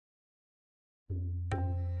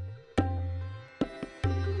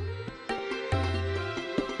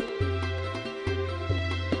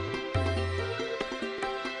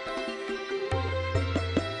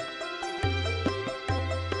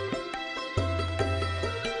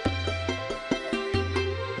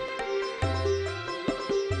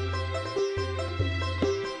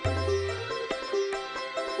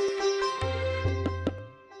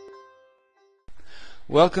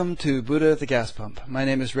Welcome to Buddha at the Gas Pump. My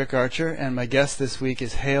name is Rick Archer, and my guest this week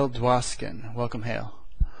is Hale Dwoskin. Welcome, Hale.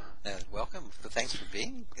 Welcome. Thanks for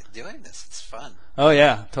doing this. It's fun. Oh,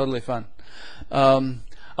 yeah, totally fun.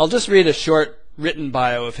 I'll just read a short written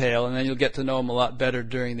bio of Hale, and then you'll get to know him a lot better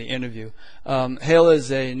during the interview. Hale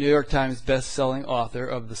is a New York Times best-selling author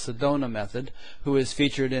of the Sedona method, who is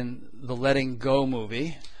featured in the Letting Go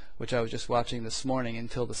movie, which I was just watching this morning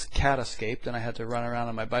until the cat escaped, and I had to run around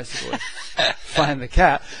on my bicycle and find the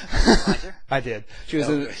cat. I did. She was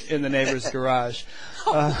in the neighbor's garage.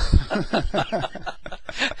 How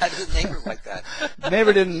did the neighbor like that? The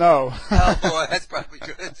neighbor didn't know. Oh, boy, that's probably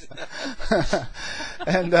good.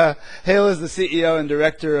 And Hale is the CEO and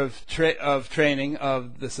director of training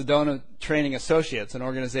of the Sedona Training Associates, an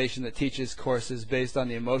organization that teaches courses based on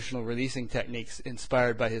the emotional releasing techniques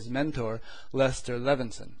inspired by his mentor, Lester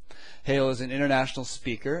Levinson. Hale is an international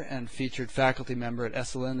speaker and featured faculty member at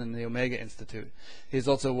Esalen and the Omega Institute. He is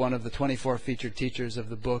also one of the 24 featured teachers of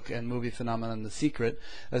the book and movie phenomenon The Secret,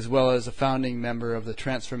 as well as a founding member of the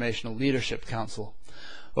Transformational Leadership Council.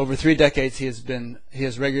 Over 3 decades, he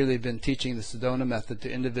has regularly been teaching the Sedona method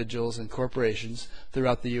to individuals and corporations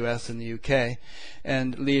throughout the U.S. and the U.K.,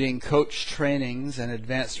 and leading coach trainings and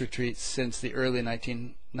advanced retreats since the early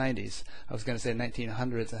 1990s. I was going to say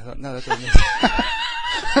 1900s. I thought, no, that doesn't make sense.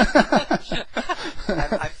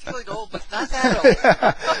 I'm feeling old, but not that old.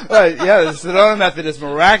 Right, yeah, the Sedona method is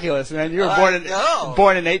miraculous, man. You were born in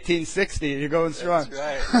 1860. You're going strong.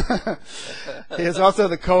 That's right. He is also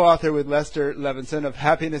the co-author with Lester Levinson of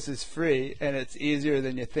Happiness is Free, and It's Easier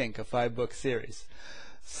Than You Think, a 5-book series.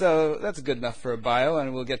 So that's good enough for a bio,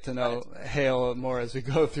 and we'll get to know Hale more as we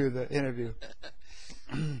go through the interview.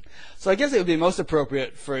 So I guess it would be most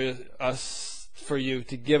appropriate for you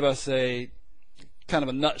to give us a kind of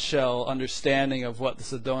a nutshell understanding of what the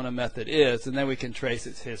Sedona method is, and then we can trace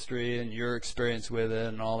its history and your experience with it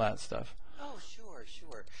and all that stuff. Oh, sure.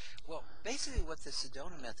 Well, basically what the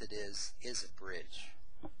Sedona method is a bridge.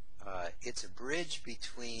 It's a bridge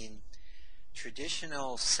between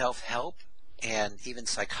traditional self-help and even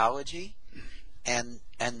psychology and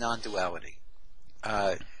non-duality.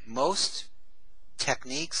 Most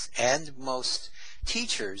techniques and most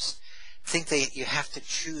teachers think that you have to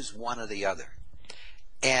choose one or the other.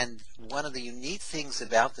 And one of the unique things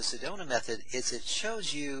about the Sedona method is it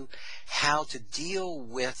shows you how to deal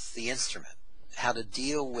with the instrument, how to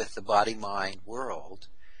deal with the body-mind world,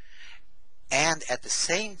 and at the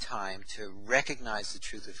same time to recognize the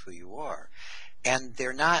truth of who you are. And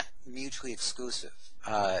they're not mutually exclusive.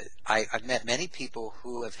 I've met many people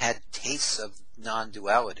who have had tastes of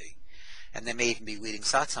non-duality, and they may even be leading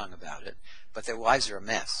satsang about it, but their lives are a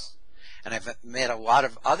mess. And I've met a lot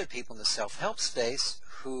of other people in the self-help space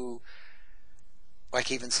who,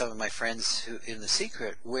 like even some of my friends who in The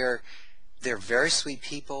Secret, where they're very sweet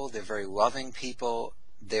people, they're very loving people,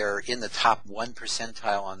 they're in the top 1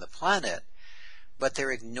 percentile on the planet, but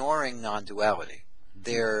they're ignoring non-duality.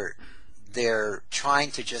 They're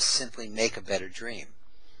trying to just simply make a better dream,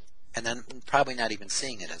 and then probably not even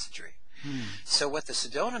seeing it as a dream. So what the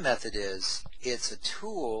Sedona method is, it's a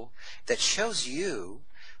tool that shows you,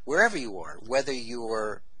 wherever you are, whether you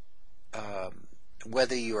are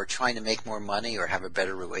trying to make more money or have a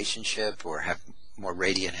better relationship or have more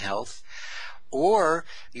radiant health, or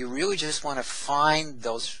you really just want to find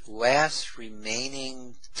those last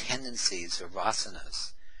remaining tendencies or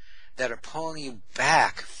vasanas that are pulling you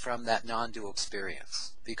back from that non-dual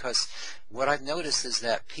experience. Because what I've noticed is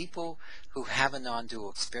that people who have a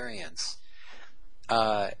non-dual experience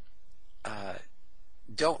don't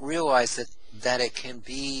realize that it can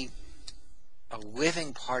be a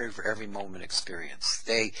living part of every moment experience.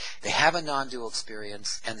 They have a non-dual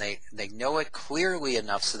experience, and they know it clearly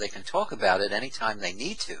enough so they can talk about it anytime they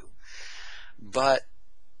need to, but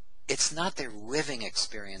it's not their living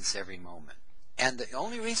experience every moment. And the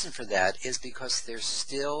only reason for that is because they're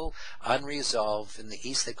still unresolved. In the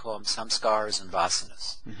East they call them Samskaras and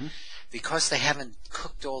Vasanas, because they haven't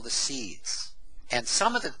cooked all the seeds. And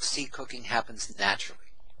some of the seed cooking happens naturally,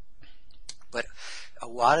 but a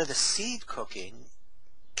lot of the seed cooking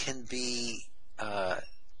can be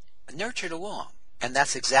nurtured along. And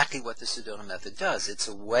that's exactly what the Sedona method does. It's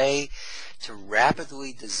a way to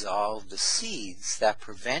rapidly dissolve the seeds that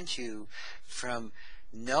prevent you from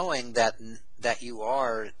knowing that you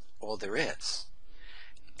are all there is.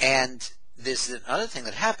 And there's another thing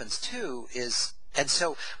that happens too is, and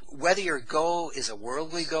so whether your goal is a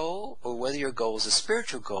worldly goal or whether your goal is a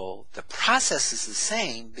spiritual goal, the process is the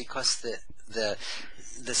same because the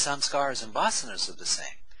samskaras and vasanas are the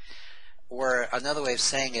same. Or another way of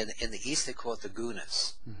saying it, in the East they call it the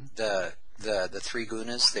gunas, the the three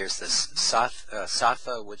gunas. There's the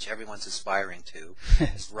sattva, which everyone's aspiring to.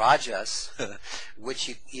 There's rajas, which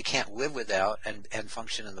you can't live without and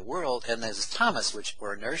function in the world. And there's tamas,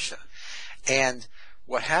 or inertia. And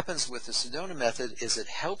what happens with the Sedona method is it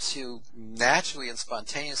helps you naturally and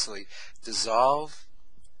spontaneously dissolve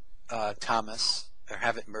tamas, or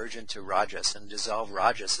have it merge into rajas, and dissolve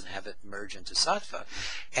rajas and have it merge into sattva.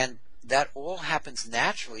 And that all happens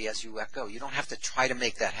naturally as you let go. You don't have to try to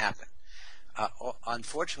make that happen.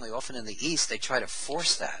 Unfortunately, often in the East, they try to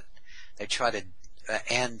force that. They try to,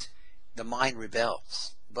 and the mind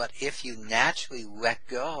rebels. But if you naturally let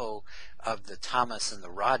go of the tamas and the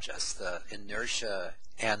rajas, the inertia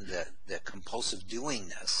and the compulsive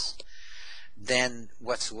doingness, then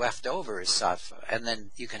what's left over is sattva. And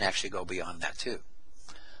then you can actually go beyond that too.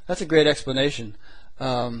 That's a great explanation.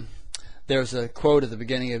 There's a quote at the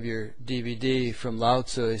beginning of your DVD from Lao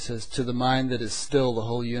Tzu. He says, "To the mind that is still, the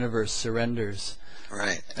whole universe surrenders."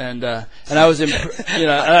 Right. And I was,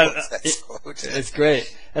 it's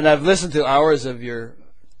great. And I've listened to hours of your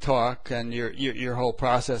talk and your whole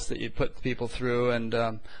process that you put people through. And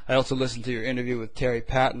I also listened to your interview with Terry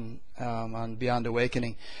Patton on Beyond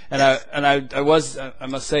Awakening. And I was, I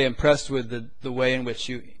must say, impressed with the way in which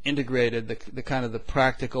you integrated the kind of the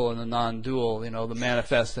practical and the non-dual, the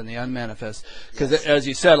manifest and the unmanifest. Because as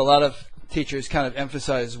you said, a lot of teachers kind of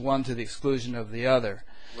emphasize one to the exclusion of the other.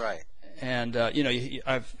 Right. And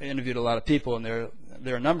I've interviewed a lot of people, and there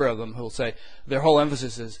are a number of them who will say their whole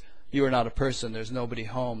emphasis is, you are not a person. There's nobody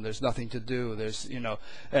home. There's nothing to do. That's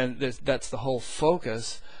the whole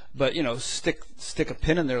focus. But stick a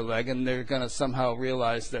pin in their leg, and they're going to somehow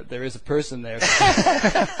realize that there is a person there.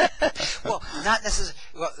 Well, not necessarily.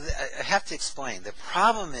 Well, I have to explain. The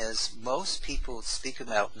problem is most people speak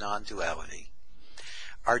about non-duality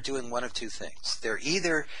are doing one of two things. They're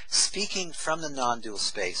either speaking from the non-dual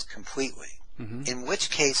space completely, in which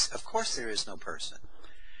case, of course, there is no person,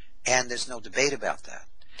 and there's no debate about that.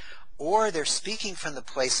 Or they're speaking from the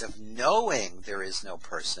place of knowing there is no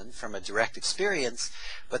person, from a direct experience,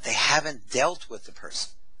 but they haven't dealt with the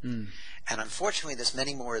person. And unfortunately, there's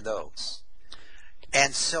many more of those.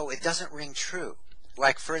 And so it doesn't ring true.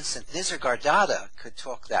 Like, for instance, Nisargadatta could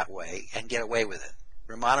talk that way and get away with it.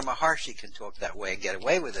 Ramana Maharshi can talk that way and get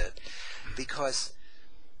away with it, because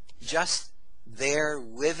just their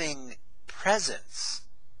living presence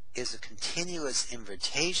is a continuous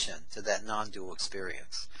invitation to that non-dual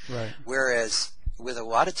experience. Right. Whereas with a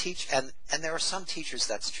lot of teachers, and there are some teachers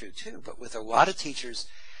that's true too, but with a lot of teachers,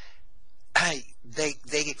 they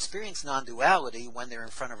experience non-duality when they're in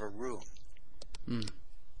front of a room.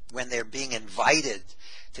 When they're being invited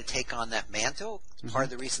to take on that mantle. Part of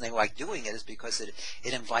the reason they like doing it is because it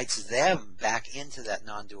invites them back into that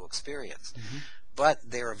non-dual experience. But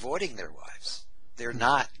they're avoiding their lives. They're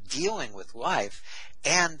not dealing with life.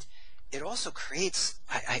 And it also creates,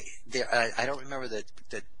 I don't remember the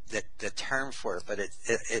term for it, but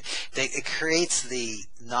it creates the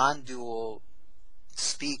non-dual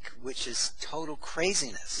speak, which is total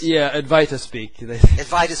craziness. Yeah, Advaita-speak.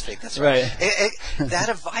 Advaita-speak, that's right. That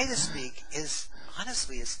Advaita-speak is,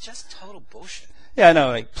 honestly, is just total bullshit. Yeah, I know,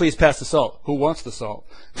 like, please pass the salt. Who wants the salt?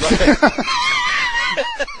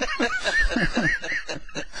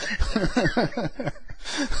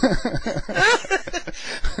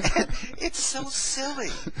 It's so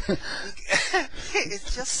silly.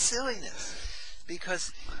 It's just silliness.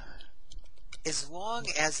 Because as long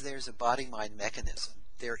as there's a body-mind mechanism,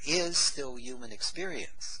 there is still human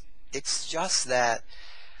experience. It's just that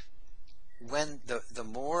when the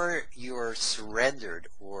more you're surrendered,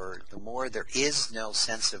 or the more there is no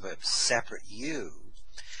sense of a separate you,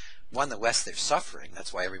 one, the less they're suffering.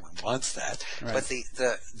 That's why everyone wants that. Right. But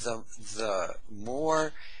the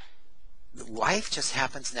more life just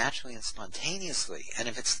happens naturally and spontaneously. And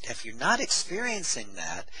if you're not experiencing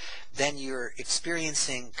that, then you're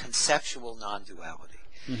experiencing conceptual non-duality,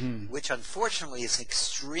 which unfortunately is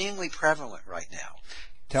extremely prevalent right now.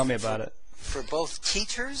 Tell me about it. For both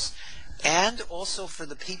teachers and also for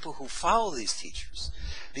the people who follow these teachers.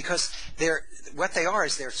 Because what they are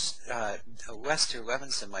is Lester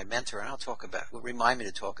Webinson, my mentor, and remind me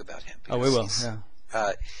to talk about him. Oh, we will,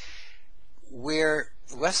 yeah. Where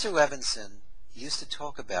Lester Webinson used to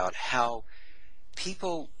talk about how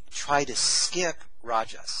people try to skip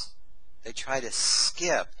rajas. They try to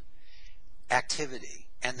skip activity.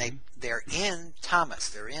 And they're in tamas.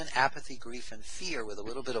 They're in apathy, grief, and fear with a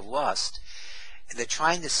little bit of lust. They're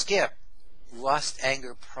trying to skip lust,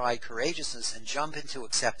 anger, pride, courageousness, and jump into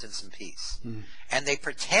acceptance and peace. And they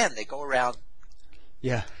go around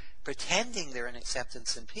pretending they're in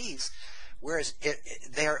acceptance and peace, Whereas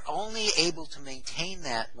they're only able to maintain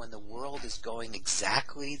that when the world is going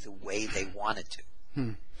exactly the way they want it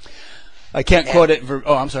to. I can't quote it.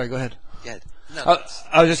 Oh, I'm sorry. Go ahead. Yeah. No,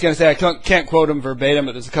 I was just going to say I can't quote them verbatim,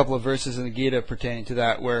 but there's a couple of verses in the Gita pertaining to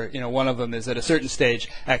that where, one of them is at a certain stage,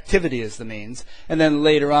 activity is the means, and then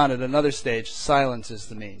later on at another stage, silence is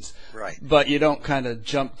the means. Right. But you don't kind of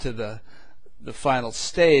jump to the final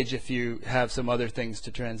stage if you have some other things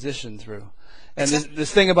to transition through. And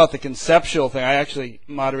this thing about the conceptual thing, I actually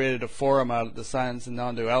moderated a forum out at the Science and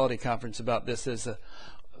Non-Duality conference about this as a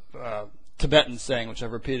Tibetan saying, which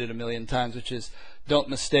I've repeated a million times, which is, don't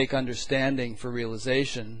mistake understanding for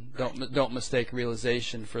realization. Don't mistake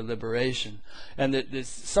realization for liberation. And there's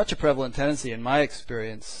such a prevalent tendency in my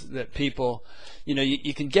experience that people,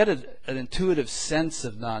 you can get an intuitive sense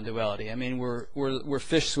of non-duality. I mean, we're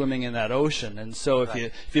fish swimming in that ocean, and so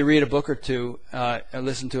if you read a book or two and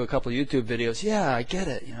listen to a couple of YouTube videos, yeah, I get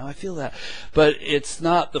it. I feel that, but it's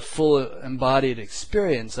not the full embodied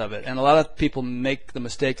experience of it. And a lot of people make the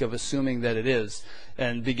mistake of assuming that it is,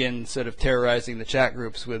 and begin sort of terrorizing the chat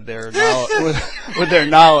groups with their with their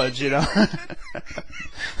knowledge, One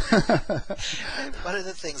of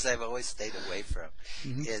the things I've always stayed away from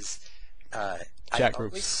is chat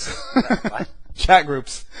groups. What? Chat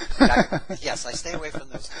groups. Yes, I stay away from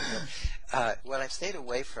those. What I've stayed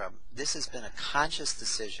away from, this has been a conscious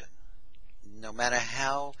decision. No matter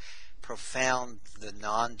how profound the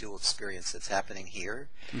non-dual experience that's happening here,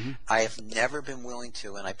 I have never been willing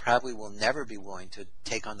to, and I probably will never be willing to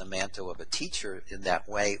take on the mantle of a teacher in that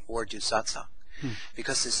way or do satsang,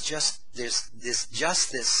 because there's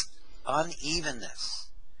this unevenness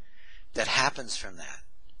that happens from that.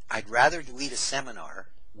 I'd rather lead a seminar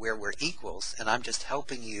where we're equals, and I'm just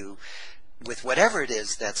helping you with whatever it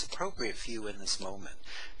is that's appropriate for you in this moment,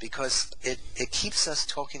 because it keeps us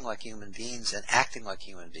talking like human beings and acting like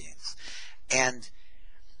human beings. And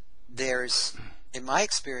there's, in my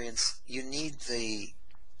experience, you need the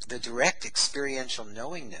direct experiential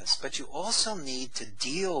knowingness, but you also need to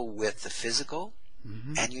deal with the physical,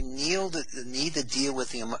 and you need to deal with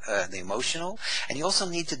the emotional, and you also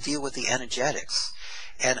need to deal with the energetics.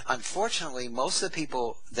 And unfortunately, most of the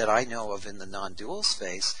people that I know of in the non-dual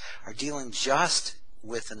space are dealing just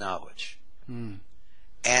with the knowledge.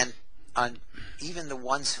 And even the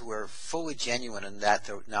ones who are fully genuine in that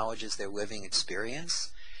the knowledge is their living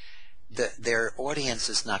experience, their audience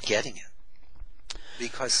is not getting it,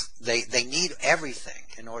 because they need everything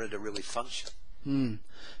in order to really function. Yeah,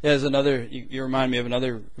 there's another, you remind me of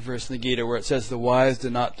another verse in the Gita where it says, the wise do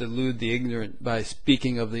not delude the ignorant by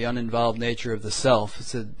speaking of the uninvolved nature of the self.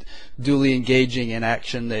 It's a duly engaging in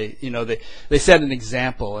action. They set an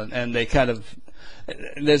example, and they kind of,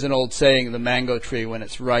 there's an old saying, the mango tree, when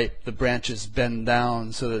it's ripe, the branches bend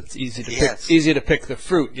down so that it's easy to pick the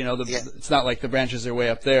fruit. It's not like the branches are way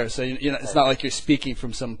up there. So it's not like you're speaking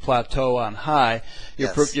from some plateau on high.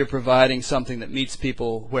 You're providing something that meets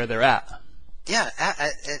people where they're at. Yeah,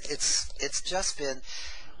 it's just been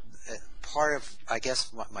part of, I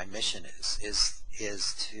guess, what my mission is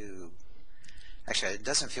to, actually, it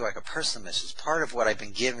doesn't feel like a personal mission. It's part of what I've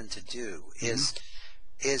been given to do is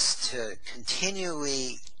to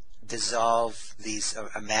continually dissolve these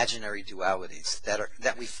imaginary dualities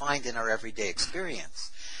that we find in our everyday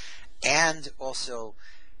experience, and also,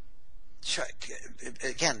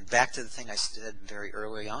 again, back to the thing I said very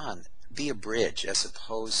early on, be a bridge as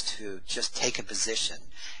opposed to just take a position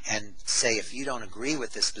and say, if you don't agree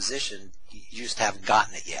with this position, you just haven't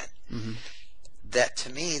gotten it yet. That,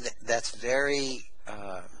 to me, that's very,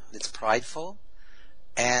 it's prideful,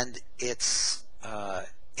 and it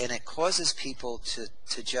causes people to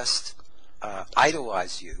just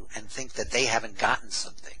idolize you and think that they haven't gotten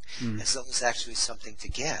something, as though there's actually something to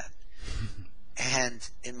get. And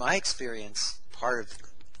in my experience, part of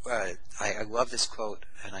I love this quote,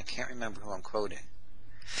 and I can't remember who I'm quoting,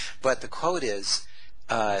 but the quote is,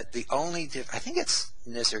 the only I think it's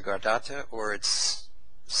Nisargadatta or it's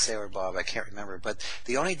Sailor Bob, I can't remember, but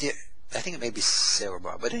I think it may be Sailor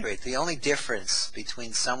Bob, but anyway, the only difference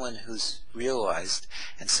between someone who's realized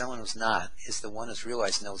and someone who's not is the one who's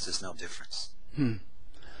realized knows there's no difference.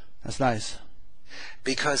 That's nice.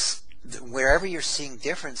 Because wherever you're seeing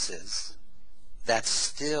differences, that's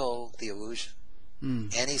still the illusion.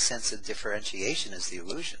 Any sense of differentiation is the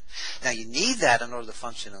illusion. Now, you need that in order to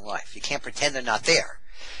function in life. You can't pretend they're not there.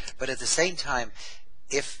 But at the same time,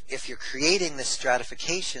 if you're creating this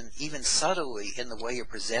stratification, even subtly in the way you're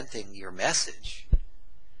presenting your message,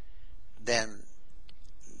 then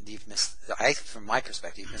you've missed, from my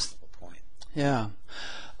perspective, you've missed the whole point. Yeah.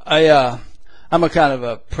 I'm a kind of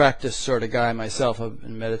a practice sort of guy myself. I've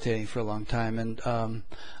been meditating for a long time, and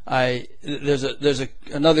there's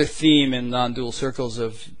another theme in non-dual circles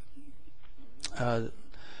of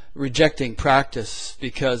rejecting practice,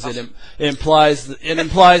 because it implies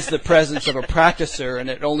the presence of a practicer, and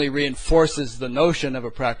it only reinforces the notion of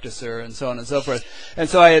a practicer, and so on and so forth. And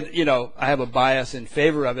so I have a bias in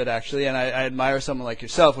favor of it, actually, and I admire someone like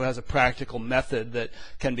yourself who has a practical method that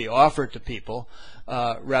can be offered to people,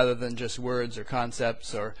 rather than just words or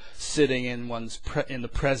concepts or sitting in in the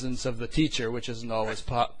presence of the teacher, which isn't always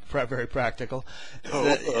very practical.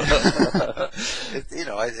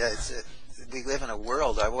 We live in a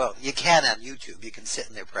world, well, you can on YouTube, you can sit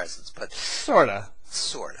in their presence, but... Sort of.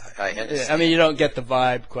 I understand. Yeah, I mean, you don't get the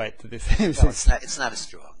vibe quite to the same. No, it's not as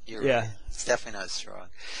strong. You're right. It's definitely not as strong.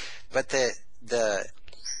 But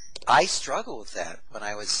I struggled with that when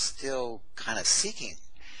I was still kind of seeking,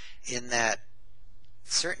 in that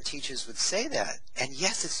certain teachers would say that, and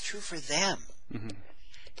yes, it's true for them. Mm-hmm.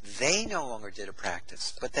 They no longer did a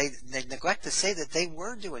practice, but they neglect to say that they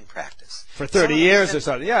were doing practice. For 30 years or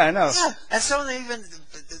something. Yeah, I know. Yeah, and some of them even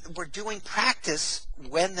were doing practice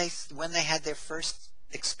when they had their first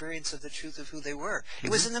experience of the truth of who they were. Mm-hmm. It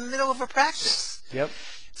was in the middle of a practice. Yep.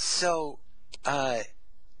 So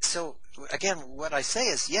again, what I say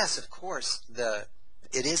is, yes, of course,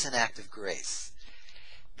 it is an act of grace.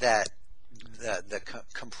 That the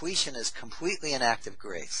completion is completely an act of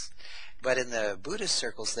grace. But in the Buddhist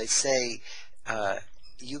circles, they say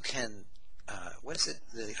you can, what is it?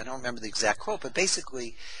 I don't remember the exact quote, but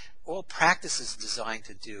basically all practice is designed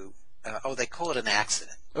to do, they call it an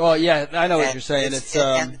accident. Well, yeah, I know what you're saying.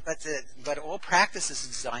 But all practice is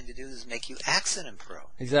designed to do is make you accident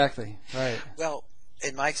prone. Exactly, right. Well,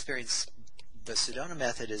 in my experience, the Sedona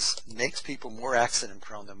method makes people more accident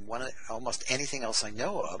prone than almost anything else I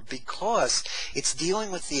know of, because it's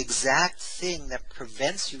dealing with the exact thing that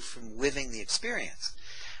prevents you from living the experience.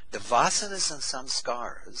 The Vasanas and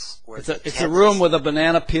Samskaras, it's a room with a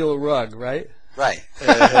banana peel rug, right? Right.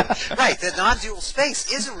 Right. The non-dual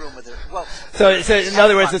space is a room with So in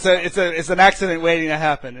other words, it's an accident waiting to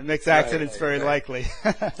happen. It makes accidents very likely.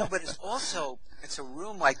 No, but it's a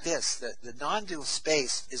room like this. The non-dual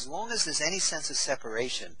space, as long as there's any sense of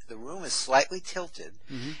separation, the room is slightly tilted,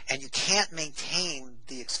 mm-hmm. and you can't maintain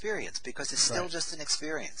the experience because it's still just an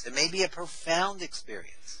experience. It may be a profound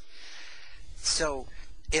experience. So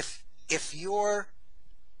if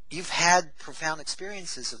you've had profound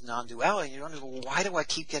experiences of non-duality, and you're wondering, well, why do I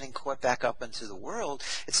keep getting caught back up into the world?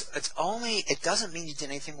 It doesn't mean you did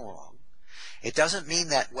anything wrong. It doesn't mean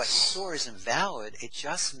that what you saw is invalid. It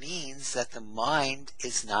just means that the mind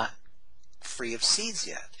is not free of seeds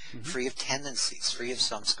yet, mm-hmm. free of tendencies, free of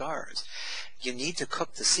samskaras. You need to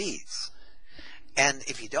cook the seeds. And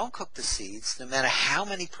if you don't cook the seeds, no matter how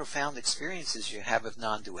many profound experiences you have of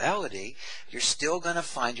non-duality, you're still going to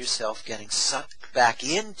find yourself getting sucked back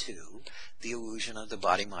into the illusion of the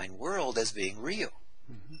body-mind world as being real.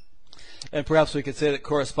 Mm-hmm. And perhaps we could say that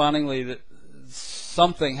correspondingly that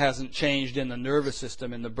something hasn't changed in the nervous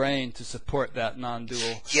system, in the brain, to support that non-dual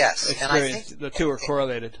experience. And I think the two are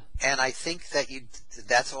correlated. And I think that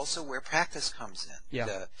that's also where practice comes in.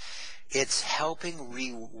 Yeah. It's helping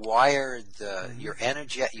rewire your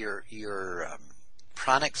energy, your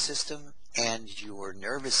pranic system and your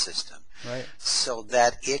nervous system, right, so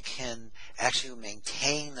that it can actually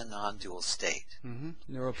maintain the non-dual state. Mm-hmm.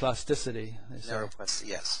 Neuroplasticity. Neuroplasticity,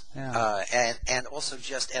 yes. Yeah. And also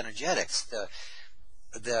just energetics.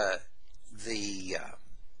 The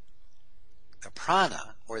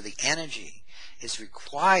prana, or the energy, is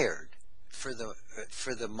required for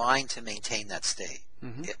the mind to maintain that state.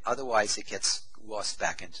 Mm-hmm. Otherwise, it gets lost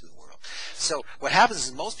back into the world. So what happens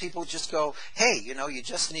is most people just go, hey, you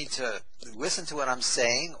just need to listen to what I'm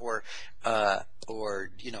saying, or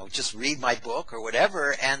just read my book or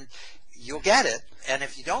whatever, and you'll get it. And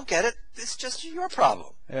if you don't get it, it's just your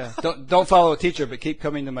problem. Yeah. Don't follow a teacher, but keep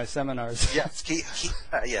coming to my seminars. Yes.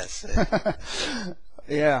 Yes.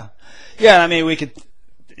 Yeah. Yeah. I mean, we could.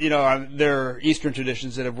 There are Eastern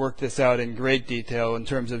traditions that have worked this out in great detail in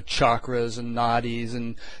terms of chakras and nadis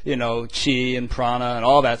and, chi and prana and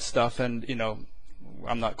all that stuff. And,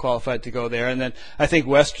 I'm not qualified to go there. And then I think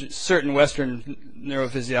certain Western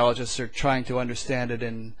neurophysiologists are trying to understand it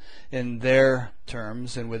in their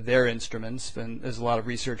terms and with their instruments. And there's a lot of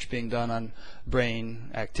research being done on brain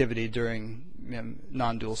activity during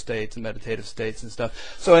non-dual states and meditative states and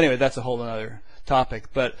stuff. So anyway, that's a whole other topic.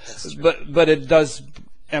 But it does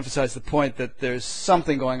emphasize the point that there's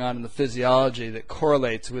something going on in the physiology that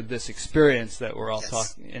correlates with this experience that we're all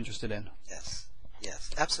interested in.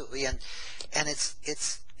 Yes, absolutely, and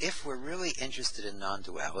it's if we're really interested in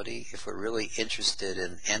non-duality, if we're really interested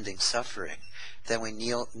in ending suffering, then we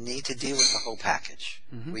need to deal with the whole package.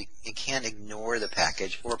 Mm-hmm. You can't ignore the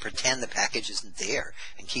package or pretend the package isn't there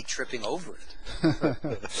and keep tripping over it.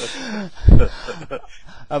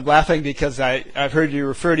 I'm laughing because I've heard you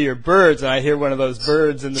refer to your birds, and I hear one of those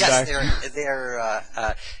birds in the back.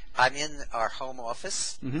 Yes, I'm in our home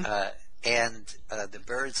office, mm-hmm. And the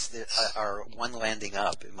birds are one landing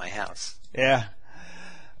up in my house. Yeah.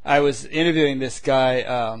 I was interviewing this guy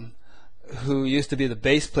who used to be the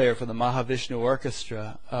bass player for the Mahavishnu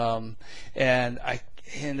Orchestra, and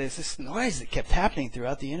there's this noise that kept happening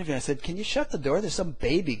throughout the interview. I said, "Can you shut the door? There's some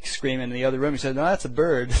baby screaming in the other room." He said, "No, that's a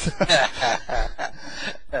bird."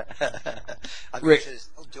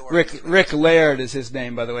 Rick Laird is his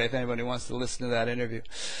name, by the way, if anybody wants to listen to that interview.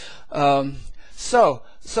 So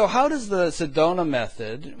how does the Sedona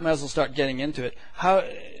method? Might as well start getting into it. How?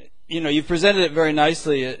 You've presented it very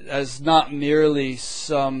nicely as not merely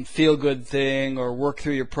some feel-good thing or work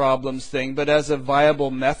through your problems thing, but as a viable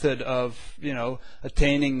method of,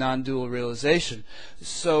 attaining non-dual realization.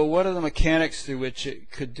 So what are the mechanics through which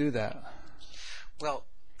it could do that? Well,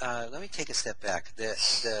 let me take a step back.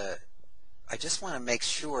 I just want to make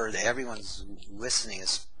sure that everyone's listening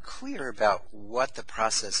is clear about what the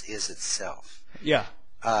process is itself. Yeah.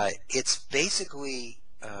 It's basically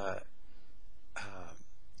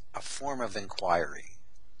a form of inquiry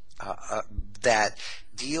that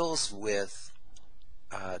deals with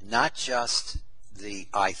not just the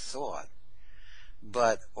I thought,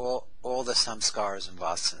 but all the samskaras and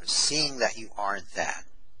vasanas, seeing that you aren't that,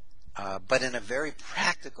 but in a very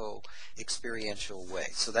practical, experiential way.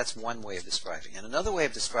 So that's one way of describing it. And another way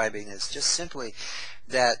of describing it is just simply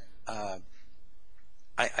that I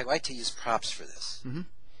like to use props for this. Mm-hmm.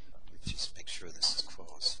 Let me just make sure this is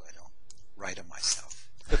closed so I don't write them myself.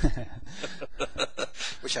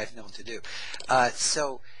 Which I've known to do.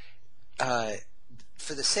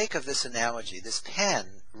 For the sake of this analogy, this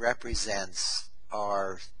pen represents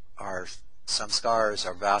our samskaras,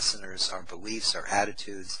 our vasanas, our beliefs, our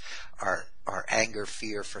attitudes, our anger,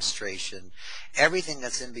 fear, frustration, everything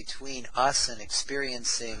that's in between us and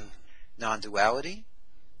experiencing non-duality,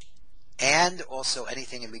 and also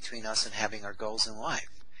anything in between us and having our goals in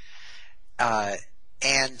life.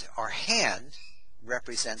 And our hand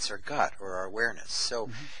represents our gut or our awareness.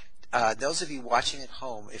 So those of you watching at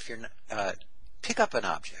home, if you're pick up an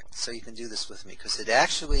object, so you can do this with me, because it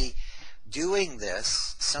actually doing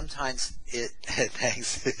this sometimes it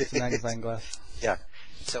thanks. It's a magnifying glass. Yeah.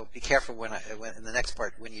 So be careful when in the next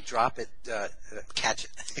part, when you drop it, catch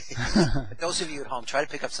it. Those of you at home, try to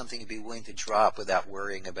pick up something you'd be willing to drop without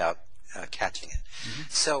worrying about catching it. Mm-hmm.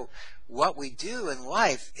 So what we do in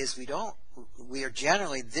life is we are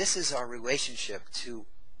generally, this is our relationship to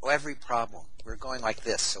every problem. We're going like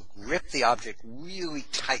this. So grip the object really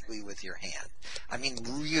tightly with your hand. I mean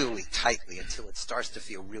really tightly until it starts to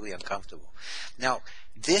feel really uncomfortable. Now,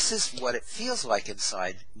 this is what it feels like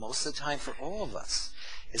inside most of the time for all of us.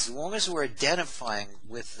 As long as we're identifying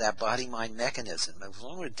with that body-mind mechanism, as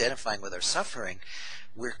long as we're identifying with our suffering,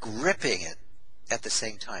 we're gripping it at the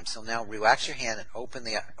same time. So now relax your hand and open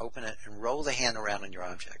it and roll the hand around in your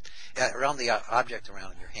object, around the object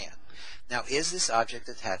around in your hand. Now, is this object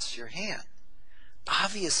attached to your hand?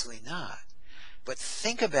 Obviously not. But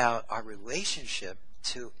think about our relationship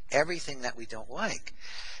to everything that we don't like.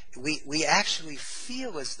 We actually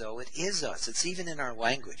feel as though it is us. It's even in our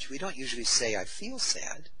language. We don't usually say, I feel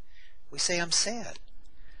sad. We say, I'm sad.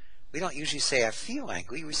 We don't usually say, I feel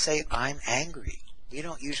angry. We say, I'm angry. We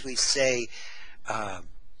don't usually say,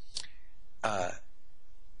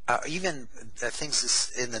 even the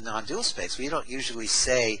things in the non-dual space, we don't usually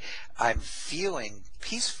say, I'm feeling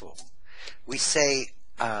peaceful. We say,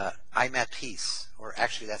 I'm at peace. Or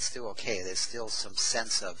actually, that's still okay. There's still some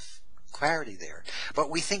sense of clarity there. But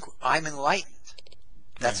we think, I'm enlightened.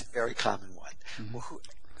 That's a very common one. Mm-hmm. Well,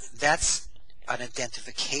 that's an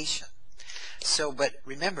identification. So, but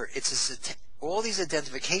remember, all these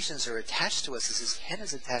identifications are attached to us as this pen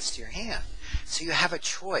is attached to your hand. So you have a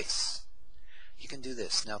choice. You can do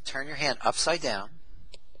this. Now turn your hand upside down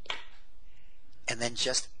and then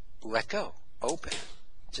just let go. Open.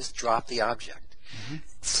 Just drop the object. Mm-hmm.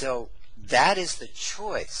 So that is the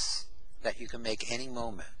choice that you can make any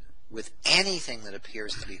moment with anything that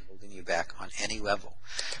appears to be holding you back on any level.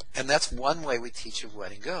 And that's one way we teach of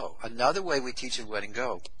letting go. Another way we teach of letting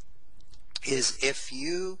go is if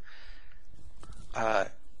you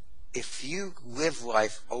live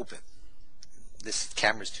life open, this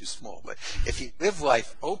camera's too small, but if you live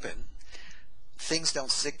life open, things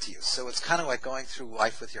don't stick to you. So it's kind of like going through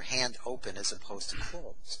life with your hand open as opposed to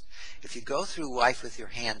closed. If you go through life with your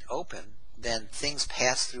hand open, then things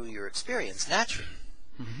pass through your experience naturally.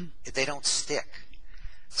 Mm-hmm. They don't stick.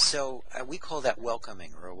 So we call that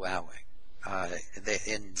welcoming or allowing.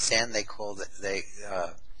 In Zen, they call it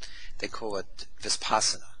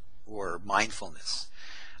vipassana or mindfulness.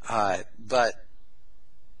 But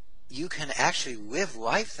you can actually live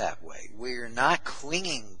life that way, where you're not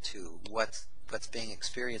clinging to what's being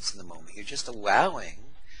experienced in the moment. You're just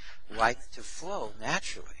allowing life to flow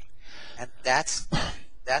naturally. And that's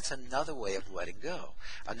another way of letting go.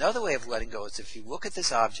 Another way of letting go is if you look at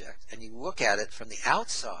this object and you look at it from the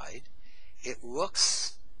outside, it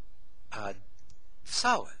looks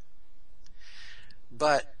solid.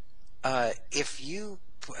 But if you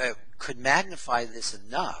could magnify this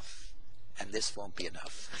enough, and this won't be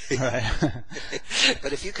enough, right.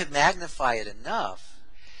 But if you could magnify it enough,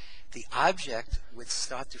 the object would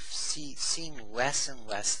start to seem less and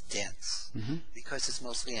less dense, mm-hmm. because it's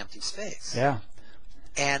mostly empty space. Yeah.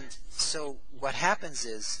 And so what happens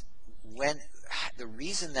is, when the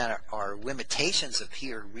reason that our limitations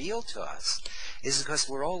appear real to us is because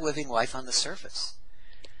we're all living life on the surface.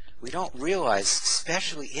 We don't realize,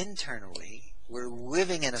 especially internally, we're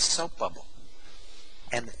living in a soap bubble.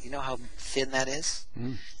 And you know how thin that is?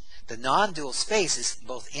 Mm. The non-dual space is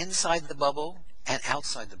both inside the bubble and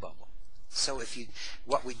outside the bubble. So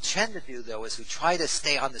what we tend to do, though, is we try to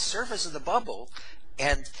stay on the surface of the bubble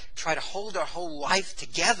and try to hold our whole life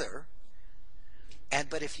together.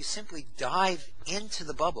 But if you simply dive into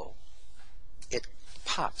the bubble, it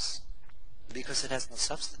pops because it has no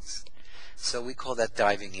substance. So we call that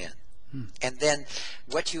diving in. Hmm. And then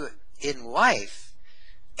in life,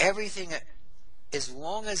 everything, as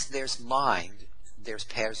long as there's mind, there's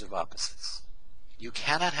pairs of opposites. You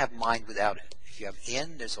cannot have mind without it. If you have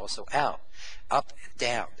in, there's also out, up and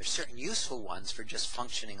down. There's certain useful ones for just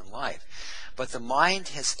functioning in life. But the mind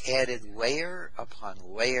has added layer upon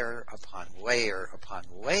layer upon layer upon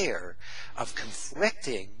layer of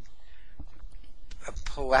conflicting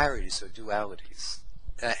polarities or dualities,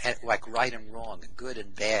 like right and wrong, and good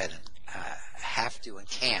and bad, and have to and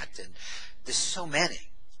can't, and there's so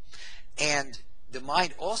many. And the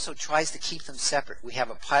mind also tries to keep them separate. We have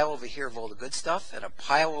a pile over here of all the good stuff and a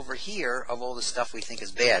pile over here of all the stuff we think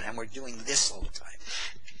is bad, and we're doing this all the time.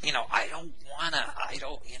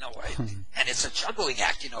 And it's a juggling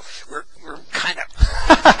act, we're kind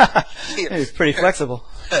of... He's pretty flexible.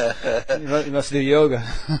 You must do yoga.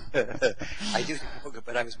 I do yoga,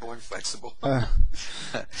 but I was born flexible.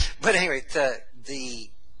 But anyway,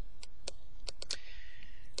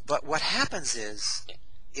 but what happens is,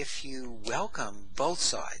 if you welcome both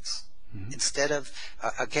sides, mm-hmm. instead of,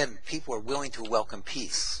 again, people are willing to welcome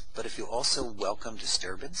peace, but if you also welcome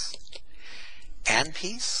disturbance and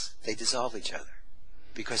peace, they dissolve each other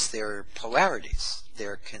because they're polarities.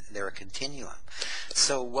 They're a continuum.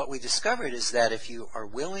 So what we discovered is that if you are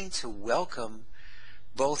willing to welcome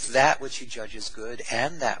both that which you judge as good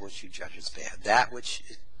and that which you judge as bad, that which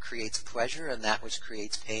creates pleasure and that which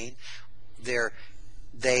creates pain,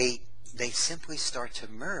 they simply start to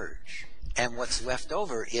merge, and what's left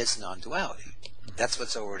over is non-duality. That's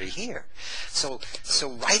what's already here. So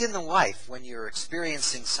right in the life, when you're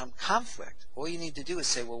experiencing some conflict, all you need to do is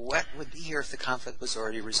say, well, what would be here if the conflict was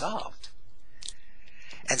already resolved?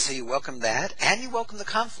 And so you welcome that, and you welcome the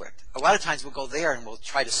conflict. A lot of times we'll go there and we'll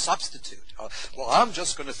try to substitute. Well, I'm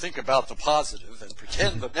just going to think about the positive and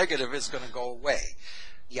pretend the negative is going to go away.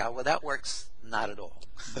 Yeah, well, that works not at all.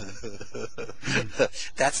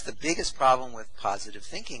 That's the biggest problem with positive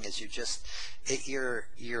thinking, is you're just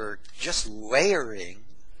layering,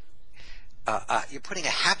 you're putting a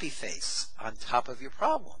happy face on top of your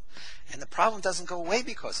problem. And the problem doesn't go away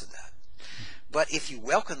because of that. But if you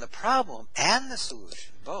welcome the problem and the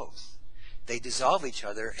solution, both, they dissolve each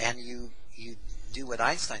other, and you do what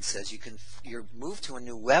Einstein says, you're moved to a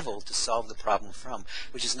new level to solve the problem from,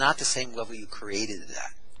 which is not the same level you created it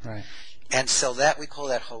at. Right. And so that we call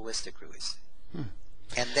that holistic release. Hmm.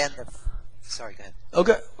 And then, sorry, go ahead.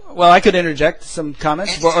 Okay. Well, I could interject some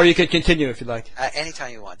comments, or you could continue if you'd like.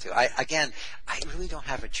 Anytime you want to. I really don't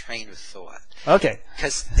have a train of thought. Okay.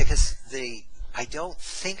 Because I don't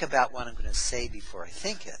think about what I'm going to say before I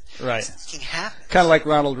think it. Right. Thinking happens. Kind of like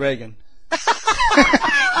Ronald Reagan.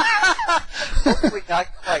 Hopefully not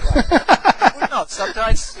quite like that. No,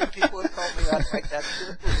 sometimes people have told me I'm like that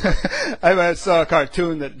too. I saw a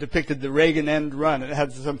cartoon that depicted the Reagan end run. It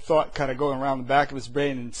had some thought kind of going around the back of his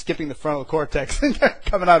brain and skipping the frontal cortex and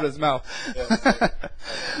coming out of his mouth.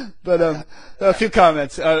 But a few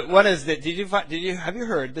comments. One is that have you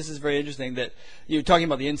heard? This is very interesting that you're talking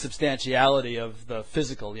about the insubstantiality of the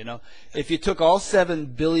physical. You know, if you took all 7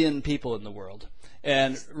 billion people in the world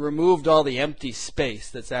and removed all the empty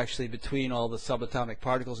space that's actually between all the subatomic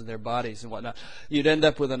particles in their bodies and whatnot, you'd end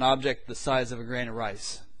up with an object the size of a grain of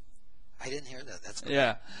rice. I didn't hear that. That's cool.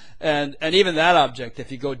 Yeah, and even that object,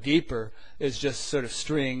 if you go deeper, is just sort of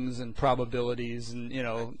strings and probabilities, and you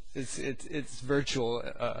know, it's virtual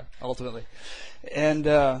ultimately. And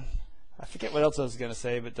I forget what else I was going to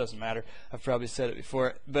say, but it doesn't matter. I've probably said it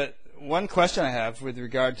before. But one question I have with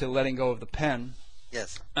regard to letting go of the pen.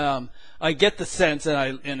 Yes. I get the sense,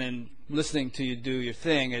 and in listening to you do your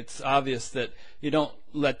thing, it's obvious that you don't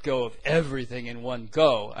let go of everything in one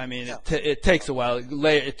go. I mean, it takes a while.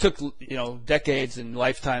 It took decades and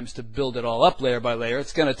lifetimes to build it all up layer by layer.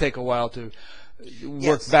 It's going to take a while to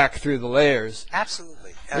work back through the layers.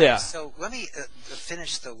 Absolutely. So let me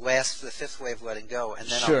finish the fifth way of letting go, and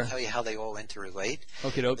then I'll tell you how they all interrelate.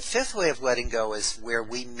 Okay, The fifth way of letting go is where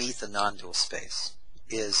we meet the non-dual space.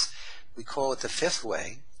 We call it the fifth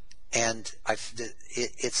way, and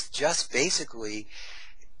it's just basically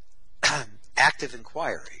active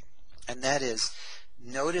inquiry, and that is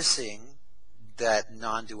noticing that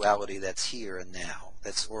non-duality that's here and now,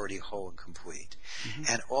 that's already whole and complete,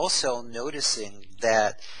 and also noticing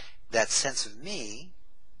that that sense of me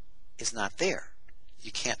is not there.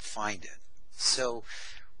 You can't find it. So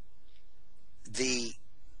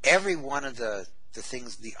every one of the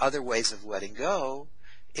things, the other ways of letting go,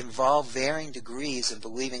 involve varying degrees of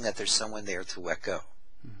believing that there's someone there to let go.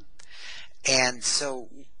 And so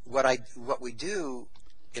what we do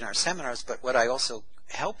in our seminars, but what I also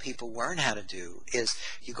help people learn how to do, is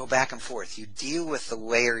you go back and forth. You deal with the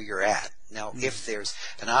layer you're at. Now, if there's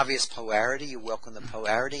an obvious polarity, you welcome the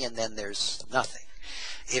polarity, and then there's nothing.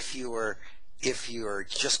 If you're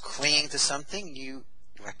just clinging to something, you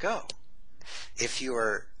let go. If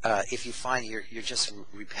you find you're just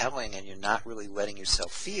repelling and you're not really letting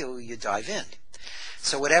yourself feel, you dive in.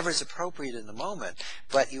 So whatever's appropriate in the moment.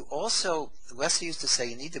 But you also, Leslie used to say,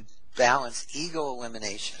 you need to balance ego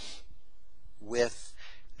elimination with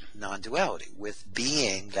non-duality, with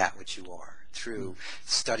being that which you are, through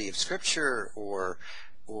study of scripture or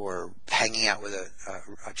hanging out with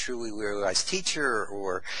a truly realized teacher,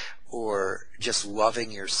 or just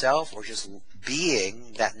loving yourself, or just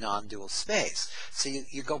being that non-dual space. So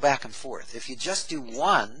you go back and forth. If you just do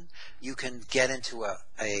one, you can get into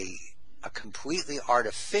a completely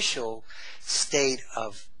artificial state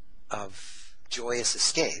of joyous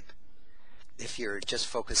escape. If you're just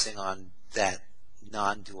focusing on that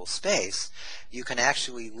non-dual space, you can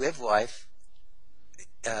actually live life,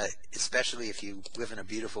 especially if you live in a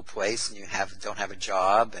beautiful place and you don't have a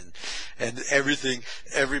job, and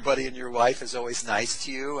everybody in your life is always nice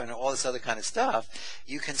to you, and all this other kind of stuff.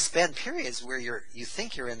 You can spend periods where you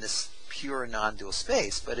think you're in this pure non-dual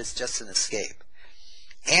space, but it's just an escape.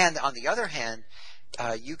 And on the other hand,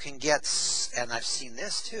 you can get, and I've seen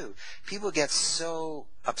this too, people get so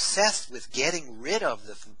obsessed with getting rid of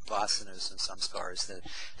the vasanas and samskaras,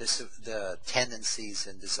 the tendencies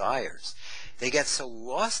and desires. They get so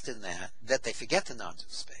lost in that they forget the non-dual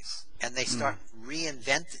space, and they start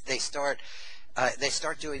They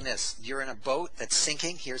start doing this. You're in a boat that's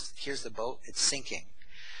sinking. Here's the boat. It's sinking.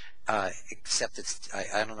 Except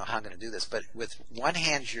I don't know how I'm going to do this, but with one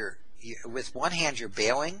hand you're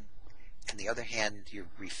bailing, and the other hand you're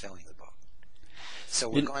refilling the boat. So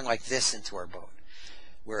we're going like this into our boat.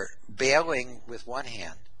 We're bailing with one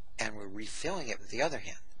hand, and we're refilling it with the other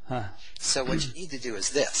hand. Huh. So what you need to do is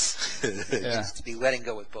this. You need to be letting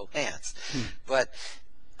go with both hands. But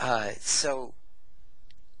so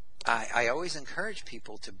I always encourage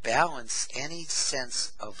people to balance any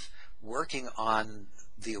sense of working on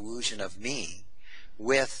the illusion of me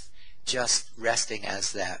with just resting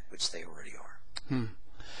as that which they already are.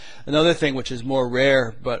 Another thing which is more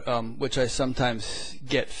rare, but which I sometimes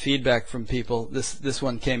get feedback from people, this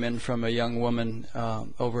one came in from a young woman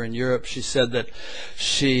over in Europe. She said that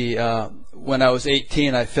when I was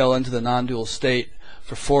 18, I fell into the non-dual state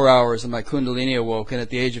for 4 hours and my kundalini awoke, and at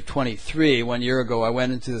the age of 23, 1 year ago, I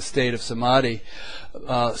went into the state of samadhi,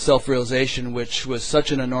 self-realization, which was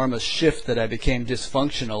such an enormous shift that I became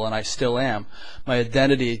dysfunctional, and I still am. My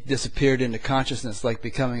identity disappeared into consciousness like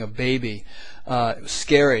becoming a baby. It was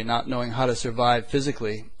scary, not knowing how to survive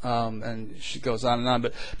physically, and she goes on and on.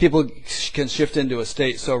 But people can shift into a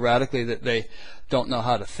state so radically that they don't know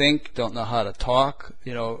how to think, don't know how to talk.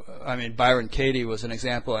 I mean, Byron Katie was an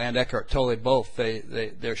example, and Eckhart Tolle both.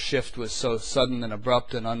 Their shift was so sudden and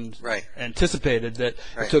abrupt and unanticipated that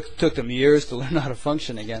it took them years to learn how to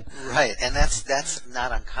function again. Right, and that's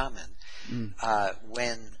not uncommon.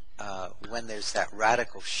 When there's that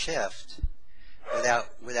radical shift,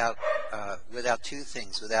 without two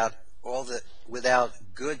things, without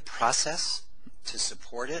good process to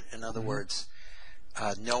support it. In other words,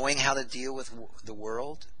 knowing how to deal with the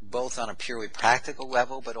world, both on a purely practical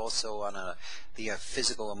level, but also on the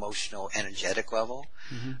physical, emotional, energetic level,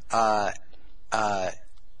 so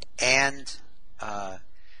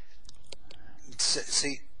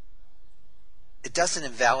it doesn't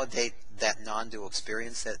invalidate that non-dual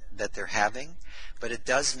experience that they're having, but it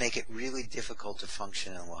does make it really difficult to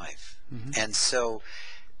function in life. And so,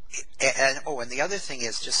 and the other thing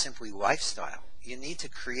is just simply lifestyle. You need to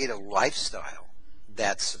create a lifestyle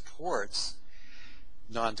that supports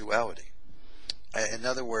non-duality. In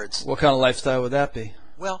other words, what kind of lifestyle would that be?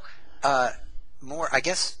 Well, more of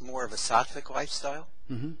a sattvic lifestyle,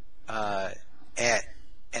 and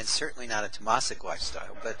certainly not a tamasic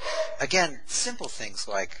lifestyle. But again, simple things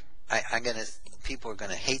like people are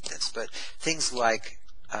gonna hate this, but things like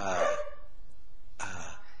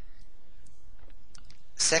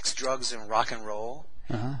sex, drugs, and rock and roll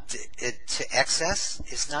to excess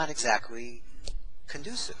is not exactly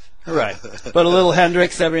conducive. Right. But a little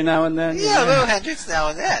Hendrix every now and then? Yeah, a little Hendrix now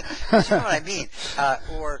and then. You know what I mean?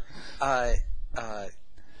 Or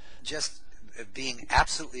just being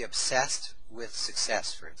absolutely obsessed with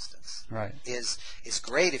success, for instance, is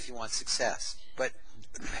great if you want success. But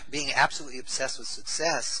being absolutely obsessed with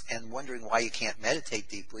success and wondering why you can't meditate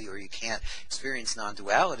deeply or you can't experience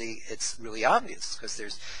non-duality, it's really obvious, because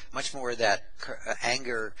there's much more of that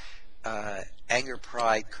anger,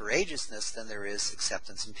 pride, courageousness than there is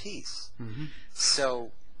acceptance and peace.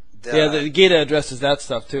 So the Gita addresses that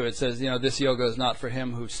stuff too. It says, this yoga is not for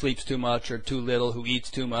him who sleeps too much or too little, who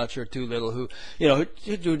eats too much or too little, who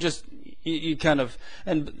just you kind of,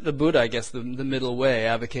 and the Buddha, I guess, the middle way,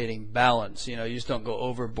 advocating balance. You just don't go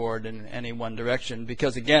overboard in any one direction,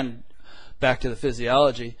 because again, back to the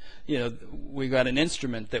physiology, we got an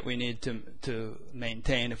instrument that we need to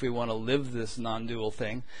maintain if we want to live this non-dual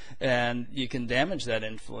thing, and you can damage that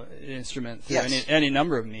instrument through any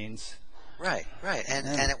number of means. Right,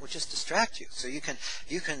 and it will just distract you. So you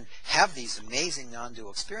can have these amazing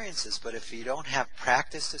non-dual experiences, but if you don't have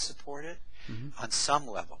practice to support it on some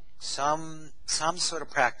level, some sort of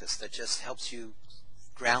practice that just helps you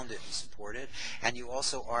ground it and support it, and you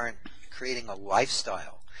also aren't creating a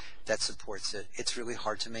lifestyle that supports it, it's really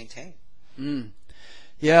hard to maintain.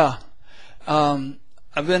 Yeah.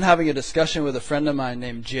 I've been having a discussion with a friend of mine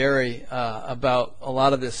named Jerry about a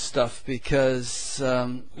lot of this stuff, because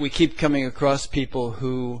we keep coming across people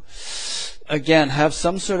who, again, have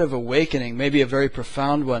some sort of awakening, maybe a very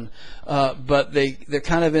profound one, but they're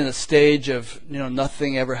kind of in a stage of,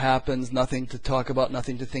 nothing ever happens, nothing to talk about,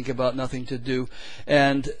 nothing to think about, nothing to do.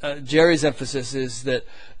 And Jerry's emphasis is that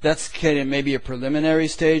that's kind of maybe a preliminary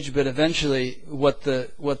stage, but eventually what the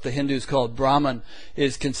Hindus call Brahman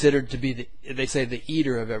is considered to be they say the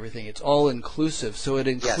eater of everything. It's all inclusive, so it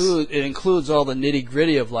includes all the nitty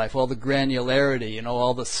gritty of life, all the granularity,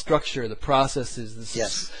 all the structure, the processes, the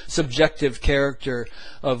subjective character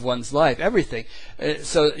of one's life, everything.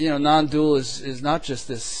 So non-dual is not just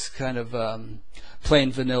this kind of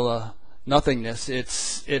plain vanilla nothingness.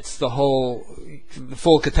 It's the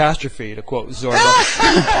full catastrophe, to quote Zorba.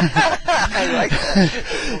 I like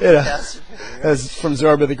that. As from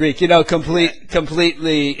Zorba the Greek,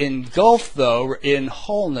 completely engulfed though in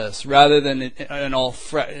wholeness, rather than in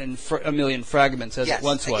a million fragments as it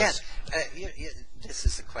once was. This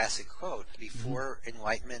is a classic quote. Before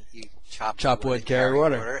enlightenment, you chop wood, carry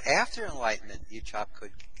water. After enlightenment, you chop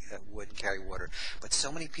wood and carry water. But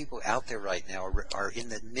so many people out there right now are in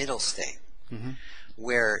the middle state,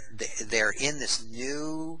 where they're in this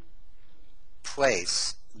new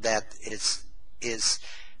place that is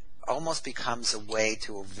almost becomes a way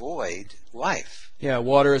to avoid life. Yeah,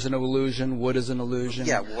 water is an illusion, wood is an illusion.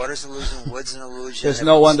 Yeah, water's an illusion, wood's an illusion. There's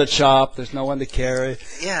no one to chop, there's no one to carry.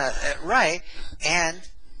 Yeah, right. And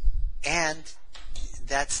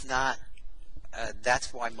that's not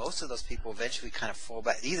that's why most of those people eventually kind of fall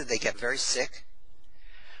back. Either they get very sick,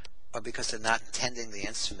 or because they're not tending the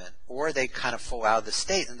instrument, or they kind of fall out of the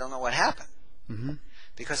state and don't know what happened.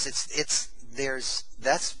 Because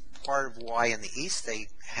that's part of why in the East they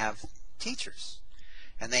have teachers,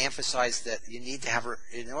 and they emphasize that you need to have,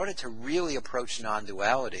 in order to really approach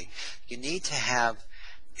non-duality, you need to have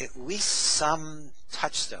at least some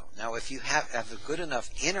touchstone. Now, if you have a good enough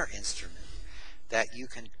inner instrument that you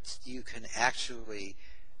can actually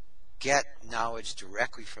get knowledge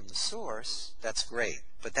directly from the source, that's great.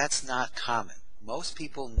 But that's not common. Most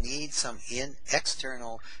people need some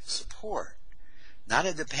external support, not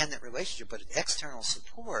a dependent relationship, but external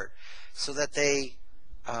support, so that they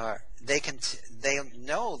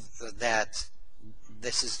know that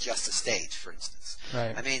this is just a stage, for instance.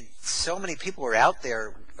 Right. I mean, so many people are out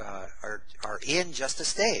there are in just a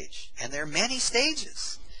stage, and there are many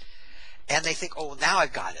stages, and they think, oh, now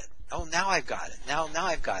I've got it. Oh, now I've got it. Now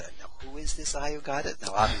I've got it. Now, who is this I who got it?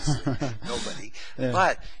 No, obviously nobody.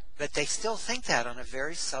 Yeah. But they still think that on a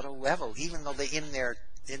very subtle level, even though in their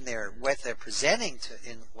what they're presenting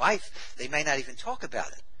in life, they may not even talk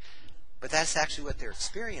about it. But that's actually what they're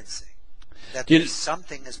experiencing. That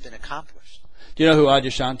something has been accomplished. Do you know who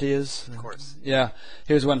Adyashanti is? Of course. Yeah.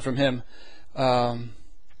 Here's one from him.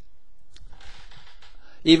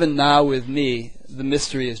 Even now with me, the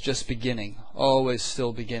mystery is just beginning, always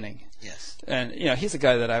still beginning. Yes. And, he's a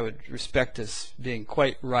guy that I would respect as being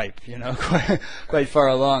quite ripe, quite far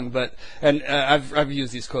along. And I've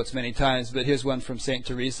used these quotes many times, but here's one from St.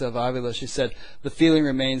 Teresa of Avila. She said, the feeling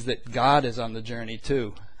remains that God is on the journey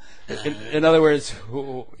too. In other words,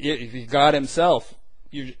 God himself,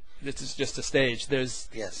 this is just a stage. There's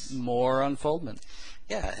more unfoldment.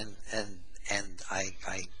 Yeah, and I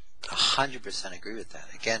 100% agree with that.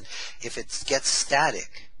 Again, if it gets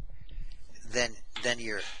static, then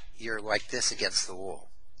you're like this against the wall.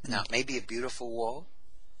 Now, it may be a beautiful wall.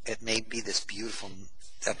 It may be this beautiful,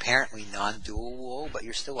 apparently non-dual wall, but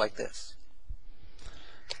you're still like this.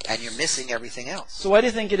 And you're missing everything else. So why do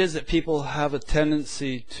you think it is that people have a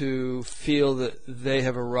tendency to feel that they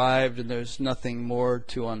have arrived and there's nothing more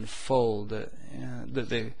to unfold? That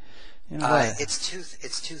they, it's two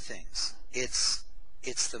things. It's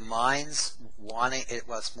the mind's wanting.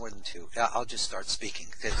 Well, it's more than two. I'll just start speaking.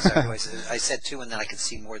 I said two, and then I could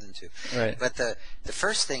see more than two. Right. But the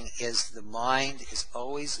first thing is the mind is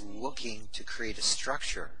always looking to create a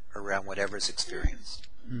structure around whatever's experienced.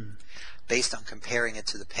 Based on comparing it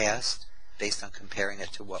to the past, based on comparing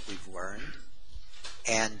it to what we've learned.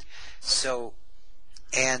 And as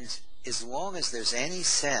long as there's any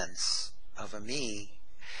sense of a me,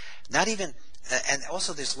 not even, and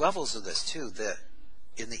also there's levels of this too.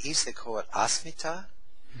 In the East they call it asmita,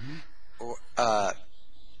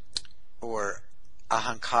 or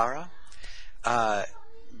ahankara,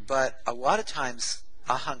 but a lot of times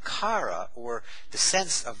ahankara, or the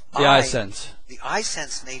sense of the I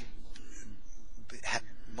sense may have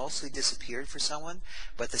mostly disappeared for someone,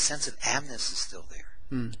 but the sense of am-ness is still there.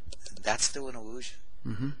 That's still an illusion.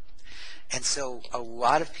 And so a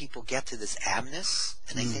lot of people get to this am-ness,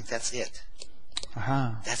 and they think that's it.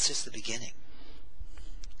 That's just the beginning.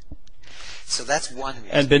 So that's one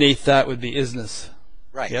reason. And beneath that would be is-ness.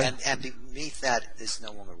 Right, yeah? and beneath that is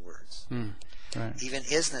no longer words. Right. Even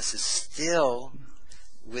is-ness is still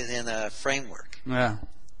within a framework. Yeah.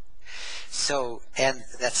 So, and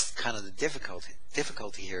that's kind of the difficulty.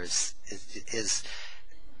 Difficulty here is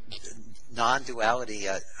non-duality.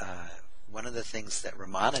 One of the things that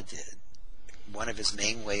Ramana did, one of his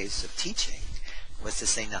main ways of teaching, was to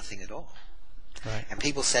say nothing at all. Right. And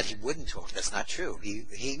people said he wouldn't talk. That's not true.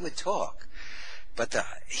 He would talk, but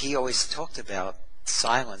he always talked about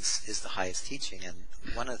silence is the highest teaching. And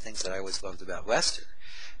one of the things that I always loved about Lester,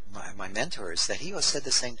 my mentor, is that he always said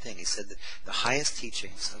the same thing. He said that the highest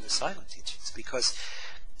teachings are the silent teachings, because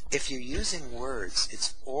if you're using words,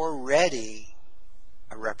 it's already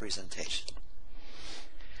a representation.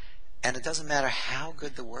 And it doesn't matter how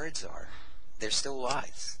good the words are, they're still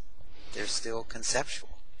lies. They're still conceptual.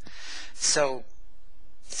 So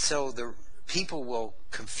the people will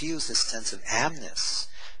confuse this sense of am-ness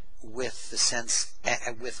with the sense,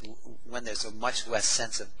 with when there's a much less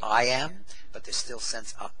sense of I am, but there's still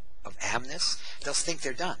sense of am-ness. They'll think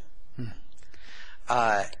they're done.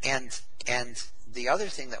 And the other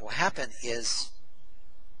thing that will happen is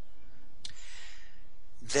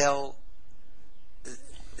they'll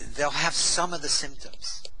have some of the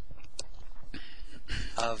symptoms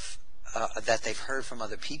of that they've heard from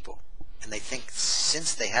other people, and they think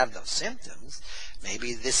since they have those symptoms,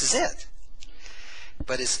 maybe this is it.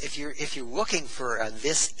 But if you're looking for a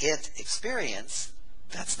this it experience,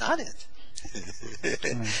 that's not it.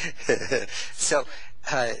 So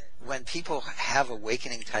when people have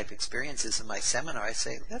awakening type experiences in my seminar, I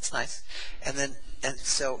say that's nice, and then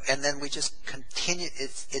we just continue.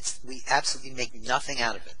 We absolutely make nothing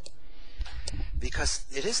out of it, because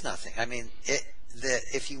it is nothing. I mean,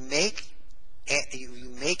 if you make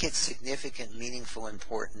it significant, meaningful,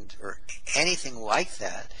 important, or anything like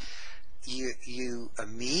that, you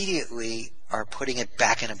immediately are putting it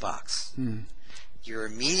back in a box. you're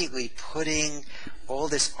immediately putting all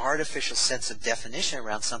this artificial sense of definition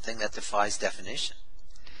around something that defies definition.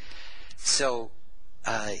 So,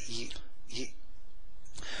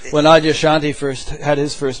 when Adyashanti first had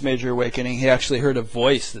his first major awakening, he actually heard a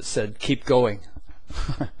voice that said, "Keep going."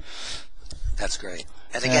 That's great.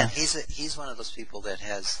 And again, he's one of those people that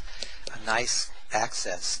has a nice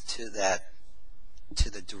access to the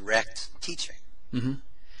direct teaching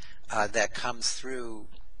that comes through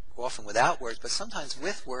often without words, but sometimes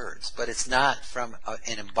with words. But it's not from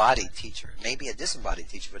an embodied teacher. Maybe a disembodied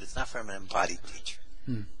teacher, but it's not from an embodied teacher.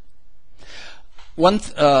 One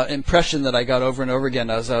impression that I got over and over again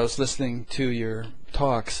as I was listening to your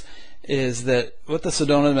talks is that with the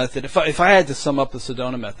Sedona method, if I had to sum up the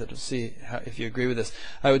Sedona method to see if you agree with this,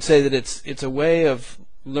 I would say that it's a way of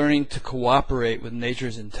learning to cooperate with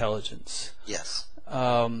nature's intelligence. Yes.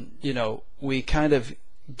 We kind of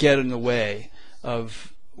get in the way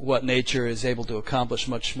of what nature is able to accomplish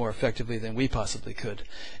much more effectively than we possibly could,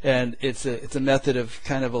 and it's a method of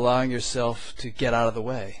kind of allowing yourself to get out of the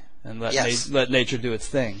way and let nature do its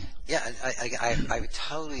thing. Yeah, I would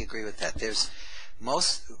totally agree with that. There's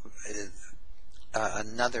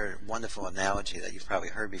another wonderful analogy that you've probably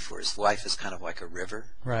heard before is life is kind of like a river.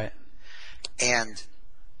 Right.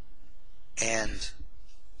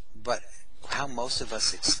 But how most of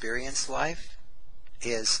us experience life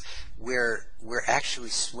is we're actually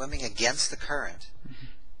swimming against the current,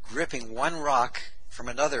 gripping one rock from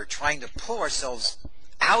another, trying to pull ourselves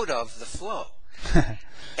out of the flow.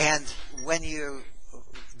 And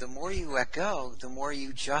the more you let go, the more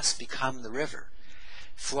you just become the river,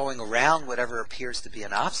 flowing around whatever appears to be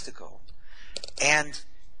an obstacle, and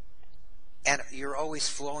you're always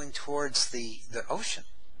flowing towards the ocean.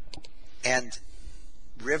 And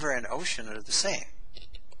river and ocean are the same.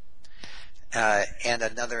 And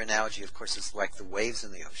another analogy, of course, is like the waves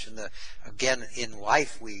in the ocean. Again, in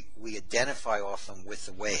life, we identify often with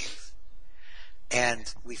the wave.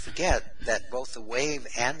 And we forget that both the wave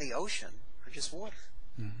and the ocean are just water.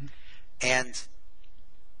 And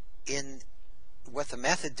what the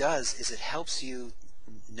method does is it helps you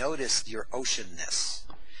notice your oceanness,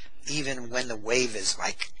 even when the wave is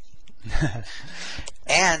like...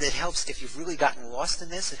 And it helps, if you've really gotten lost in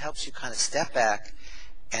this, it helps you kind of step back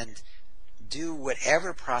and do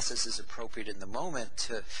whatever process is appropriate in the moment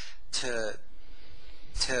to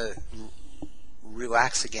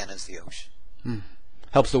relax again as the ocean.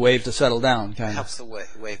 Helps the wave to settle down, kind of. Helps the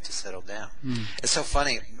wave to settle down. It's so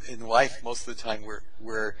funny, in life, most of the time,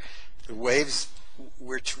 we're the waves,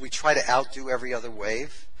 we try to outdo every other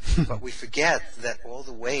wave, but we forget that all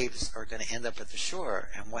the waves are going to end up at the shore.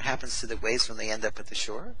 And what happens to the waves when they end up at the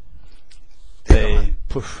shore? They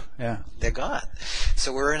poof, yeah. They're gone.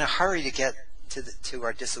 So we're in a hurry to get to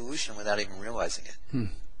our dissolution without even realizing it.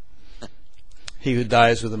 He who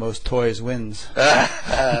dies with the most toys wins.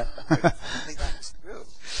 I think that's true.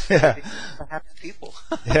 Yeah. Happy people.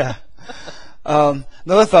 Yeah.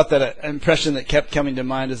 Another thought impression that kept coming to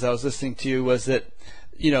mind as I was listening to you was that,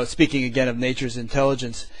 speaking again of nature's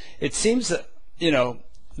intelligence, it seems that,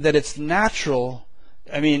 that it's natural.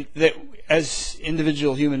 I mean, that as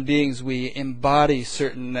individual human beings, we embody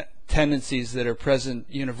certain tendencies that are present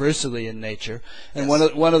universally in nature, and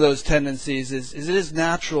yes. one of those tendencies is it is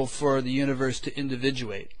natural for the universe to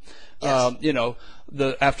individuate. Yes.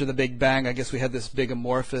 After the Big Bang, I guess we had this big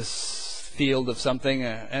amorphous field of something,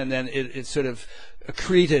 and then it sort of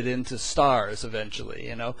accreted into stars eventually.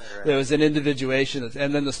 Right. There was an individuation,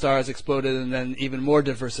 and then the stars exploded, and then even more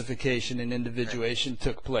diversification and individuation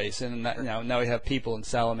took place, and now we have people and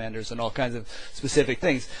salamanders and all kinds of specific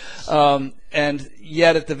things, and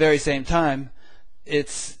yet at the very same time,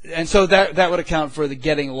 so that would account for the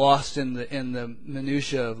getting lost in the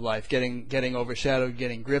minutia of life, getting overshadowed,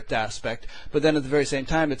 getting gripped aspect. But then at the very same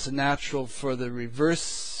time, it's natural for the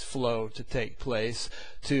reverse flow to take place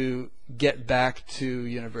to get back to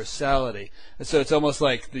universality. And so it's almost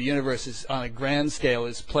like the universe is on a grand scale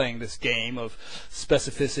is playing this game of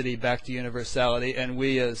specificity back to universality, and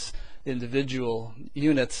we as individual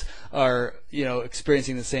units are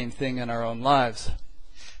experiencing the same thing in our own lives.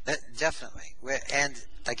 Definitely. And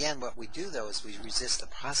again, what we do though is we resist the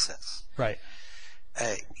process. Right.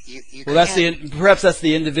 Perhaps that's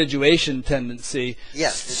the individuation tendency.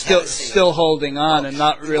 Yes, still holding on and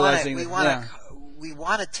not realizing. We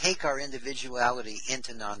want to take our individuality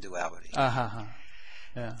into non-duality.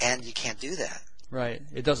 Yeah. And you can't do that. Right.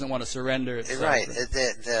 It doesn't want to surrender itself. Right.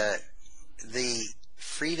 The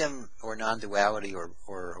freedom or non-duality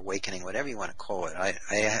or awakening, whatever you want to call it, I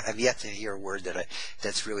have yet to hear a word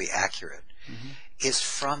that's really accurate, is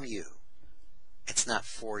from you. It's not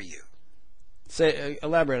for you.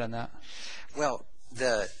 Elaborate on that. Well,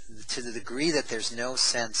 to the degree that there's no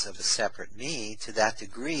sense of a separate me, to that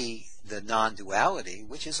degree, the non-duality,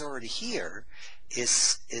 which is already here,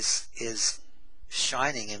 is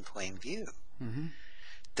shining in plain view. Mm-hmm.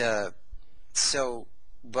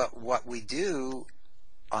 But what we do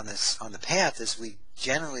on the path is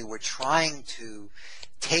we're trying to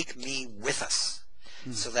take me with us,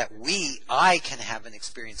 so that I can have an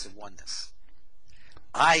experience of oneness.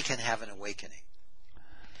 I can have an awakening.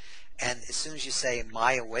 And as soon as you say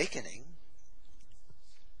my awakening,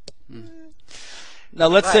 now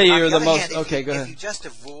let's say you're the most. Hand, okay, go ahead. If you just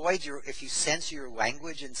if you censor your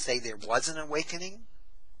language and say there was an awakening,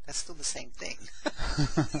 that's still the same thing.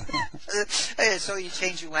 So you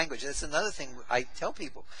change your language. That's another thing I tell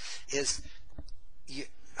people is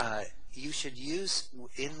you should use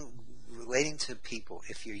in relating to people,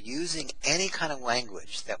 if you're using any kind of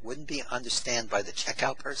language that wouldn't be understood by the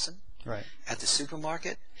checkout person at the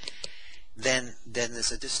supermarket, then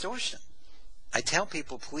there's a distortion. I tell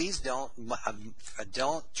people, please don't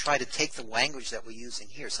try to take the language that we're using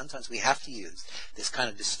here. Sometimes we have to use this kind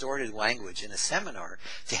of distorted language in a seminar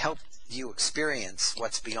to help you experience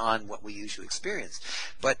what's beyond what we usually experience.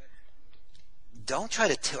 But don't try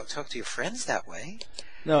to talk to your friends that way.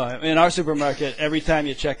 No, in our supermarket, every time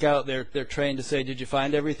you check out, they're trained to say, "Did you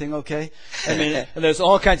find everything okay?" I mean, and there's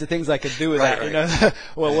all kinds of things I could do with that. You know,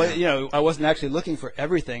 well, I wasn't actually looking for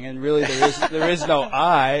everything, and really there is no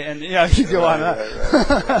I, and you go on.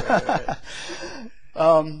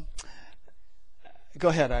 Go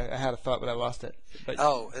ahead. I had a thought, but I lost it. But,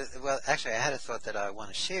 well, actually, I had a thought that I want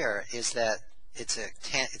to share. Is that it's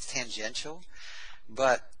tangential,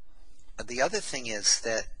 but the other thing is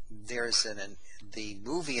that there's the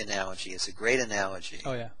movie analogy is a great analogy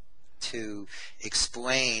to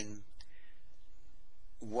explain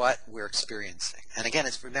what we're experiencing. And again,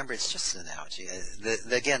 remember, it's just an analogy.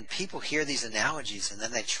 Again, people hear these analogies and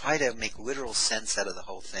then they try to make literal sense out of the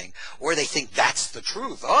whole thing, or they think that's the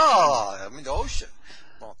truth. Oh, I'm in the ocean.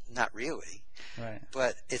 Well, not really. Right.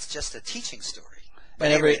 But it's just a teaching story.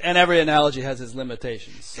 And every analogy has its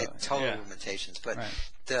limitations. So, total limitations. But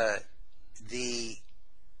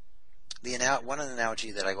one of the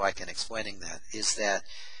analogy that I like in explaining that is that,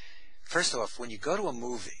 first off, when you go to a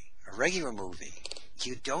regular movie,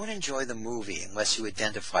 you don't enjoy the movie unless you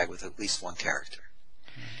identify with at least one character.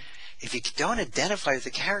 If you don't identify with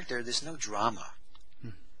the character, there's no drama.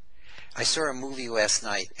 I saw a movie last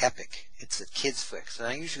night, Epic. It's a kids flick, so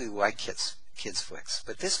I usually like kids flicks.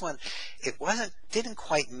 But this one, didn't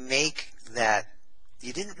quite make that.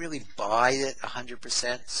 You didn't really buy it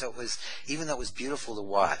 100%. So it was, even though it was beautiful to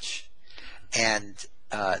watch, and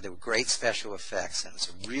there were great special effects, and it was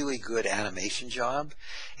a really good animation job,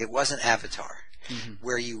 it wasn't Avatar,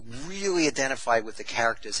 where you really identified with the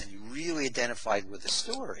characters and you really identified with the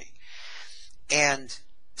story. And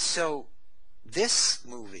so this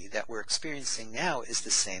movie that we're experiencing now is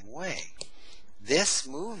the same way. This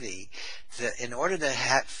movie, in order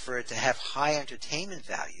for it to have high entertainment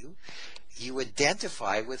value, you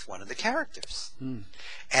identify with one of the characters.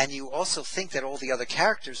 And you also think that all the other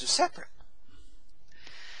characters are separate.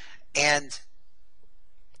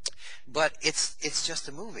 But it's just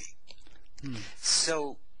a movie.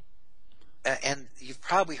 So, and you've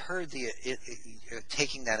probably heard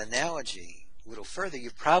taking that analogy a little further,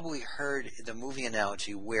 you've probably heard the movie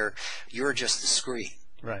analogy where you're just the screen.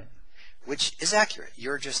 Right. Which is accurate.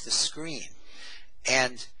 You're just the screen.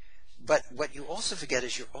 But what you also forget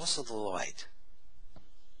is you're also the light.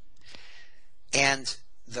 And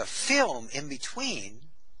the film in between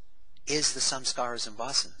is the Samskaras and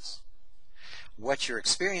Vasanas. What you're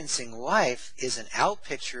experiencing life is an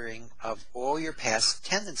outpicturing of all your past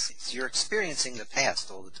tendencies. You're experiencing the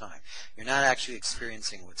past all the time. You're not actually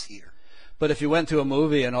experiencing what's here. But if you went to a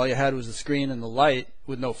movie and all you had was the screen and the light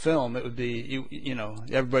with no film, it would be,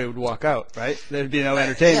 everybody would walk out, right? There'd be no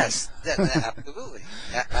entertainment. Yes, absolutely.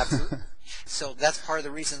 Absolutely. So that's part of the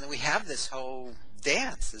reason that we have this whole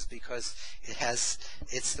dance, is because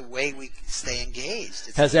it's the way we stay engaged.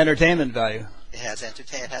 It has entertainment value. It has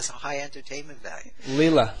a high entertainment value.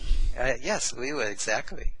 Lila. Yes, Lila,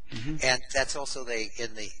 exactly. And that's also in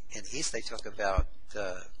East they talk about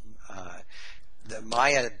the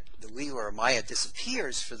Maya. The Lila or Maya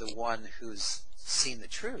disappears for the one who's seen the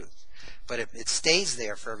truth, but it stays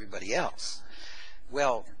there for everybody else.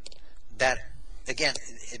 Well, that again,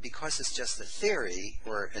 because it's just a theory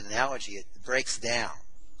or an analogy, it breaks down,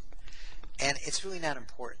 and it's really not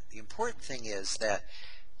important. The important thing is that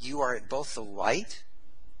you are both the light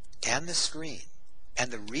and the screen,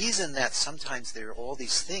 and the reason that sometimes there are all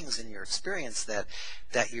these things in your experience that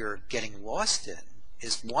you're getting lost in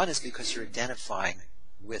is, one is because you're identifying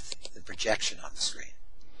with the projection on the screen.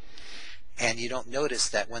 And you don't notice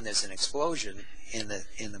that when there's an explosion in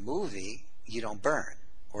the movie, you don't burn.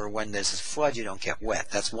 Or when there's a flood, you don't get wet.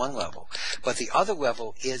 That's one level. But the other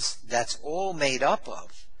level is that's all made up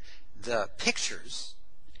of, the pictures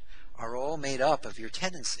are all made up of your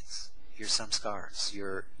tendencies, your samskaras,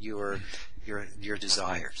 your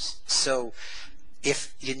desires. So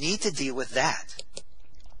if you need to deal with that,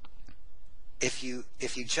 if you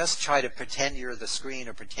just try to pretend you're the screen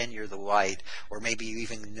or pretend you're the light, or maybe you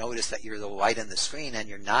even notice that you're the light in the screen and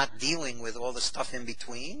you're not dealing with all the stuff in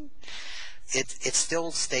between, it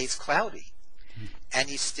still stays cloudy, and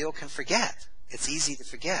you still can forget. It's easy to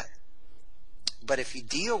forget. But if you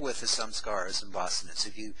deal with the samskaras and vasanas,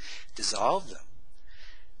 if you dissolve them,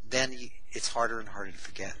 then it's harder and harder to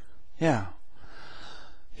forget. Yeah.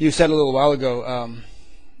 You said a little while ago,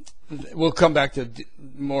 we'll come back to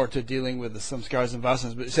more to dealing with the samskaras and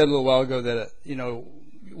vasanas, but you said a little while ago that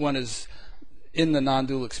one is in the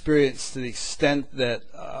non-dual experience to the extent that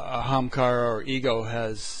ahamkara or ego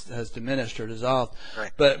has diminished or dissolved.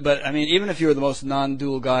 Right. But I mean, even if you were the most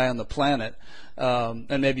non-dual guy on the planet,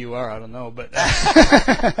 and maybe you are, I don't know, but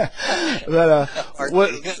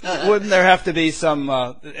wouldn't there have to be some?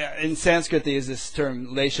 In Sanskrit, there is this term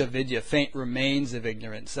lesha vidya, faint remains of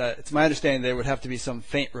ignorance. It's my understanding there would have to be some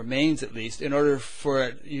faint remains at least in order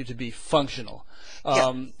for you to be functional.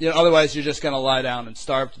 Otherwise, you're just going to lie down and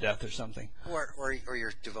starve to death or something. Or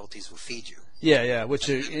your devotees will feed you. Yeah. Which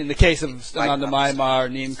in the case of Ananda Mayama or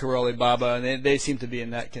Neem Karoli Baba, they seem to be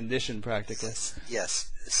in that condition practically. Yes.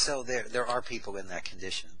 So there are people in that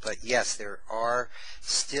condition. But yes, there are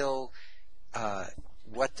still,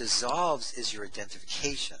 what dissolves is your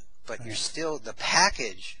identification. But you're still, the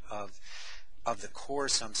package of the core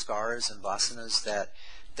samskaras and vasanas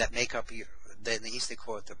that make up your, in the East they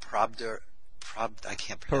call it the I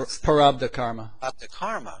can't pronounce that. Prarabdha karma. Prarabdha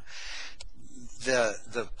karma.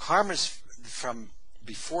 The karmas from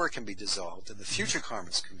before can be dissolved, and the future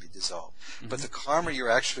karmas can be dissolved. Mm-hmm. But the karma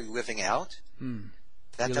you're actually living out,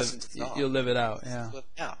 that doesn't dissolve. You'll live it out, yeah. Live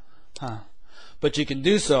it out. Huh. But you can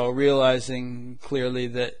do so realizing clearly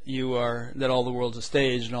that that all the world's a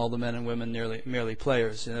stage and all the men and women merely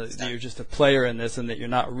players. You're just a player in this, and that you're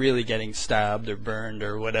not really getting stabbed or burned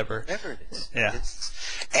or whatever. Whatever it is. Yeah.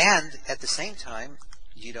 And at the same time,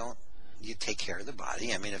 you take care of the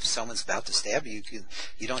body. I mean, if someone's about to stab you,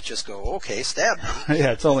 you don't just go, okay, stab me.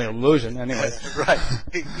 Yeah, it's only an illusion anyway. Right.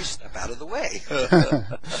 You step out of the way.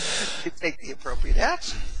 You take the appropriate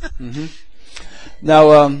action. Mm-hmm.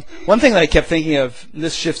 Now, one thing that I kept thinking of,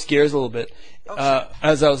 this shifts gears a little bit,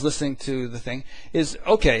 as I was listening to the thing, is,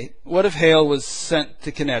 okay, what if Hale was sent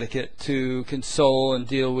to Connecticut to console and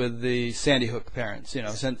deal with the Sandy Hook parents,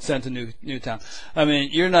 sent to Newtown? I mean,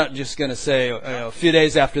 you're not just going to say, a few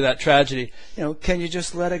days after that tragedy, can you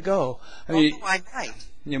just let it go? I mean, I might.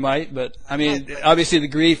 You might, but, I mean, obviously the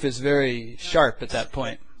grief is very sharp at that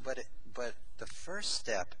point. But the first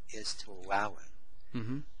step is to allow it.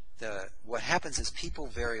 Mm-hmm. What happens is people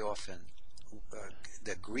very often,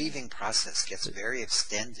 the grieving process gets very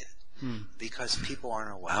extended because people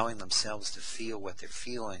aren't allowing themselves to feel what they're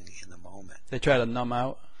feeling in the moment. They try to numb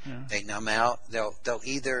out. Yeah. They numb out. They'll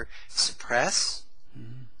either suppress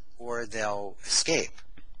or they'll escape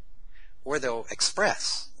or they'll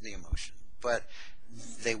express the emotion, but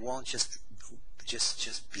they won't just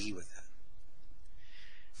be with it.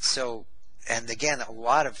 So, and again, a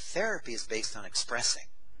lot of therapy is based on expressing,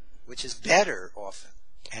 which is better often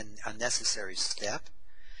and a necessary step,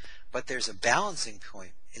 but there's a balancing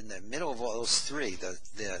point in the middle of all those three,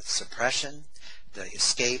 the suppression, the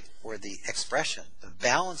escape, or the expression. The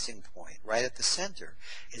balancing point right at the center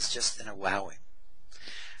is just an allowing.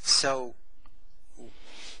 So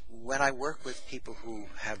when I work with people who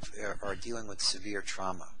are dealing with severe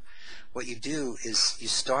trauma, what you do is you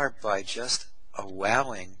start by just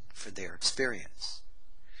allowing for their experience.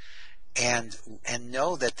 And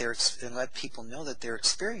know that and let people know that their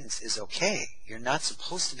experience is okay. You're not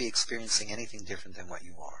supposed to be experiencing anything different than what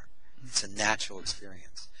you are. It's a natural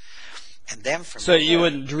experience. And then so you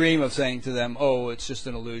wouldn't dream of saying to them, "Oh, it's just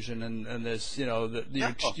an illusion," and there's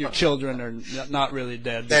your children are not really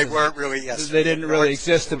dead. They weren't really. Yes, they didn't really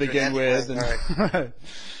exist to begin with. Right.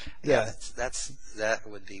 That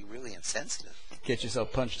would be really insensitive. Get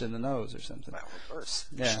yourself punched in the nose or something. Well, reverse.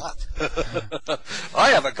 Yeah. Shot. I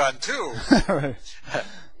have a gun too. Right.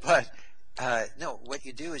 But no, what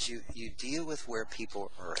you do is you deal with where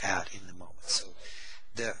people are at in the moment. So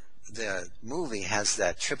the movie has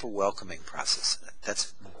that triple welcoming process in it.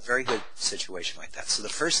 That's a very good situation like that. So the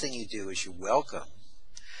first thing you do is you welcome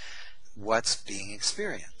what's being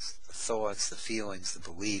experienced. The thoughts, the feelings, the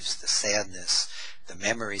beliefs, the sadness, the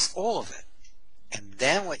memories, all of it. And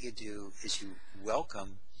then what you do is you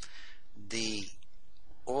welcome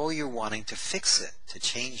all you're wanting to fix it, to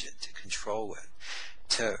change it, to control it,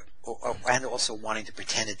 and also wanting to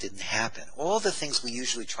pretend it didn't happen. All the things we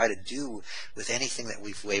usually try to do with anything that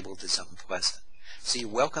we've labeled as unpleasant. So you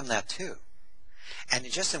welcome that too. And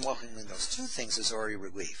just in welcoming those two things is already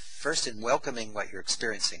relief. First, in welcoming what you're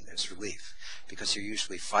experiencing, there's relief, because you're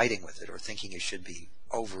usually fighting with it or thinking you should be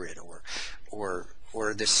over it,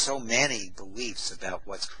 or there's so many beliefs about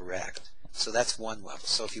what's correct. So that's one level.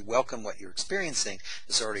 So if you welcome what you're experiencing,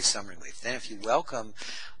 there's already some relief. Then if you welcome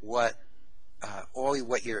what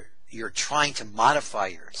you're trying to modify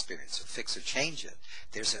your experience or fix or change it,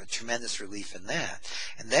 there's a tremendous relief in that.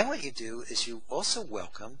 And then what you do is you also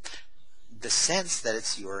welcome the sense that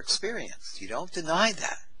it's your experience. You don't deny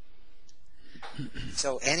that.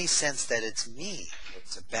 So any sense that it's me, or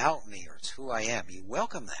it's about me, or it's who I am, you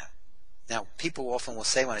welcome that. Now, people often will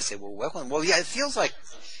say when I say, well, welcome, well, yeah, it feels like,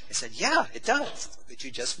 I said, yeah, it does. But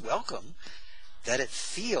you just welcome that it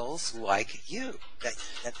feels like you,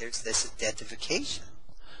 that there's this identification.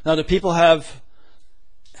 Now, do people have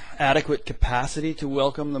adequate capacity to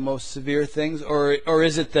welcome the most severe things, or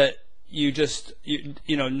is it that you just,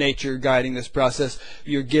 nature guiding this process,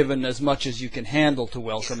 you're given as much as you can handle to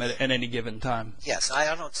welcome at any given time? Yes,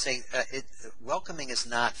 I don't say, welcoming is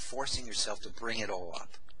not forcing yourself to bring it all up.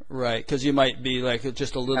 Right, because you might be like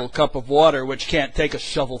just a little cup of water which can't take a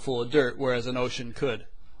shovel full of dirt, whereas an ocean could.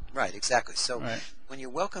 Right, exactly. So when you're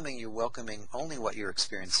welcoming only what you're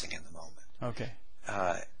experiencing in the moment. Okay.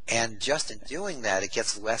 And just in doing that, it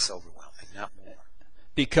gets less overwhelming, not more.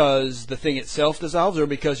 Because the thing itself dissolves, or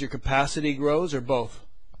because your capacity grows, or both?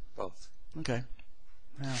 Both. Okay.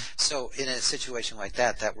 Yeah. So in a situation like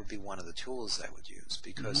that, that would be one of the tools I would use,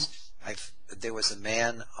 because there was a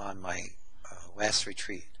man on my last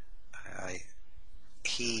retreat.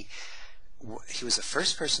 He was the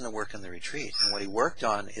first person to work in the retreat, and what he worked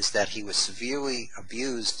on is that he was severely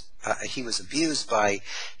abused. He was abused by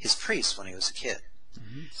his priest when he was a kid.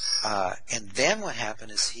 And then what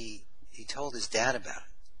happened is he told his dad about it.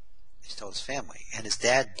 He told his family, and his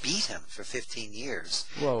dad beat him for 15 years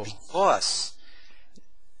because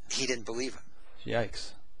he didn't believe him.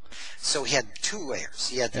 Yikes. So he had two layers.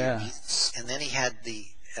 He had the abuse, and then he had the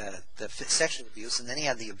sexual abuse, and then he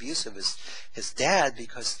had the abuse of his dad,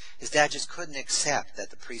 because his dad just couldn't accept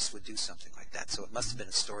that the priest would do something like that. So it must have been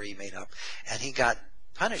a story he made up, and he got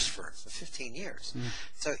punished for it for 15 years.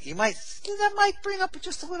 So that might bring up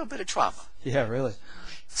just a little bit of trauma. Yeah, really.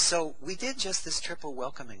 So we did just this triple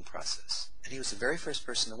welcoming process, and he was the very first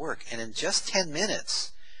person to work. And in just 10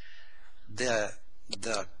 minutes, the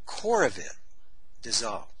core of it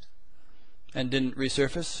dissolved. And didn't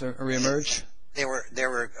resurface or reemerge? There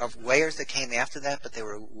were layers that came after that, but there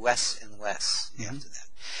were less and less after that.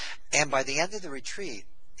 And by the end of the retreat,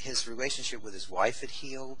 his relationship with his wife had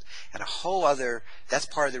healed, and a whole other, that's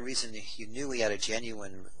part of the reason you knew he had a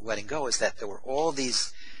genuine letting go, is that there were all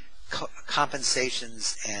these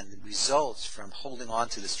compensations and results from holding on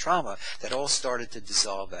to this trauma that all started to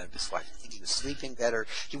dissolve out of his life. I think he was sleeping better.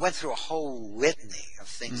 He went through a whole litany of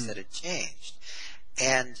things that had changed.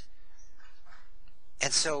 And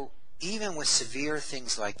so even with severe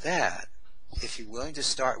things like that, if you're willing to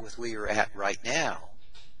start with where you're at right now,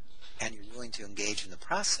 and you're willing to engage in the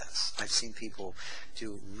process, I've seen people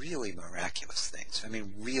do really miraculous things. I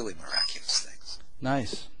mean, really miraculous things.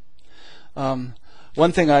 Nice.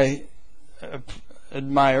 One thing I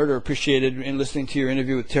admired or appreciated in listening to your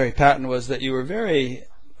interview with Terry Patton was that you were very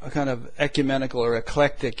kind of ecumenical or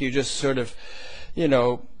eclectic. You just sort of,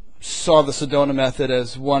 saw the Sedona method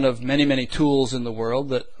as one of many, many tools in the world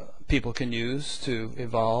that people can use to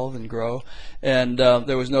evolve and grow. And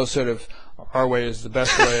there was no sort of, our way is the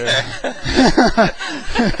best way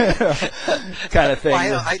kind of thing.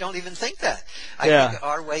 Well, I don't even think that. I think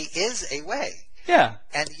our way is a way. Yeah.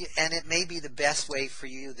 And it may be the best way for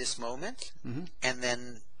you this moment, and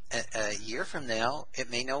then a year from now, it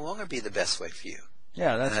may no longer be the best way for you.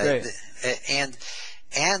 Yeah, that's great.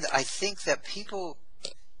 And I think that people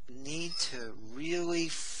need to really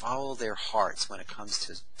follow their hearts when it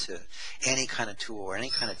comes to any kind of tool or any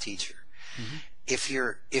kind of teacher. If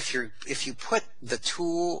you put the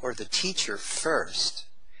tool or the teacher first,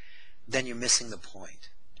 then you're missing the point.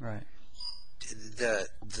 Right.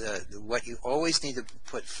 What you always need to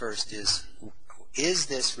put first is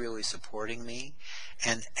this really supporting me?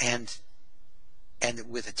 And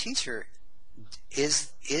with a teacher,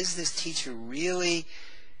 is this teacher really,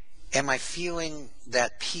 am I feeling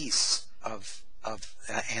that peace of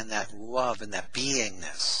and that love and that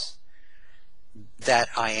beingness that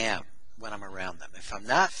I am? when I'm around them. If I'm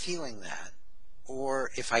not feeling that,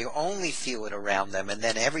 or if I only feel it around them, and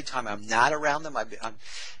then every time I'm not around them,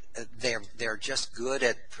 they're just good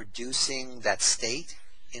at producing that state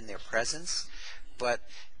in their presence, but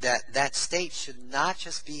that state should not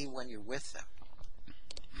just be when you're with them.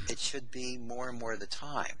 It should be more and more of the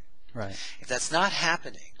time. Right. If that's not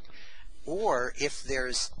happening, or if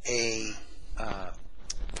there's a how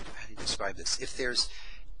do you describe this? If there's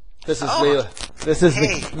this is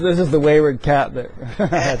the wayward cat that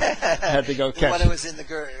had to go catch. The one who was in the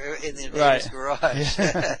neighbor's garage.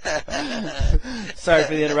 Sorry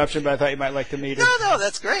for the interruption, but I thought you might like to meet her. No,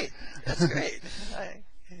 that's great. That's great.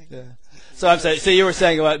 Yeah. So I'm saying. So you were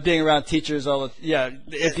saying about being around teachers all the. Yeah.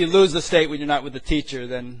 If you lose the state when you're not with the teacher,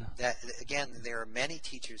 then. That again, there are many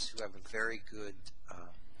teachers who have a very good.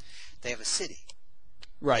 They have a city.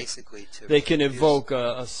 Right. Basically, they can evoke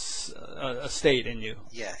a state in you.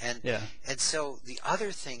 Yeah, and so the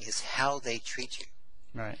other thing is how they treat you.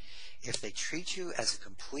 Right. If they treat you as a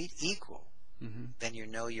complete equal, then you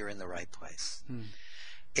know you're in the right place.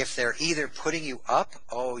 If they're either putting you up,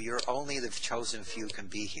 you're only the chosen few can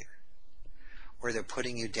be here, or they're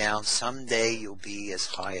putting you down, someday you'll be as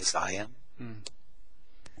high as I am,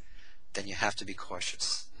 then you have to be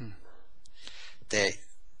cautious.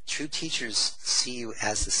 True teachers see you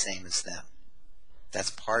as the same as them. That's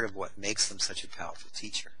part of what makes them such a powerful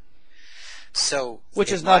teacher. So,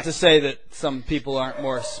 which is not to say that some people aren't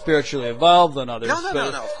more spiritually evolved than others. No.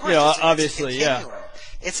 Of course, obviously,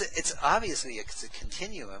 it's It's obviously a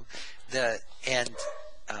continuum.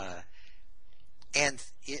 And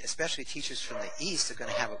especially teachers from the East are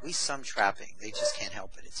going to have at least some trapping. They just can't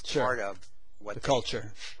help it. It's part of what the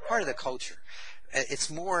culture. Part of the culture. It's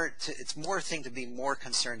more a thing to be more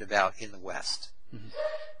concerned about in the West,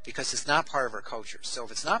 because it's not part of our culture. So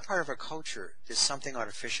if it's not part of our culture, there's something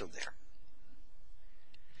artificial there.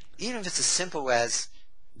 Even if it's as simple as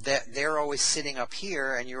that they're always sitting up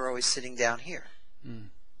here and you're always sitting down here,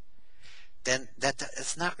 then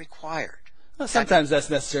that's not required. Well, sometimes that's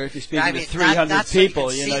necessary if you're speaking to 300 people.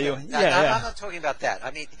 I'm not talking about that.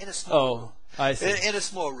 I mean, in a small room. I see. In a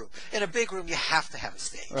small room. In a big room, you have to have a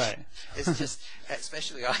stage. Right. It's just,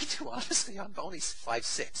 especially I do, honestly, I'm only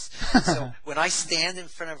 5'6". So when I stand in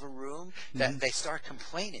front of a room, they start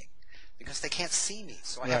complaining because they can't see me.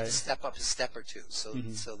 So I have to step up a step or two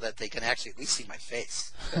so that they can actually at least see my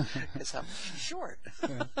face because I'm short.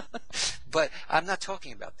 But I'm not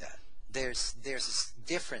talking about that. There's this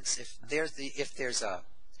difference. If there's a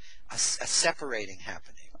separating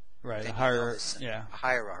happening. Right, a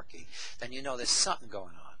hierarchy, then you know there's something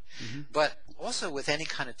going on. But also with any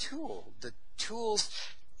kind of tool, the tools,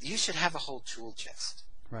 you should have a whole tool chest.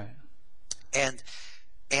 Right. And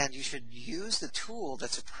you should use the tool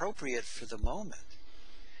that's appropriate for the moment.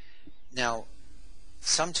 Now,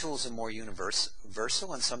 some tools are more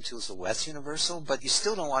universal and some tools are less universal, but you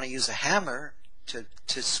still don't want to use a hammer to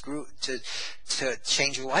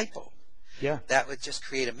change a light bulb. Yeah. That would just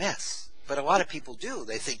create a mess. But a lot of people do.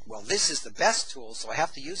 They think, well, this is the best tool, so I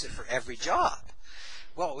have to use it for every job.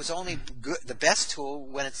 Well, it was only the best tool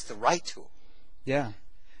when it's the right tool. Yeah.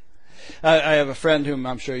 I have a friend whom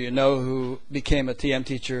I'm sure you know who became a TM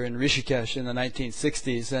teacher in Rishikesh in the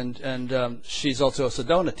 1960s, and she's also a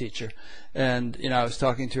Sedona teacher. And I was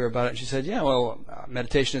talking to her about it, and she said, "Yeah, well,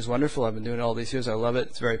 meditation is wonderful. I've been doing it all these years. I love it.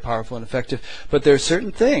 It's very powerful and effective. But there are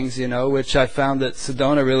certain things, which I found that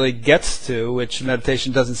Sedona really gets to, which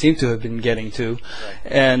meditation doesn't seem to have been getting to,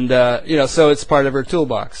 and so it's part of her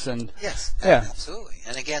toolbox." And yes, absolutely.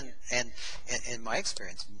 And again, and in my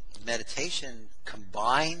experience, meditation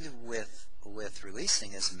combined with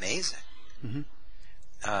releasing is amazing.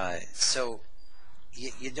 So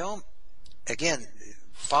you don't, again,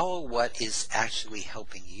 follow what is actually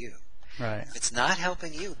helping you. Right. If it's not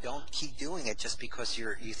helping you, don't keep doing it just because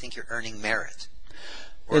you think you're earning merit.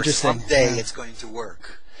 Or Interesting. Someday it's going to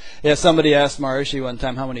work. Yeah, somebody asked Maharishi one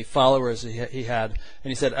time how many followers he had,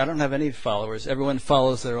 and he said, "I don't have any followers. Everyone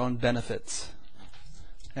follows their own benefits."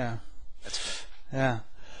 Yeah. That's right. Yeah.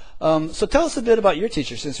 So tell us a bit about your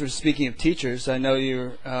teacher. Since we're speaking of teachers, I know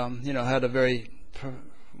you had a very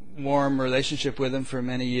warm relationship with him for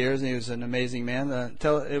many years, and he was an amazing man.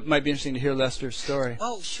 It might be interesting to hear Lester's story.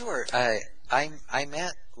 Oh, sure. I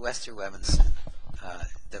met Lester Webinson,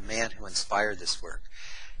 the man who inspired this work,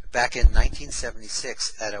 back in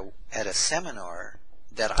 1976 at a seminar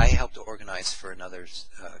that I helped to organize for another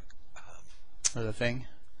thing.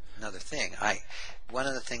 Another thing. One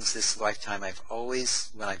of the things this lifetime I've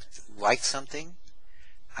always, when I've liked something,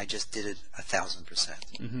 I just did it 1,000%.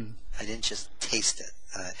 Mm-hmm. I didn't just taste it.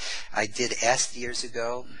 I did est years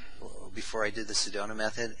ago, before I did the Sedona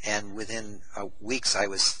method, and within weeks I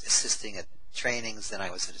was assisting at trainings, then I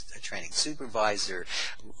was a training supervisor,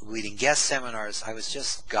 leading guest seminars. I was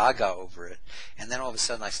just gaga over it. And then all of a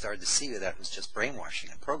sudden I started to see that it was just brainwashing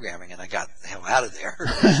and programming, and I got the hell out of there.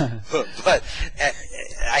 But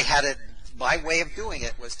I had it, my way of doing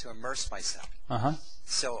it was to immerse myself. Uh-huh.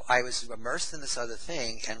 So I was immersed in this other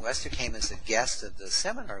thing, and Lester came as a guest of the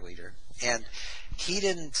seminar leader, and he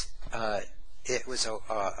didn't, it was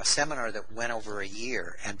a seminar that went over a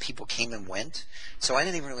year, and people came and went, so I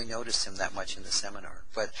didn't even really notice him that much in the seminar.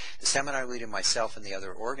 But the seminar leader, myself, and the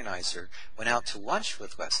other organizer went out to lunch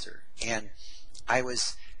with Lester, and I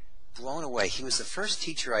was blown away. He was the first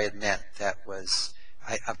teacher I had met that was,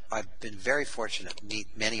 I've been very fortunate to meet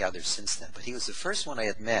many others since then, but he was the first one I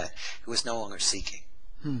had met who was no longer seeking.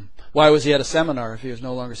 Why was he at a seminar if he was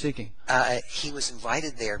no longer seeking? He was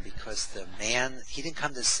invited there because the man, he didn't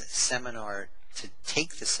come to the seminar to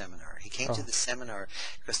take the seminar. He came to the seminar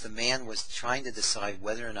because the man was trying to decide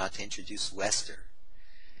whether or not to introduce Lester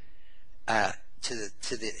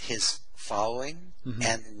to his following,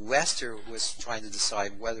 and Lester was trying to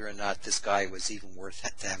decide whether or not this guy was even worth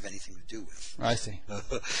to have anything to do with. I see.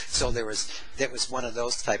 So that was one of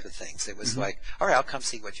those type of things. It was like, all right, I'll come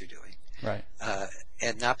see what you're doing. Right.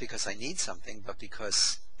 And not because I need something, but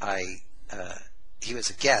because he was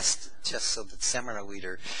a guest, just so that the seminar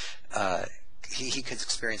leader, he could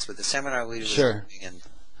experience what the seminar leader was doing. And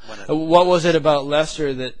what was it about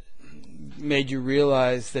Lester that made you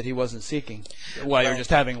realize that he wasn't seeking while you were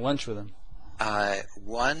just having lunch with him?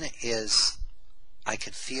 One is I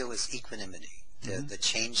could feel his equanimity, the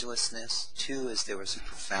changelessness. Two is there was a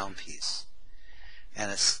profound peace.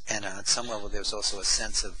 And on some level there was also a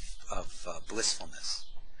sense of blissfulness.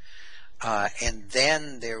 And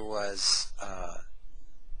then there was,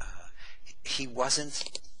 he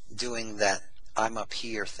wasn't doing that I'm up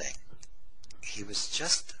here thing. He was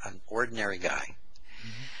just an ordinary guy.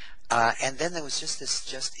 And then there was just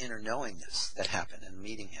this inner knowingness that happened in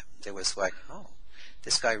meeting him. There was like, oh,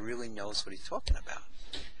 this guy really knows what he's talking about.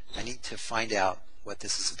 I need to find out what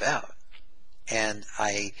this is about. And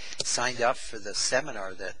I signed up for the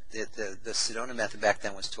seminar that the Sedona method back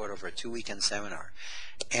then was taught over a 2-weekend seminar.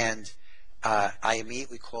 And I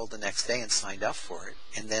immediately called the next day and signed up for it,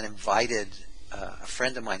 and then invited a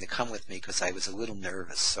friend of mine to come with me because I was a little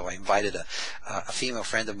nervous. So I invited a female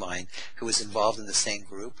friend of mine who was involved in the same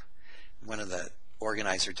group, one of the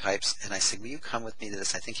organizer types, and I said, will you come with me to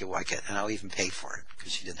this? I think you'll like it, and I'll even pay for it,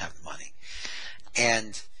 because she didn't have the money.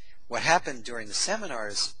 And what happened during the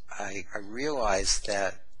seminars, I realized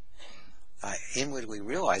that, I inwardly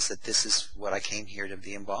realized that this is what I came here to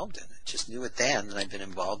be involved in. I just knew it then, and I've been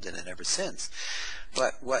involved in it ever since.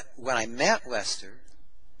 But when I met Lester,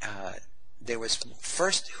 there was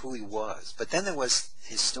first who he was, but then there was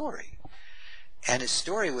his story. And his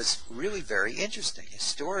story was really very interesting. His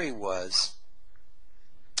story was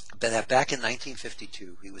that back in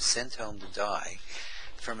 1952, he was sent home to die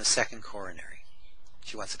from a second coronary.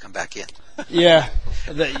 She wants to come back in. Yeah.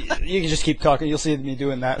 You can just keep talking. You'll see me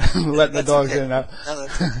doing that. Letting the dogs in and out. No,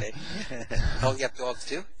 that's okay. Oh, you have dogs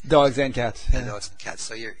too? Dogs and cats. Yeah, dogs and cats.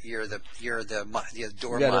 So you're the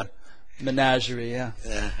door you got mod. a menagerie, yeah.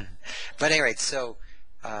 But anyway, so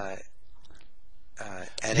and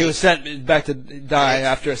he was sent back to die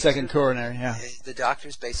after a second coronary, yeah. The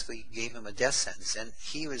doctors basically gave him a death sentence, and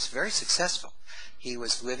he was very successful. He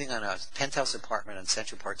was living on a penthouse apartment on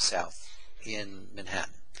Central Park South in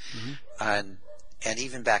Manhattan, and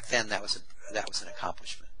even back then that was an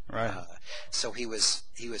accomplishment. Right. So he was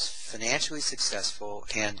financially successful,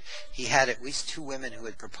 and he had at least 2 women who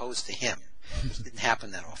had proposed to him. It didn't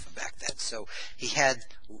happen that often back then. So he had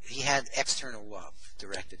external love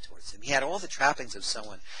directed towards him. He had all the trappings of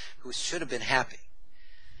someone who should have been happy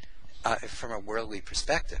from a worldly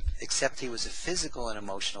perspective, except he was a physical and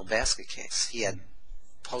emotional basket case. He had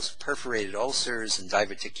post-perforated ulcers and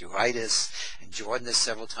diverticulitis and jaundice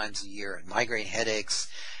several times a year and migraine headaches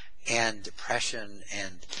and depression,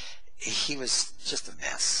 and he was just a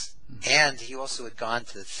mess. And he also had gone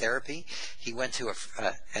to therapy. He went to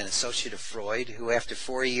an associate of Freud, who after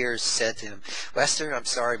 4 years said to him, Lester, I'm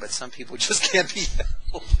sorry, but some people just can't be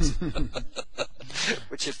helped.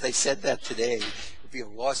 Which if they said that today, it would be a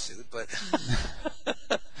lawsuit. But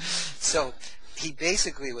so he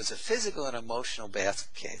basically was a physical and emotional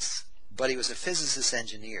basket case, but he was a physicist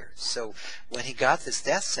engineer. So when he got this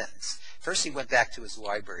death sentence, first he went back to his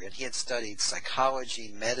library, and he had studied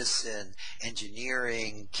psychology, medicine,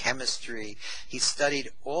 engineering, chemistry. He studied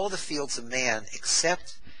all the fields of man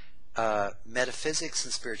except metaphysics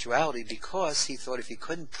and spirituality because he thought if he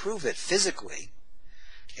couldn't prove it physically,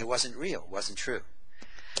 it wasn't real, it wasn't true.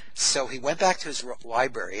 So he went back to his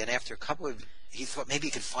library, and after he thought maybe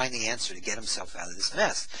he could find the answer to get himself out of this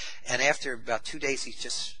mess. And after about 2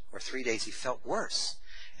 days, or 3 days, he felt worse.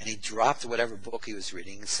 And he dropped whatever book he was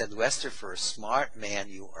reading and said, Lester, for a smart man,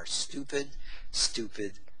 you are stupid,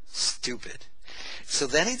 stupid, stupid. So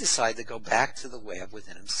then he decided to go back to the web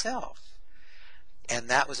within himself. And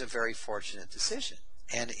that was a very fortunate decision.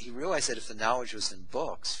 And he realized that if the knowledge was in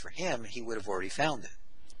books, for him, he would have already found it.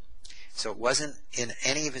 So it wasn't in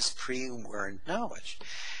any of his pre-learned knowledge.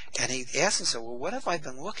 And he asked himself, well, what have I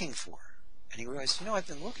been looking for? And he realized, I've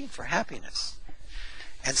been looking for happiness.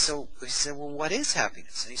 And so he said, well, what is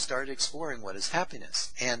happiness? And he started exploring what is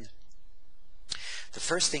happiness. And the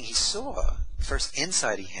first thing he saw, first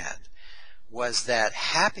insight he had, was that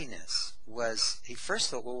happiness he first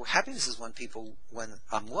thought, well, happiness is when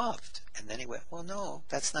I'm loved. And then he went, well, no,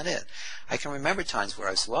 that's not it. I can remember times where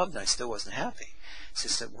I was loved and I still wasn't happy. So he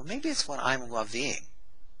said, well, maybe it's when I'm loving.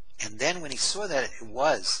 And then when he saw that it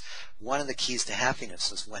was one of the keys to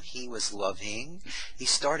happiness was when he was loving, he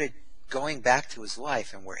started going back to his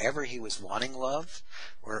life, and wherever he was wanting love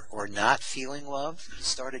or not feeling love, he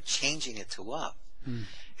started changing it to love.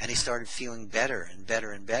 And he started feeling better and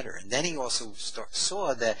better and better. And then he also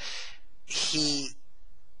saw that he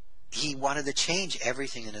wanted to change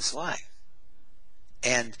everything in his life,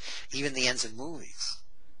 and even the ends of movies,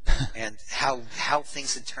 and how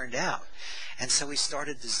things had turned out. And so he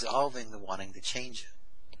started dissolving the wanting to change it.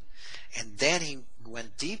 And then he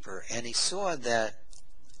went deeper, and he saw that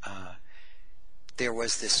there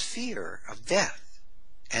was this fear of death.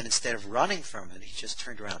 And instead of running from it, he just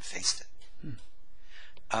turned around and faced it.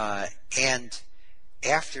 And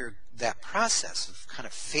after that process of kind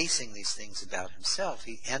of facing these things about himself,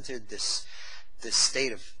 he entered this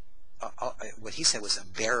state of what he said was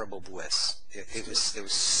unbearable bliss. It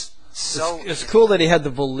was so. It's cool that he had the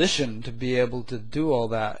volition to be able to do all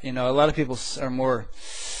that. A lot of people are more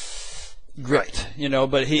gripped, right.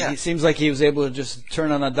 But he seems like he was able to just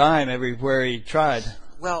turn on a dime everywhere he tried.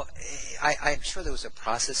 Well, I'm sure there was a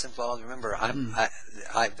process involved. Remember,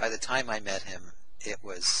 by the time I met him, it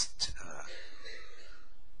was,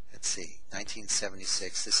 let's see,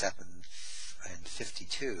 1976. This happened in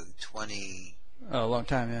 52, a long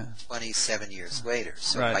time, yeah. 27 years later.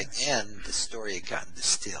 So right. By then, the story had gotten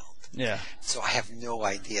distilled. Yeah. So I have no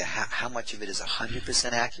idea how much of it is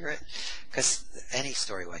 100% accurate, because any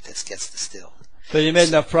story like this gets distilled. But he made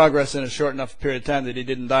enough progress in a short enough period of time that he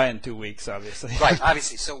didn't die in 2 weeks, obviously. Right,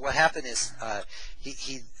 obviously. So what happened is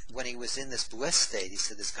he when he was in this bliss state, he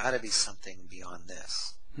said, "There's got to be something beyond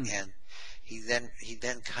this." And he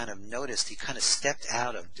then kind of noticed, he kind of stepped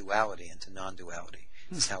out of duality into non-duality.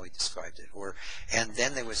 That's how he described it. And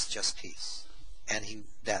then there was just peace. And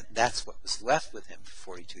that's what was left with him for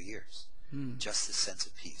 42 years. Just this sense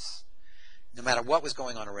of peace. No matter what was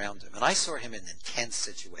going on around him. And I saw him in intense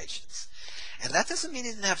situations. And that doesn't mean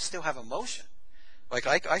he didn't still have emotion. Like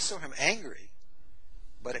I saw him angry,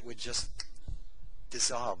 but it would just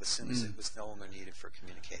dissolve as soon as it was no longer needed for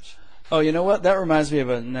communication. Oh, you know what? That reminds me of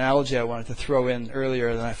an analogy I wanted to throw in earlier,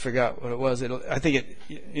 and I forgot what it was. I think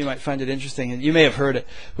you might find it interesting, and you may have heard it,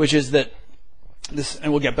 which is that this,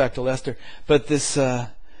 and we'll get back to Lester, but this,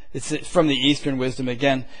 it's from the Eastern wisdom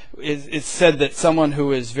again. It's said that someone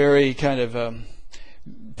who is very kind of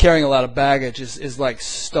carrying a lot of baggage is like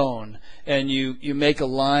stone. And you make a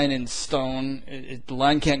line in stone. The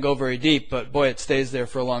line can't go very deep, but boy, it stays there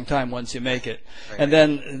for a long time once you make it. Right.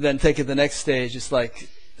 And then take it the next stage. It's like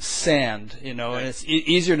sand, right. And it's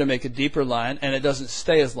easier to make a deeper line, and it doesn't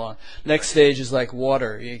stay as long. Next stage is like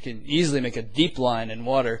water. You can easily make a deep line in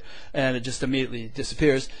water, and it just immediately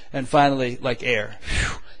disappears. And finally, like air.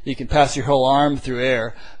 You can pass your whole arm through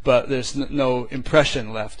air, but there's no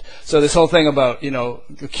impression left. So this whole thing about,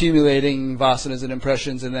 accumulating vasanas and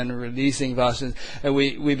impressions and then releasing vasanas, and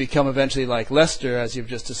we become eventually like Lester, as you've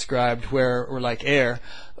just described, where we're like air.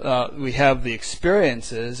 We have the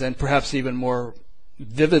experiences, and perhaps even more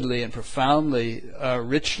vividly and profoundly,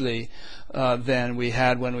 richly, than we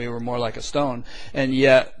had when we were more like a stone, and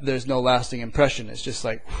yet there's no lasting impression. It's just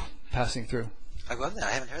like passing through. I love that.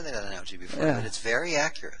 I haven't heard that analogy before, but it's very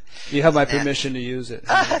accurate. You have my permission to use it.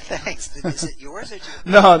 Thanks. Is it yours or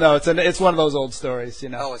No, it's one of those old stories,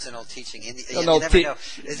 Oh, it's an old teaching. An old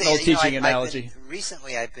teaching analogy.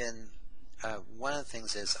 Recently, I've been. One of the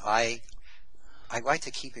things is I like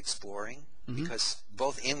to keep exploring because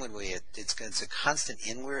both inwardly, it's a constant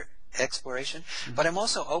inward exploration, but I'm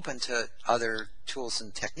also open to other tools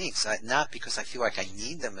and techniques. Not because I feel like I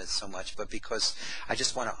need them as so much, but because I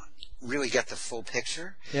just want to really get the full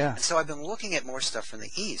picture. Yeah. And so I've been looking at more stuff from the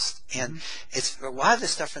East, and it's a lot of the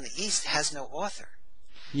stuff from the East has no author.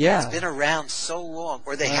 Yeah. It's been around so long,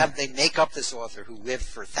 or they make up this author who lived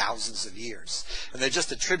for thousands of years, and they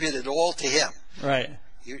just attribute it all to him. Right.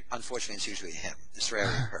 Unfortunately, it's usually him. It's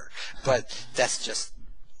rarely her. But that's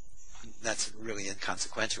really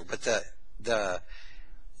inconsequential. But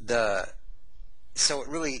so it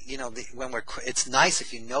really, it's nice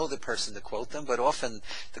if you know the person to quote them, but often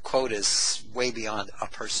the quote is way beyond a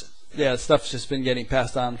person. Yeah, stuff's just been getting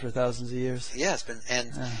passed on for thousands of years. Yeah, it's been,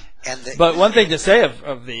 but one thing to say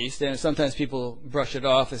of the East, and sometimes people brush it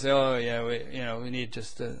off. They say, "Oh, yeah, we need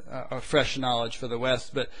just a fresh knowledge for the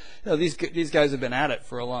West." But these guys have been at it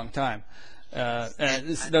for a long time, and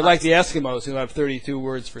they're like the Eskimos who have 32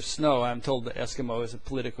 words for snow. I'm told that Eskimo is a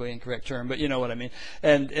politically incorrect term, but you know what I mean.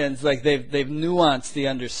 And it's like they've nuanced the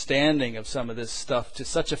understanding of some of this stuff to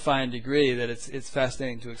such a fine degree that it's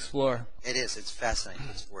fascinating to explore. It is. It's fascinating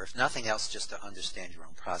to explore. If nothing else, just to understand your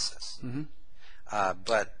own process. Mm-hmm.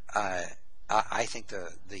 But I think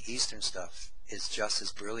the Eastern stuff is just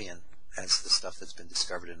as brilliant as the stuff that's been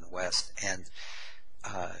discovered in the West, and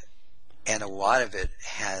a lot of it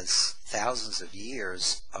has thousands of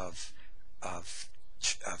years of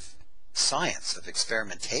science, of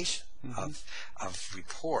experimentation, mm-hmm. of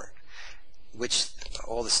report, which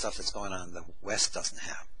all the stuff that's going on in the West doesn't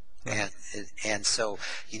have. Right. And so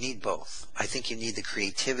you need both. I think you need the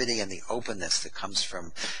creativity and the openness that comes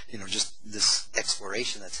from, just this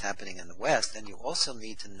exploration that's happening in the West, and you also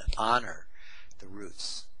need to honor the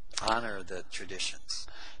roots, honor the traditions,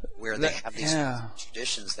 where they have these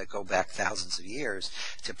traditions that go back thousands of years,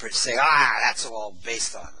 to say, that's all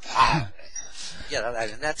based on,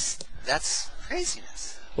 that's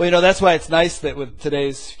craziness. Well, that's why it's nice that with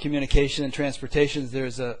today's communication and transportations,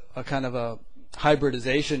 there's a kind of a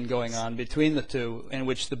hybridization going on between the two, in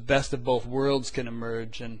which the best of both worlds can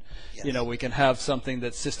emerge, and we can have something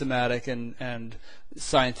that's systematic and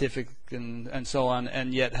scientific and so on,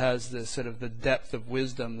 and yet has this sort of the depth of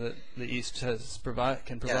wisdom that the East can provide.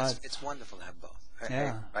 Yeah, it's wonderful to have both.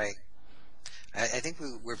 I think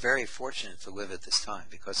we're very fortunate to live at this time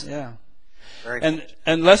because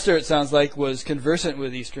and Lester, it sounds like, was conversant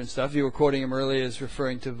with Eastern stuff. You were quoting him earlier as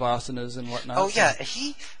referring to Vasanas and whatnot. Oh yeah,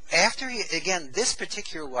 this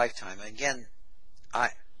particular lifetime,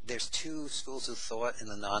 there's two schools of thought in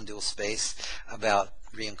the non-dual space about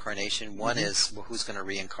reincarnation. One is, who's going to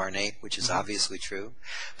reincarnate, which is obviously true,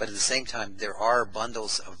 but at the same time, there are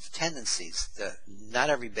bundles of tendencies that not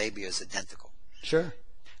every baby is identical. Sure.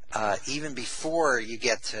 Even before you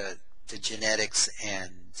get to genetics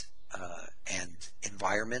and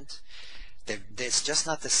environment, it's just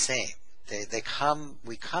not the same.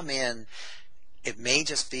 We come in. It may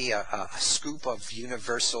just be a scoop of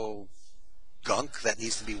universal gunk that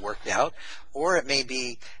needs to be worked out, or it may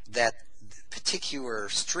be that particular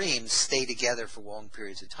streams stay together for long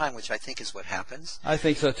periods of time, which I think is what happens. I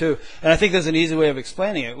think so too. And I think there's an easy way of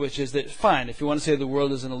explaining it, which is that, fine, if you want to say the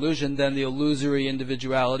world is an illusion, then the illusory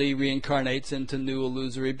individuality reincarnates into new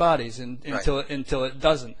illusory bodies until it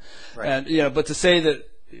doesn't. Right. And but to say that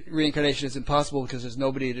reincarnation is impossible because there's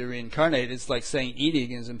nobody to reincarnate, it's like saying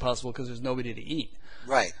eating is impossible because there's nobody to eat.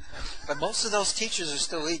 Right. But most of those teachers are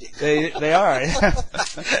still eating. They are.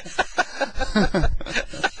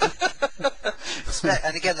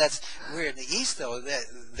 And again, we're in the East, though.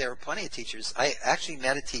 There are plenty of teachers. I actually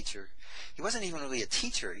met a teacher. He wasn't even really a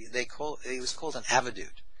teacher. He was called an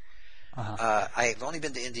avadut. I've only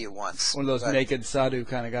been to India once. One of those naked sadhu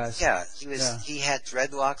kind of guys. Yeah, he had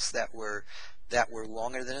dreadlocks that were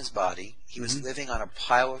longer than his body. He was living on a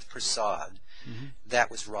pile of prasad that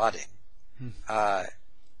was rotting.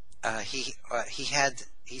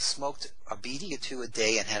 He smoked a beedi or two a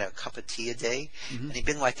day and had a cup of tea a day, and he'd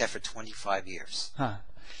been like that for 25 years.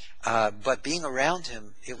 But being around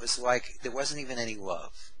him, it was like there wasn't even any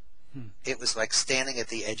love. It was like standing at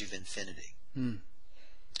the edge of infinity. And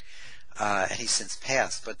he's since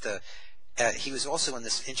passed. But he was also in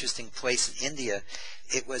this interesting place in India.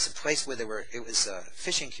 It was a place where it was a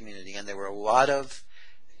fishing community, and there were a lot of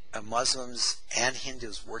Muslims and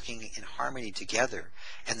Hindus working in harmony together,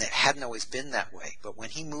 and it hadn't always been that way. But when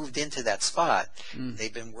he moved into that spot, they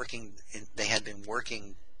had been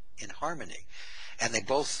working in harmony, and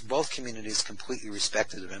both communities completely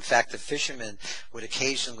respected him. In fact, the fishermen would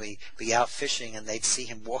occasionally be out fishing, and they'd see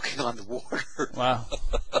him walking on the water. Wow!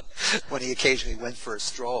 When he occasionally went for a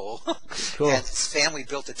stroll. Cool. And his family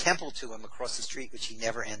built a temple to him across the street, which he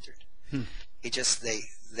never entered.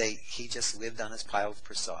 he just lived on his pile of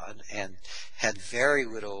prasad and had very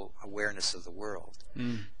little awareness of the world.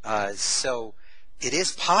 So it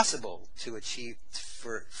is possible to achieve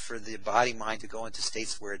for the body mind to go into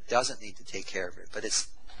states where it doesn't need to take care of it, but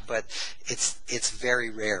it's very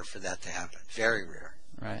rare for that to happen. Very rare.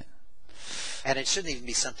 Right. And it shouldn't even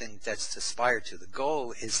be something that's aspired to. The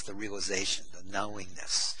goal is the realization, the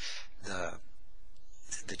knowingness, the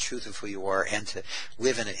truth of who you are, and to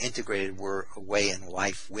live in an integrated way in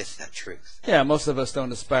life with that truth. Yeah, most of us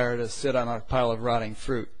don't aspire to sit on a pile of rotting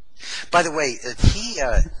fruit. By the way,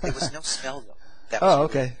 there was no smell though. That was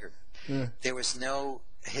okay. Weird. Yeah. There was no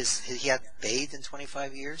he had bathed in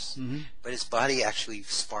 25 years, but his body actually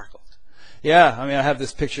sparkled. Yeah, I mean, I have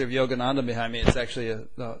this picture of Yogananda behind me. It's actually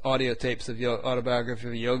the audio tapes of Autobiography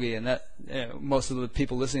of a Yogi, and that most of the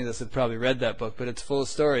people listening to this have probably read that book, but it's full of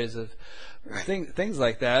stories of things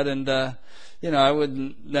like that. And I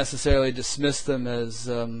wouldn't necessarily dismiss them as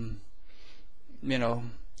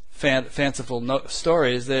fanciful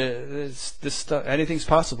stories. Anything's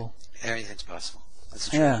possible. Anything's possible. That's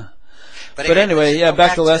true. Yeah. But anyway,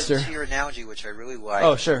 back to Lester. To your analogy, which I really like.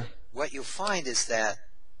 Oh, sure. What you'll find is that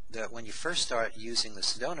when you first start using the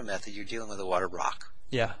Sedona method, you're dealing with a lot of rock.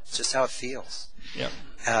 Yeah. It's just how it feels. Yeah.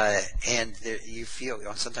 And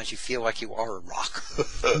sometimes you feel like you are a rock.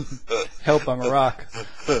 Help, I'm a rock.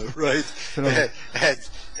 Right.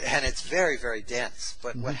 And it's very, very dense.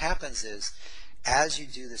 But what happens is, as you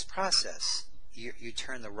do this process, you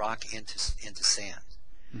turn the rock into sand.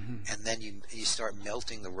 And then you start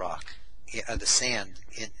melting the rock. The sand,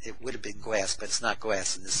 it would have been glass, but it's not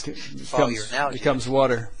glass. In this becomes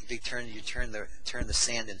water. You turn the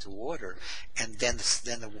sand into water, and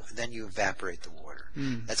then you evaporate the water.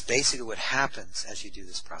 That's basically what happens as you do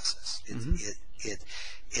this process.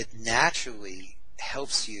 It naturally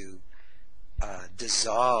helps you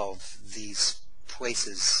dissolve these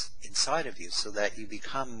places inside of you, so that you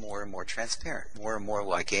become more and more transparent, more and more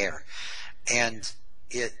like air, and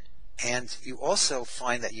you also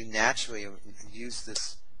find that you naturally use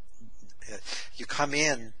this. You come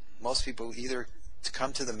in. Most people either to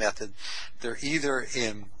come to the method, they're either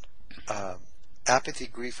in apathy,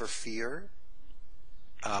 grief, or fear,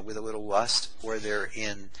 with a little lust, or they're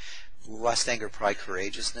in lust, anger, pride,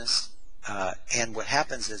 courageousness. And what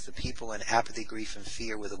happens is the people in apathy, grief, and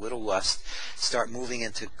fear with a little lust start moving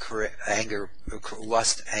into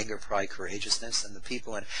lust, anger, pride, courageousness. And the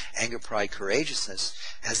people in anger, pride, courageousness,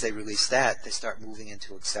 as they release that, they start moving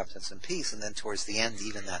into acceptance and peace. And then towards the end,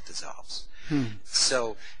 even that dissolves.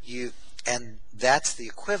 So and that's the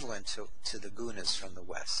equivalent to the gunas from the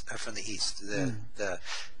west, from the east. The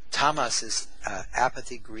tamas is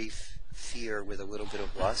apathy, grief, fear with a little bit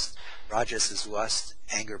of lust. Rajas is lust,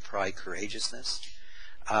 anger, pride, courageousness.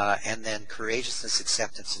 And then courageousness,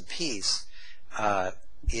 acceptance, and peace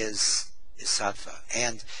is sattva.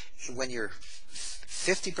 And when you're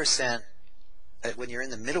 50%, when you're in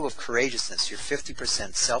the middle of courageousness, you're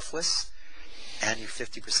 50% selfless and you're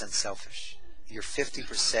 50% selfish. You're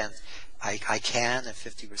 50% I can and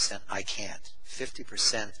 50% I can't.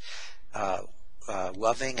 50%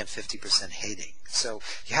 loving and 50% hating. So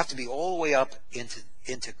you have to be all the way up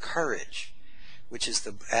into courage, which is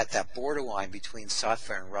at that borderline between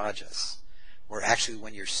sattva and rajas, or actually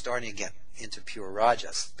when you're starting to get into pure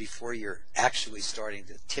rajas, before you're actually starting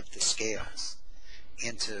to tip the scales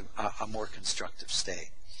into a more constructive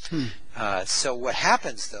state. So what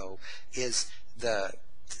happens, though, is the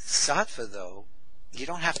sattva, though, you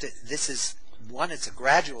don't have to, it's a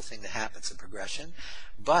gradual thing that happens in progression,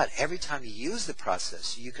 but every time you use the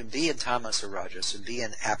process, you can be in tamas or rajas, and be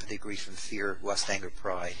in apathy, grief, and fear, lust, anger,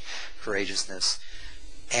 pride, courageousness,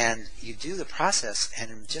 and you do the process, and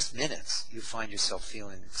in just minutes, you find yourself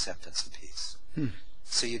feeling acceptance and peace.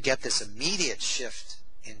 So you get this immediate shift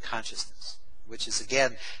in consciousness, which is,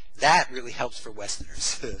 again, that really helps for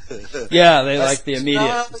Westerners. Yeah, they like the immediate.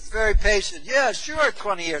 No, I'm very patient. Yeah, sure,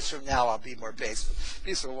 20 years from now I'll be more peaceful.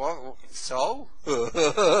 So?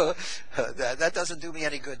 That doesn't do me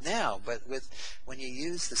any good now. But when you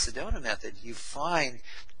use the Sedona method, you find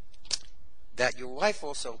that your life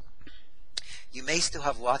also, you may still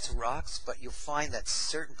have lots of rocks, but you'll find that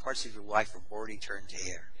certain parts of your life have already turned to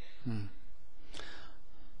air.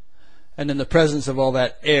 And in the presence of all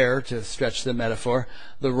that air, to stretch the metaphor,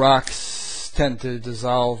 the rocks tend to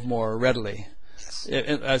dissolve more readily,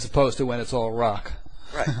 as opposed to when it's all rock.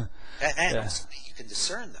 Right. And also you can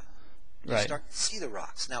discern them. You Right. start to see the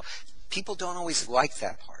rocks. Now, people don't always like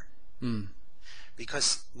that part.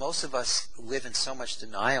 Because most of us live in so much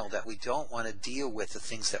denial that we don't want to deal with the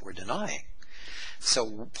things that we're denying.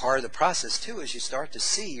 So part of the process, too, is you start to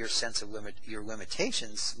see your sense of your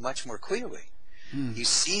limitations much more clearly. You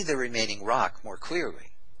see the remaining rock more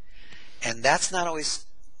clearly. And that's not always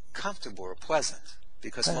comfortable or pleasant,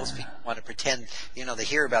 because most people want to pretend, they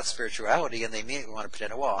hear about spirituality and they immediately want to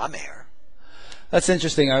pretend, well, I'm air. That's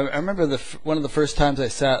interesting. I remember one of the first times I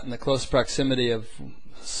sat in the close proximity of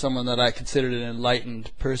someone that I considered an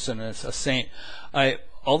enlightened person, as a saint.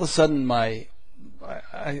 All of a sudden my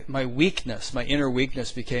weakness, my inner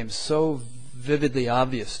weakness, became so vividly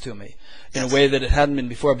obvious to me in a way that it hadn't been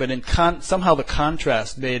before. But somehow the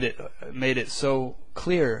contrast made it so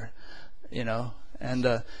clear, And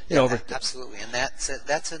absolutely, and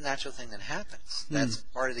that's a natural thing that happens. That's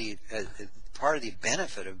part of the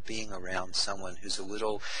benefit of being around someone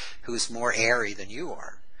who's more airy than you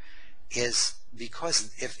are, is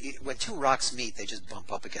because when two rocks meet, they just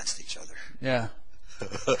bump up against each other. Yeah.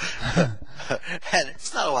 And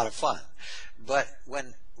it's not a lot of fun. But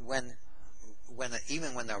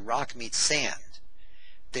even when the rock meets sand,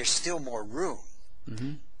 there's still more room.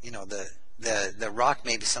 Mm-hmm. The rock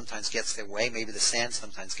maybe sometimes gets their way, maybe the sand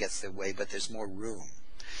sometimes gets their way, but there's more room.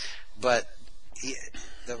 But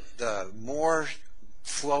the more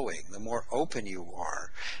flowing, the more open you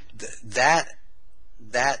are, that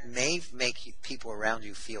may make people around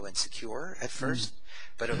you feel insecure at first,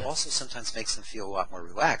 but it also sometimes makes them feel a lot more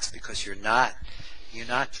relaxed, because you're not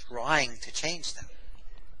trying to change them.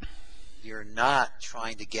 You're not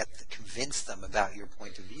trying to convince them about your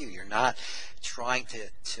point of view. You're not trying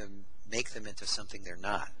to make them into something they're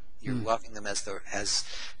not. You're loving them as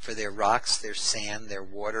for their rocks, their sand, their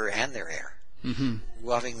water, and their air. Mm-hmm.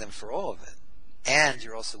 Loving them for all of it. And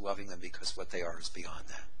you're also loving them because what they are is beyond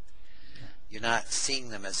that. You're not seeing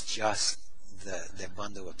them as just the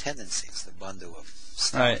bundle of tendencies, the bundle of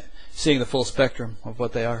stuff. Right. Seeing the full spectrum of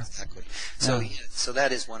what they are. Exactly. So, so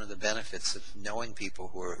that is one of the benefits of knowing people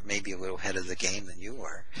who are maybe a little ahead of the game than you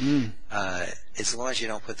are. As long as you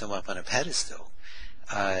don't put them up on a pedestal,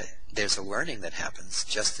 there's a learning that happens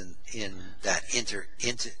just in that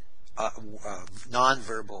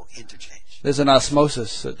non-verbal interchange. There's an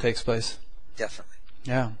osmosis that takes place. Definitely.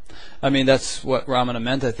 Yeah. I mean, that's what Ramana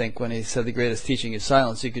meant, I think, when he said the greatest teaching is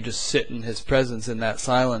silence. You could just sit in his presence in that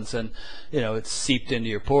silence, and, it's seeped into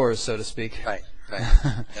your pores, so to speak. Right.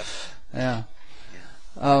 Yep. Yeah.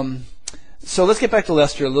 So let's get back to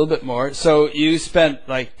Lester a little bit more. So you spent,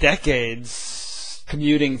 decades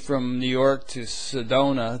commuting from New York to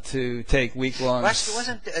Sedona to take week-long... Well, actually, it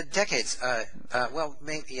wasn't decades. Well,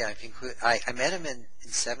 maybe, yeah, if you include... I met him in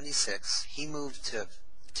 76. He moved to...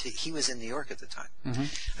 He was in New York at the time. Mm-hmm.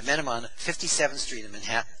 I met him on 57th Street in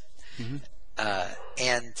Manhattan. Mm-hmm.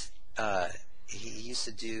 And he used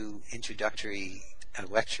to do introductory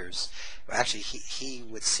lectures. Well, actually, he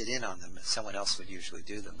would sit in on them, and someone else would usually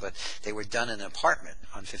do them. But they were done in an apartment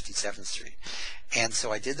on 57th Street. And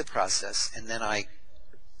so I did the process, and then I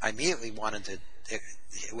immediately wanted to...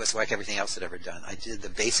 It was like everything else I'd ever done. I did the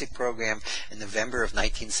basic program in November of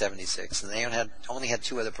 1976, and they only had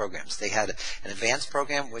two other programs. They had an advanced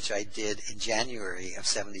program, which I did in January of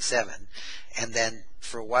 77, and then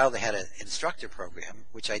for a while they had an instructor program,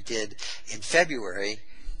 which I did in February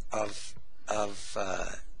of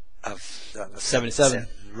 77.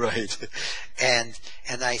 Right. And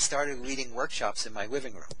I started leading workshops in my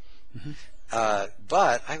living room. Mm-hmm.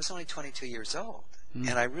 But I was only 22 years old,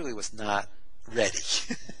 and I really was not ready.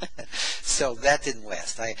 So that didn't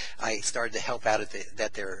last. I started to help out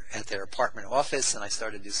at their apartment office, and I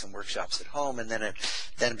started to do some workshops at home, and then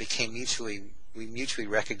it became we mutually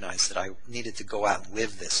recognized that I needed to go out and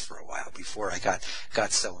live this for a while before I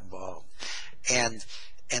got so involved. And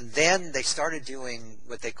then they started doing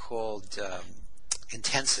what they called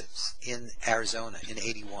intensives in Arizona in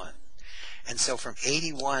 81. And so from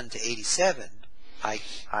 81 to 87,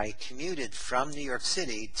 I commuted from New York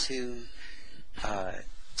City to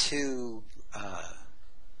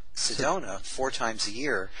Sedona 4 times a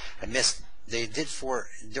year. They did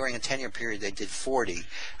during a 10-year period, they did 40.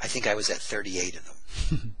 I think I was at 38 of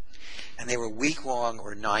them. And they were week-long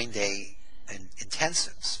or 9-day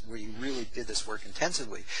intensives where you really did this work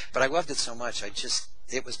intensively. But I loved it so much,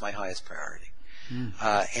 it was my highest priority.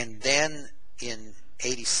 And then in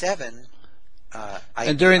 87...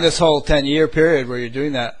 and during this whole 10-year period where you're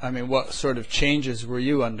doing that, I mean, what sort of changes were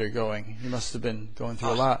you undergoing? You must have been going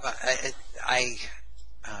through a lot.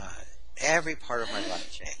 Every part of my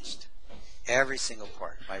life changed. Every single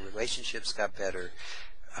part. My relationships got better.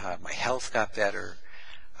 My health got better.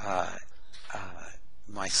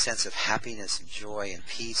 My sense of happiness and joy and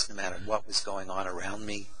peace, no matter what was going on around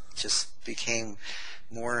me, just became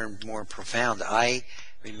more and more profound. I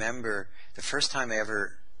remember the first time I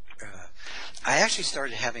ever I actually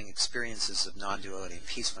started having experiences of non-duality and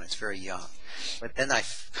peace when I was very young. But then I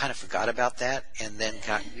kind of forgot about that and then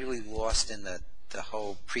got really lost in the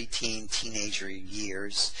whole preteen, teenager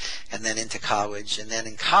years, and then into college. And then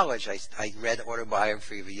in college, I read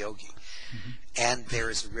Autobiography of a Yogi. Mm-hmm. And There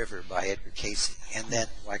is a River by Edgar Cayce. And then,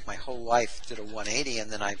 like, my whole life did a 180,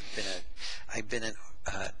 and then I've been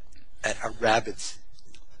a rabid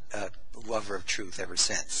lover of truth ever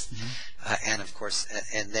since. Mm-hmm. And of course,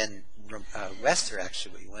 and then Lester,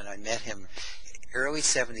 actually, when I met him early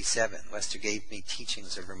 77, Lester gave me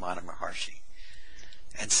teachings of Ramana Maharshi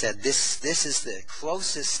and said, this is the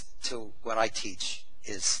closest to what I teach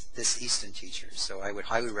is this Eastern teacher, so I would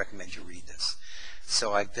highly recommend you read this.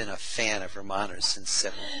 So I've been a fan of Ramana's since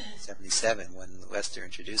 77 when Lester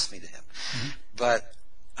introduced me to him. Mm-hmm. But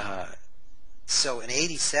so in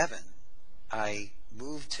 87, I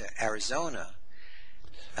moved to Arizona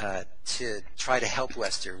to try to help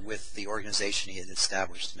Lester with the organization he had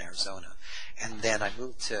established in Arizona. And then I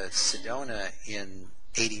moved to Sedona in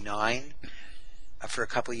 89 for a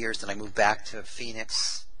couple of years. Then I moved back to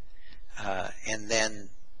Phoenix. And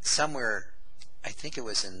then somewhere, I think it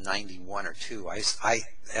was in 91 or 2, I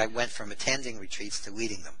went from attending retreats to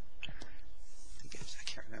leading them. I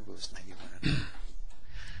can't remember if it was 91 or 2.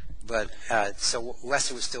 But so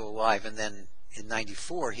Lester was still alive, and then in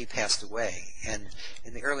 94 he passed away. And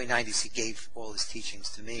in the early 90s he gave all his teachings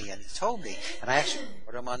to me, and he told me, and I actually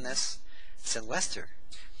wrote him on this, I said, Lester,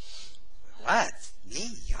 what?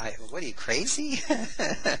 Me? What, are you crazy?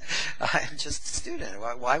 I'm just a student.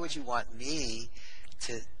 Why would you want me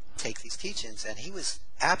to take these teachings? And he was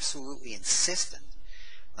absolutely insistent.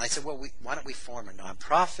 And I said, well, why don't we form a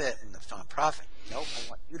nonprofit? And the nonprofit, nope, I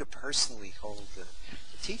want you to personally hold the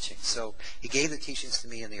teachings. So he gave the teachings to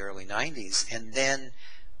me in the early 90s, and then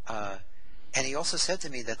and he also said to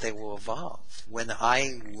me that they will evolve. When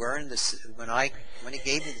I learned this, when he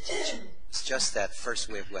gave me the teaching, it's just that first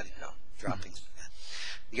way of letting go, dropping.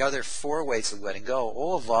 The other 4 ways of letting go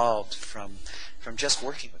all evolved from just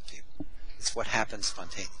working with people. It's what happens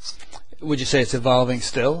spontaneously. Would you say it's evolving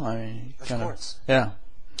still? I mean, of course. Yeah.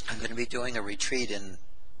 I'm going to be doing a retreat in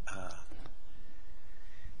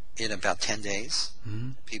about 10 days.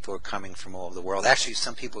 Mm-hmm. People are coming from all over the world. Actually,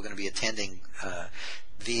 some people are going to be attending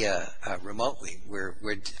via remotely. We're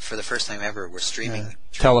for the first time ever, we're streaming.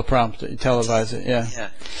 Yeah. Televise it,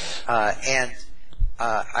 yeah. And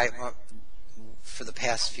for the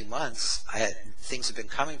past few months, things have been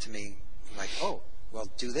coming to me like, oh, well,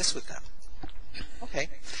 do this with them. Okay.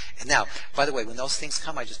 And now, by the way, when those things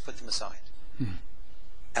come, I just put them aside. Hmm.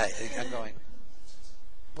 I'm going,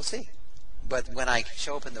 we'll see. But when I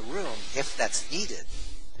show up in the room, if that's needed,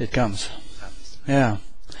 it comes. Yeah.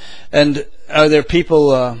 And are there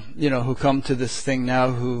people, who come to this thing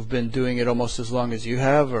now who've been doing it almost as long as you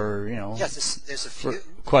have, or Yes, there's a few.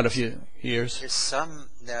 Quite a few years. There's some.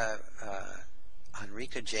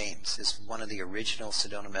 Enrica James is one of the original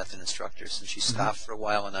Sedona Method instructors, and she stopped for a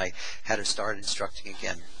while, and I had her start instructing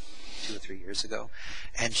again 2 or 3 years ago.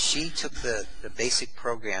 And she took the basic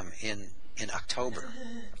program in October of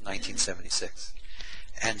 1976.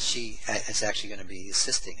 And she is actually going to be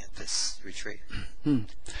assisting at this retreat. And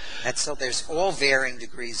so there's all varying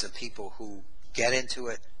degrees of people who get into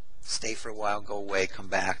it, stay for a while, go away, come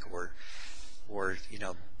back, or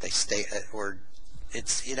they stay, or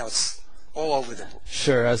it's all over the board.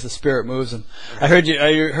 Sure, as the spirit moves them. Right. I heard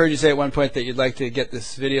you say at one point that you'd like to get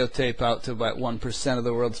this videotape out to about 1% of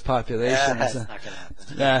the world's population. That's not going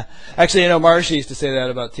to happen. Actually, Maharshi used to say that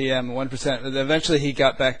about TM. 1%. Eventually, he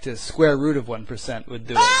got back to square root of 1% would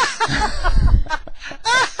do it.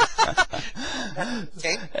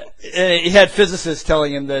 He had physicists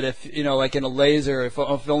telling him that if like in a laser, if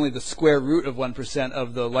only the square root of 1%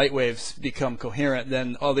 of the light waves become coherent,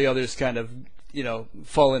 then all the others kind of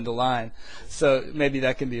fall into line. So maybe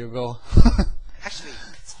that can be your goal. Actually,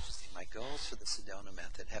 it's interesting. My goals for the Sedona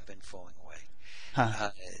method have been falling away.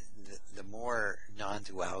 The more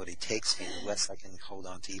non-duality takes me, the less I can hold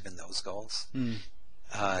on to even those goals.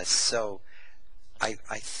 So I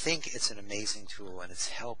think it's an amazing tool, and it's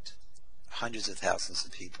helped hundreds of thousands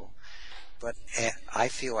of people. But I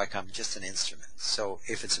feel like I'm just an instrument. So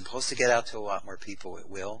if it's supposed to get out to a lot more people, it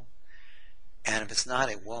will. And if it's not,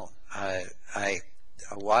 it won't. A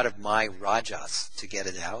lot of my rajas to get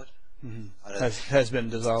it out has been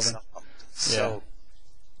dissolving. So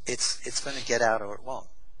it's going to get out or it won't.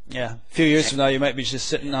 Yeah. A few years from now, you might be just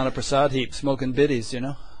sitting on a prasad heap smoking biddies,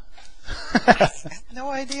 I have no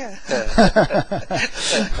idea. I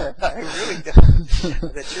really don't.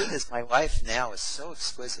 The truth is, my life now is so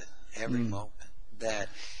exquisite every moment that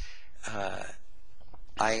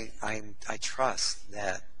I trust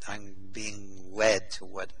that I'm being led to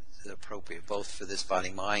what is appropriate, both for this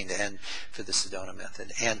body-mind and for the Sedona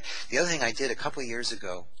method. And the other thing I did a couple of years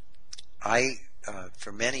ago,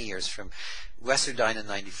 for many years, from Lester died in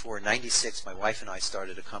 94, 96, my wife and I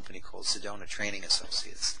started a company called Sedona Training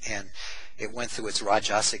Associates. And it went through its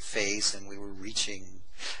Rajasic phase, and we were reaching,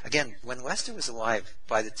 again, when Lester was alive,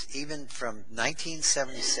 even from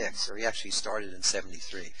 1976, or he actually started in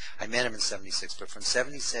 73. I met him in 76, but from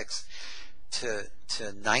 76 to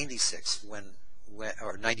 96,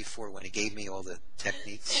 or 94, when he gave me all the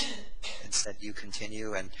techniques and said, you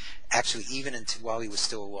continue. And actually, even while he was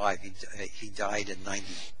still alive, he died in 90.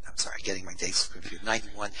 I'm sorry, getting my dates confused.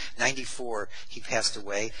 91, 94, he passed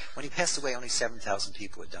away. When he passed away, only 7,000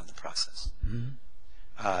 people had done the process.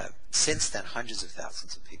 Mm-hmm. Since then, hundreds of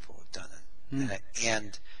thousands of people have done it. Mm-hmm.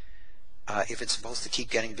 And if it's supposed to keep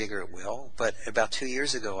getting bigger, it will. But about 2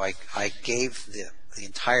 years ago, I gave the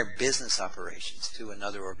entire business operations to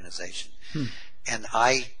another organization. Hmm. And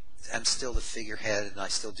I am still the figurehead, and I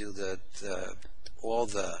still do all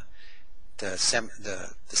the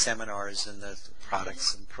seminars and the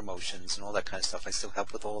products and promotions and all that kind of stuff. I still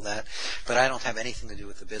help with all that, but I don't have anything to do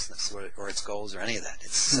with the business or its goals or any of that.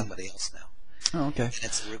 It's somebody else now. Oh, okay. And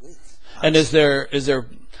it's a relief. And is there?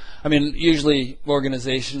 I mean, usually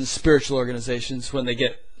organizations, spiritual organizations, when they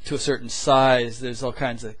get to a certain size, there's all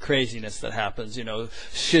kinds of craziness that happens,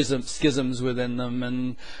 schisms within them,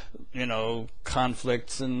 and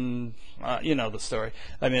conflicts, and the story.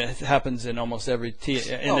 I mean, it happens in almost every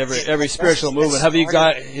every spiritual movement. Have you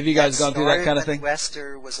guys gone through that kind of thing?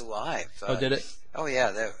 Wester was alive. Oh, did it? Oh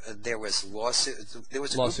yeah, there was lawsuits. There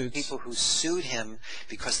was a group of people who sued him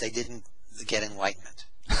because they didn't get enlightenment.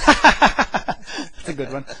 That's a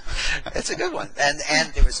good one. It's a good one.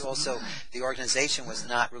 And there was also, the organization was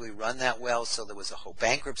not really run that well, so there was a whole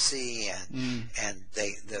bankruptcy, and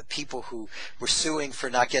the people who were suing for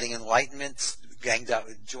not getting enlightenment ganged up,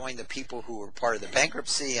 joined the people who were part of the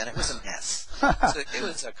bankruptcy, and it was a mess. So it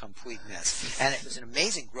was a complete mess. And it was an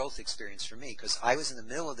amazing growth experience for me, because I was in the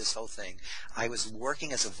middle of this whole thing. I was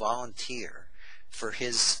working as a volunteer for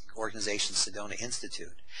his organization, Sedona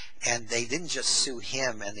Institute. And they didn't just sue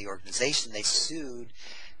him and the organization, they sued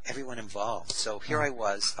everyone involved. So here I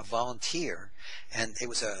was, a volunteer, and it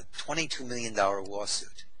was a $22 million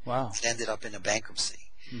lawsuit. Wow. It ended up in a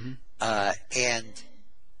bankruptcy. Mm-hmm.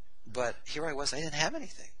 But here I was, I didn't have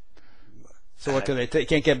anything. So what can they take?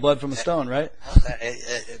 Can't get blood from a stone, right?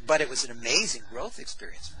 But it was an amazing growth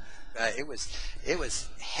experience. It was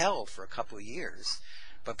hell for a couple of years.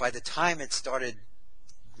 But by the time it started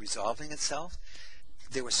resolving itself,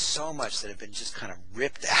 there was so much that had been just kind of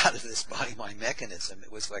ripped out of this body-mind mechanism.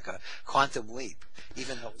 It was like a quantum leap,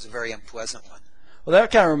 even though it was a very unpleasant one. Well,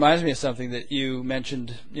 that kind of reminds me of something that you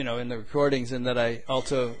mentioned, in the recordings, and that I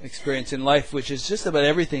also experience in life, which is just about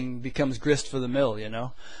everything becomes grist for the mill.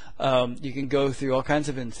 You can go through all kinds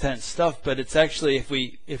of intense stuff, but it's actually,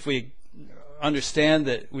 if we understand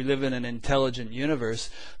that we live in an intelligent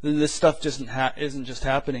universe, then this stuff isn't just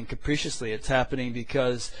happening capriciously. It's happening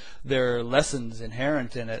because there are lessons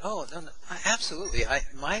inherent in it. Oh, no, absolutely.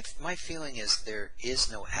 My feeling is there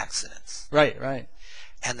is no accidents. Right.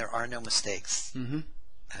 And there are no mistakes. Mm-hmm.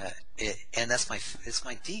 And it's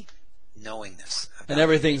my deep knowingness. And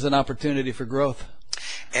everything's an opportunity for growth.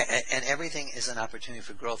 And everything is an opportunity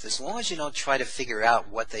for growth, as long as you don't try to figure out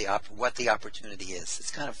what the opportunity is.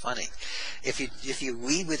 It's kind of funny. If you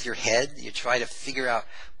lead with your head, you try to figure out,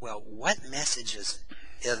 well, what messages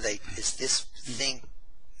is this thing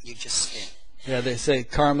you just spin? Yeah, they say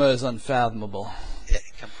karma is unfathomable.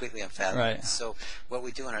 Completely unfathomable. Right. So what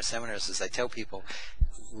we do in our seminars is I tell people,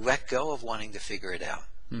 let go of wanting to figure it out.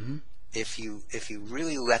 Mm-hmm. If you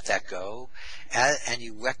really let that go, and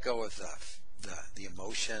you let go of the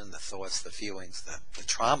emotion, the thoughts, the feelings, the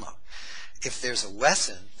trauma, if there's a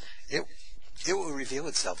lesson, it will reveal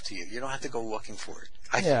itself to you. You don't have to go looking for it.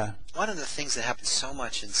 One of the things that happens so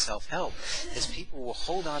much in self-help is people will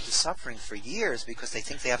hold on to suffering for years because they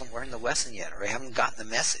think they haven't learned the lesson yet, or they haven't gotten the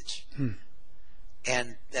message.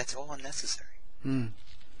 And that's all unnecessary.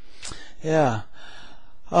 Yeah.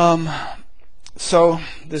 So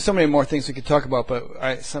there's so many more things we could talk about, but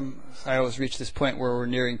I always reach this point where we're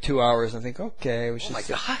nearing 2 hours. I think, okay, we should. Oh my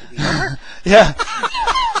God! We are? Yeah.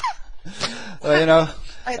 Well,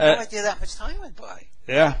 I had no idea that much time went by.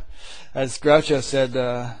 Yeah, as Groucho said,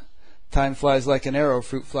 time flies like an arrow,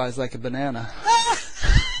 fruit flies like a banana.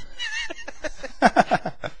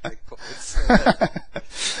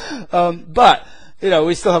 But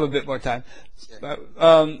we still have a bit more time.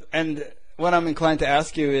 And what I'm inclined to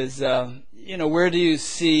ask you is, where do you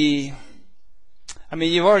see? I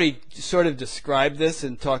mean, you've already sort of described this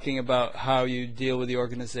in talking about how you deal with the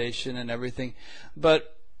organization and everything,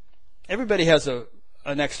 but everybody has a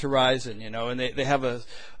next horizon, and they have a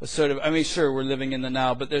sort of, I mean, sure, we're living in the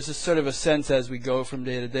now, but there's a sort of a sense as we go from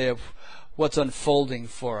day to day of what's unfolding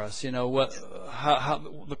for us, how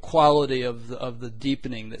the quality of the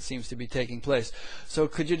deepening that seems to be taking place. So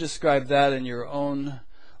could you describe that in your own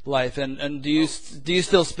life, and do you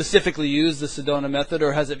still specifically use the Sedona method,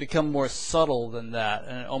 or has it become more subtle than that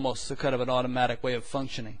and almost a kind of an automatic way of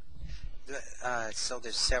functioning? So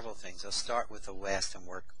there's several things. I'll start with the last and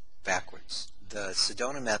work backwards. The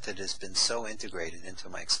Sedona method has been so integrated into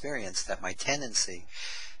my experience that my tendency,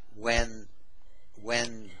 when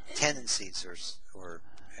tendencies or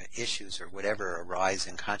issues or whatever arise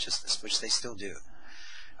in consciousness, which they still do,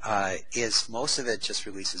 is most of it just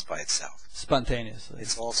releases by itself. Spontaneously.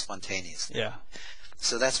 It's all spontaneous. Yeah.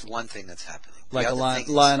 So that's one thing that's happening. Like a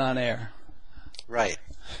lion on air. Right.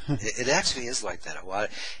 It actually is like that. A lot.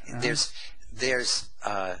 There's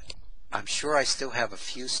I'm sure I still have a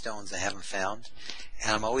few stones I haven't found,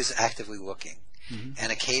 and I'm always actively looking. Mm-hmm.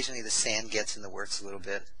 And occasionally the sand gets in the works a little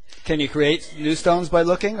bit. Can you create new stones by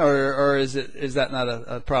looking, or is that not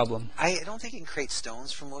a problem? I don't think you can create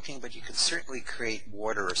stones from looking, but you can certainly create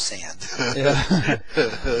water or sand. Yeah.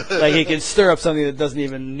 Like you can stir up something that doesn't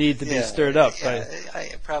even need to be stirred up. Yeah,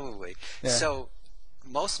 probably. Yeah. So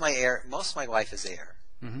most of my life is air.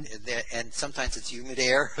 Mm-hmm. And sometimes it's humid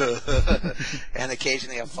air, and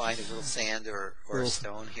occasionally I'll find a little sand or a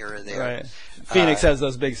stone here or there. Right. Phoenix has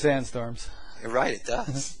those big sandstorms. Right, it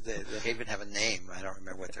does. They even have a name. I don't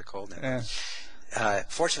remember what they're called now. Yeah.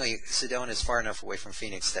 Fortunately, Sedona is far enough away from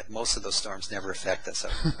Phoenix that most of those storms never affect us.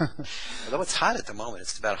 Although it's hot at the moment.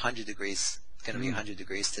 It's about 100 degrees. It's going to be 100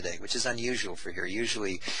 degrees today, which is unusual for here.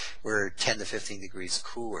 Usually we're 10 to 15 degrees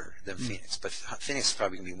cooler than Phoenix, but Phoenix is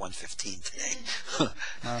probably going to be 115 today.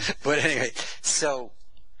 But anyway, so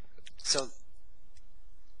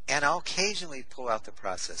and I'll occasionally pull out the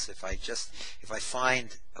process if I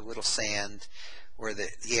find a little sand, or the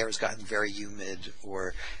air has gotten very humid,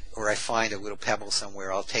 or I find a little pebble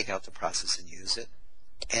somewhere. I'll take out the process and use it.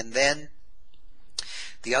 And then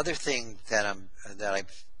the other thing that I'm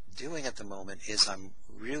doing at the moment is I'm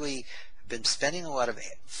really been spending a lot of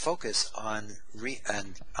focus on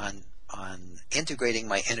integrating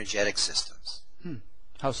my energetic systems.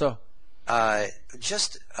 How so?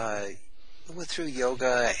 Through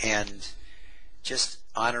yoga and just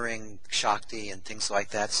honoring Shakti and things like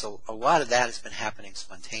that. So a lot of that has been happening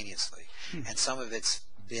spontaneously. And some of it's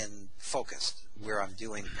been focused, where I'm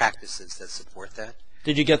doing practices that support that.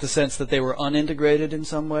 Did you get the sense that they were unintegrated in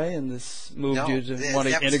some way, and this moved you to want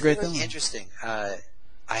to integrate them? Interesting. I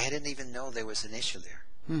didn't even know there was an issue there.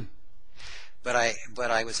 But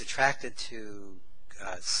I was attracted to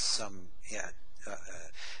some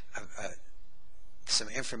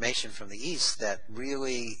information from the East that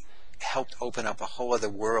really helped open up a whole other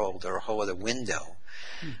world or a whole other window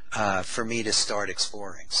for me to start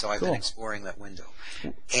exploring. So I've been exploring that window.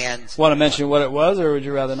 And want to mention what it was, or would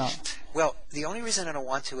you rather not? Well, the only reason I don't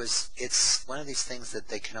want to is it's one of these things that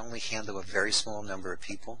they can only handle a very small number of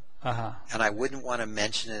people. And I wouldn't want to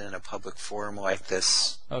mention it in a public forum like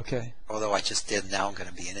this. Okay. Although I just did, now I'm going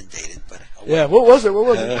to be inundated. But what was it?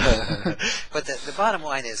 But the bottom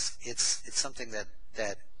line is, it's something that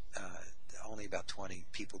only about 20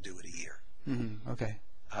 people do it a year. Okay.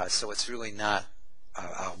 So it's really not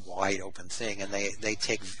a wide open thing, and they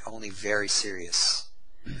take only very serious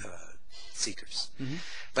seekers.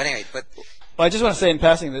 But anyway, Well, I just want to say in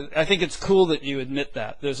passing that I think it's cool that you admit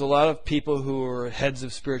that. There's a lot of people who are heads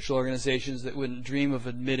of spiritual organizations that wouldn't dream of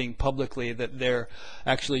admitting publicly that they're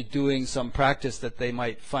actually doing some practice that they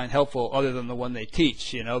might find helpful other than the one they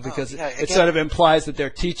teach, because it sort of implies that their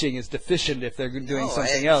teaching is deficient if they're doing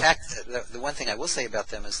something else. In fact, the one thing I will say about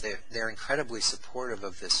them is they're incredibly supportive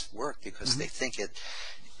of this work, because they think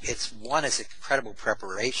it's incredible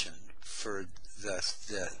preparation for the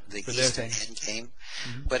Eastern end game,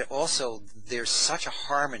 but also there's such a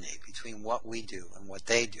harmony between what we do and what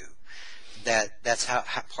they do that's how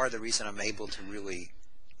part of the reason I'm able to really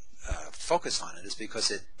focus on it, is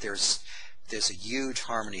because there's a huge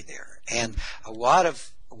harmony there, and a lot of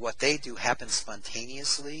what they do happens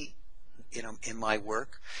spontaneously, in my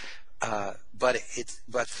work. But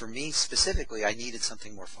for me specifically, I needed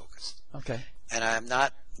something more focused. Okay. And I'm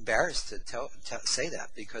not embarrassed to say that,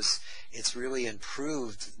 because it's really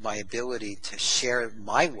improved my ability to share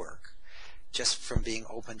my work just from being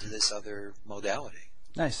open to this other modality.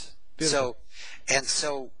 Nice. Beautiful.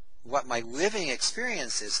 So what my living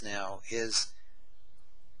experience is now is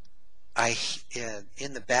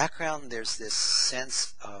in the background there's this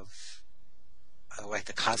sense of like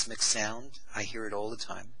the cosmic sound. I hear it all the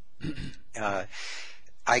time.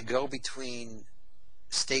 I go between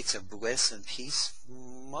states of bliss and peace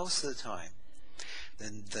most of the time.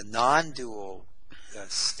 Then the non-dual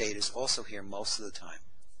state is also here most of the time,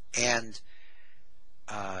 and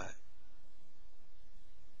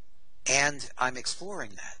I'm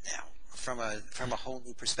exploring that now from a whole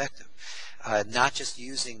new perspective, not just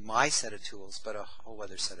using my set of tools, but a whole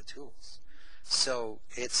other set of tools. So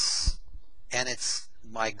it's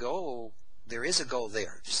my goal. There is a goal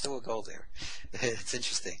there. There's still a goal there. It's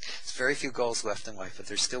interesting. There's very few goals left in life, but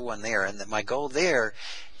there's still one there. And my goal there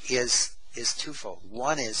is twofold.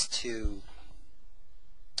 One is to,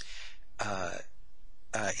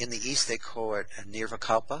 in the East they call it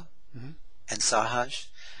nirvikalpa and sahaj.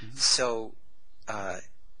 So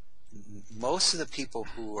most of the people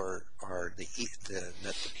who are the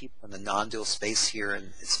people in the non-dual space here,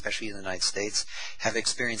 and especially in the United States, have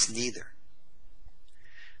experienced neither.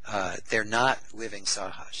 They're not living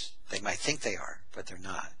sahaj. They might think they are, but they're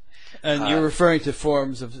not. And you're referring to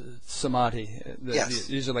forms of samadhi. Yes.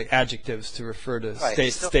 These are like adjectives to refer to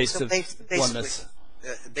Right. states of oneness.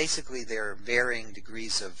 Basically, they're varying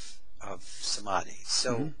degrees of samadhi.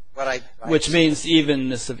 So which means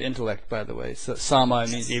evenness of intellect, by the way. So sama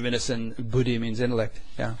means evenness, and buddhi means intellect.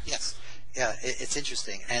 Yeah. Yes. Yeah. It's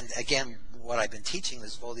interesting. And again, what I've been teaching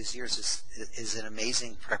all these years is an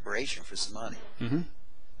amazing preparation for samadhi.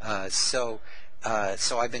 So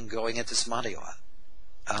I've been going into samadhi a lot,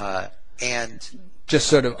 and just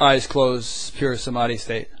sort of eyes closed, pure samadhi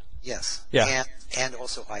state. Yes. Yeah. And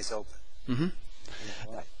also eyes open.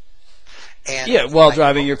 And while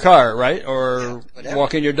driving your car, right, or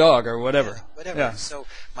walking your dog, or whatever. Yeah, whatever. Yeah. So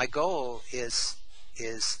my goal is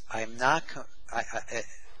I'm not.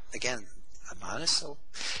 Again, I'm honest. So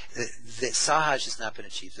the sahaj has not been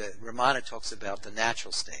achieved. Ramana talks about the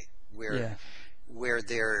natural state where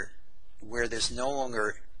there's no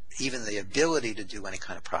longer even the ability to do any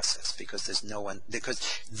kind of process, because there's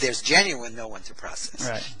genuine no one to process.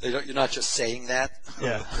 Right. You're not just saying that.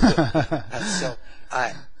 Yeah. So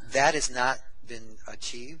that has not been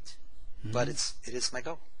achieved, but it is my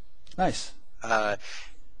goal. Nice.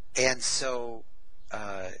 And so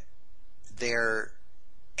my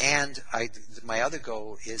other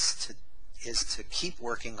goal is to keep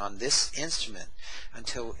working on this instrument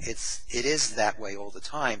until it is that way all the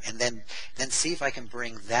time, and then see if I can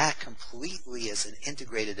bring that completely as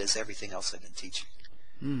integrated as everything else I've been teaching.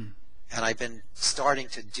 And I've been starting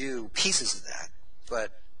to do pieces of that,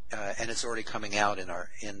 but and it's already coming out in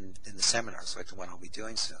the seminars, like the one I'll be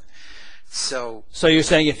doing soon. So you're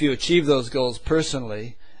saying if you achieve those goals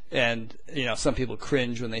personally, and some people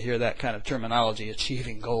cringe when they hear that kind of terminology,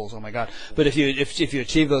 achieving goals. Oh my God! But if you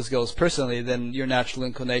achieve those goals personally, then your natural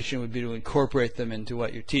inclination would be to incorporate them into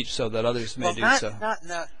what you teach, so that others may do so.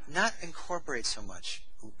 Not incorporate so much,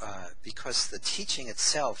 because the teaching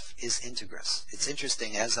itself is integrous. It's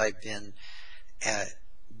interesting, as I've been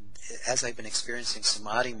experiencing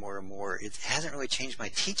samadhi more and more, it hasn't really changed my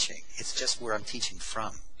teaching. It's just where I'm teaching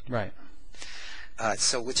from. Right.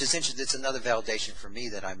 So, which is interesting. It's another validation for me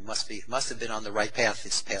that I must have been on the right path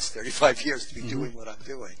this past 35 years to be doing what I'm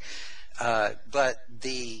doing. And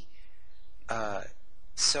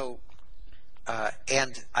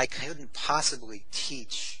I couldn't possibly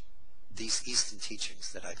teach these Eastern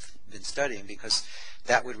teachings that I've been studying, because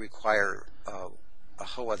that would require a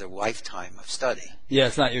whole other lifetime of study. Yeah,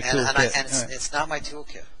 it's not your toolkit. And it's not my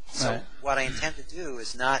toolkit. So what I intend to do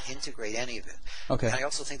is not integrate any of it. Okay. And I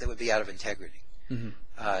also think that would be out of integrity,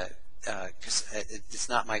 because it's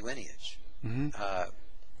not my lineage.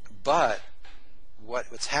 But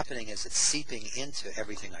what's happening is it's seeping into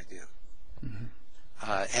everything I do.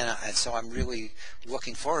 And so I'm really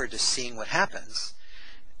looking forward to seeing what happens.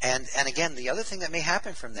 And again, the other thing that may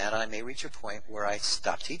happen from that, I may reach a point where I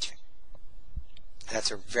stop teaching.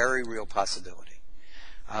 That's a very real possibility.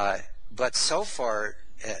 But so far,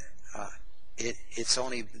 it's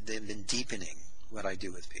only been deepening what I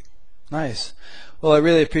do with people. Nice. Well, I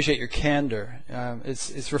really appreciate your candor.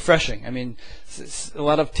 It's refreshing. I mean, a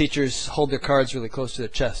lot of teachers hold their cards really close to their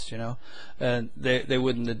chest, and they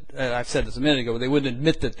wouldn't. I've said this a minute ago. They wouldn't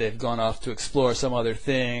admit that they've gone off to explore some other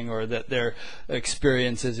thing, or that their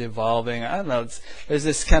experience is evolving. I don't know. There's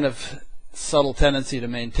this kind of subtle tendency to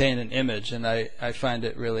maintain an image, and I find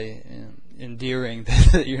it really endearing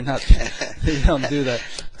that you don't do that.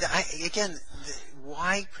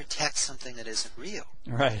 Why protect something that isn't real?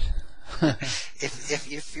 Right.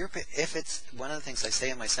 If it's one of the things I say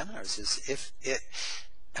in my seminars is if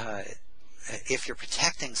you're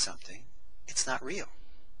protecting something, it's not real.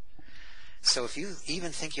 So if you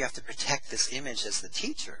even think you have to protect this image as the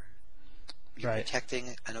teacher, You're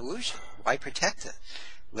protecting an illusion. Why protect it?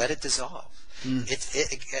 Let it dissolve.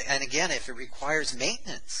 And again, if it requires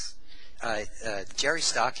maintenance, Jerry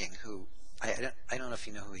Stocking, who I don't know if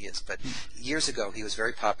you know who he is, but years ago he was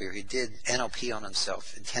very popular. He did NLP on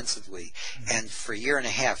himself intensively, and for a year and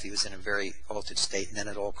a half he was in a very altered state, and then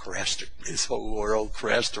it all crashed. His whole world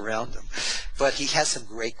crashed around him. But he has some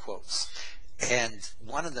great quotes, and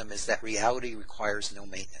one of them is that reality requires no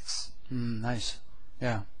maintenance. Nice.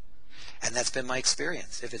 Yeah. And that's been my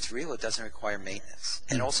experience. If it's real, it doesn't require maintenance,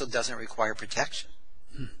 and also doesn't require protection.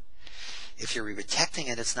 If you're protecting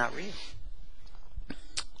it, it's not real.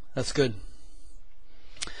 That's good.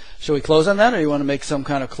 Shall we close on that, or you want to make some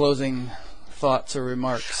kind of closing thoughts or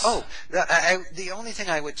remarks? Oh, the only thing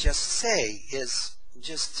I would just say is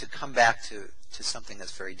just to come back to something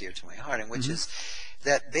that's very dear to my heart, and which is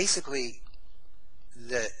that basically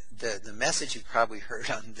the message you've probably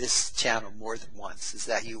heard on this channel more than once is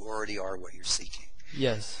that you already are what you're seeking.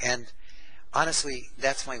 Yes. And honestly,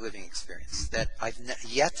 that's my living experience, that I've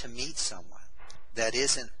yet to meet someone that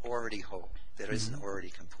isn't already whole, that isn't already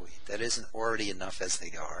complete, that isn't already enough as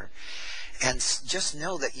they are. And just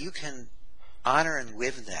know that you can honor and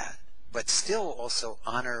live that, but still also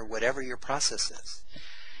honor whatever your process is.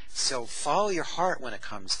 So follow your heart when it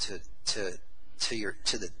comes to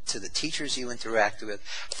the teachers you interact with.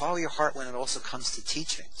 Follow your heart when it also comes to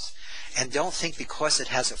teachings. And don't think because it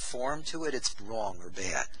has a form to it, it's wrong or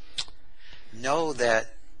bad. Know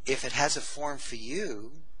that if it has a form for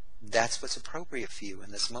you, that's what's appropriate for you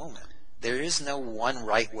in this moment. There is no one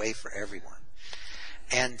right way for everyone.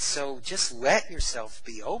 And so just let yourself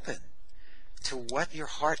be open to what your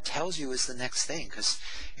heart tells you is the next thing. Because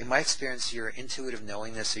in my experience, your intuitive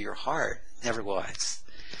knowingness or your heart never lies.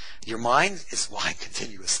 Your mind is lying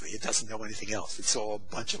continuously. It doesn't know anything else. It's all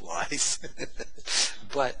a bunch of lies.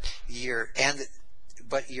 But your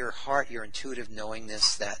heart, your intuitive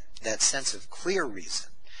knowingness, that sense of clear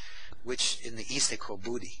reason, which in the East they call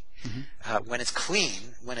buddhi, when it's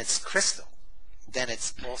clean, when it's crystal, then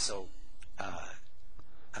it's also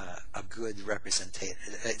a good representation.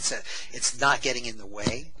 It's not getting in the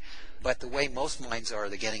way, but the way most minds are,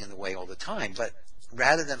 they're getting in the way all the time. But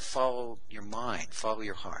rather than follow your mind, follow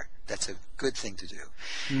your heart. That's a good thing to do.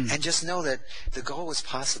 And just know that the goal is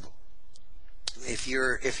possible. If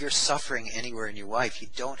you're suffering anywhere in your life, you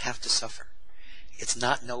don't have to suffer. It's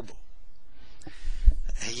not noble.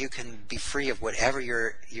 You can be free of whatever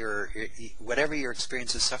your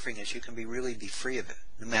experience of suffering is. You can really be free of it,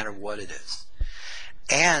 no matter what it is.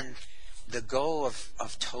 And the goal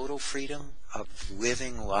of total freedom, of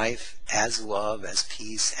living life as love, as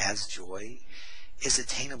peace, as joy, is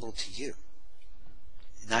attainable to you.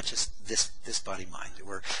 Not just this body-mind,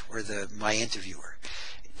 or my interviewer,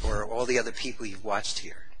 or all the other people you've watched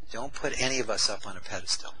here. Don't put any of us up on a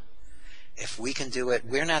pedestal. If we can do it,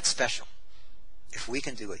 we're not special. If we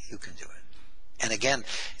can do it, you can do it. And again,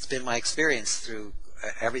 it's been my experience through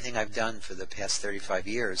everything I've done for the past 35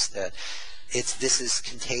 years that this is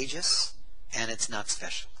contagious and it's not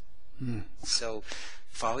special. So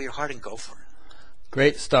follow your heart and go for it.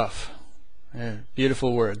 Great stuff. Yeah,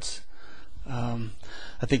 beautiful words.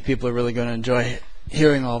 I think people are really going to enjoy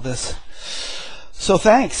hearing all this. So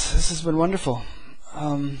thanks. This has been wonderful.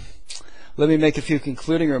 Let me make a few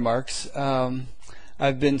concluding remarks.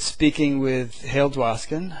 I've been speaking with Hale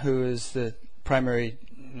Dwoskin, who is the primary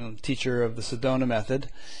teacher of the Sedona method,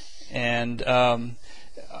 and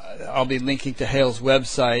I'll be linking to Hale's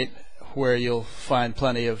website, where you'll find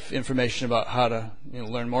plenty of information about how to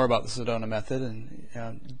learn more about the Sedona method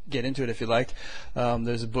and get into it if you like.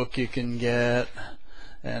 There's a book you can get,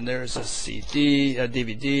 and there's a CD, a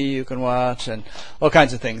DVD you can watch, and all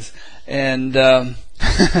kinds of things. And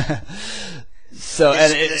so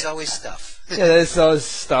there's always stuff. Yeah, there's always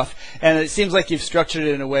stuff. And it seems like you've structured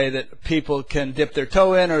it in a way that people can dip their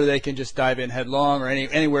toe in, or they can just dive in headlong, or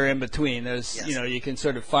anywhere in between. There's, you can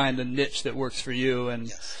sort of find a niche that works for you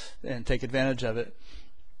and take advantage of it.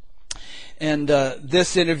 And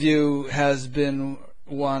this interview has been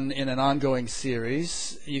one in an ongoing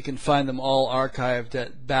series. You can find them all archived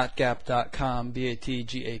at batgap.com,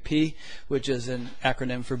 BATGAP, which is an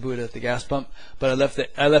acronym for Buddha at the gas pump. But I left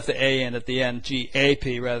the A in at the end,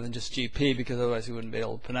 GAP, rather than just GP, because otherwise you wouldn't be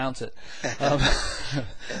able to pronounce it.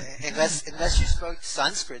 Unless you spoke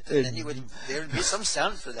Sanskrit, then there would be some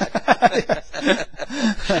sound for that.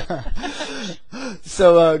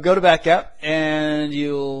 So go to Batgap, and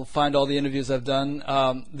you'll find all the interviews I've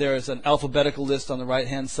done. There's an alphabetical list on the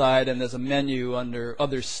right-hand side, and there's a menu under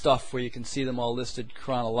other stuff where you can see them all listed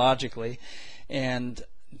chronologically. And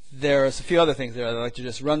there's a few other things there I'd like to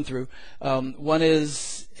just run through. One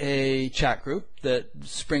is a chat group that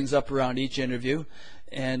springs up around each interview,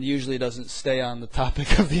 and usually doesn't stay on the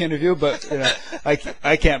topic of the interview, but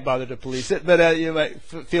I can't bother to police it. But you might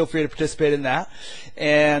feel free to participate in that.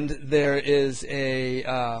 And there is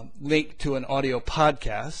a link to an audio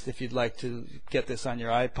podcast if you'd like to get this on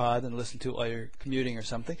your iPod and listen to it while you're commuting or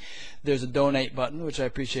something. There's a donate button, which I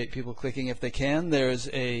appreciate people clicking if they can. There's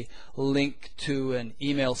a link to an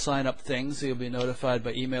email sign-up thing, so you'll be notified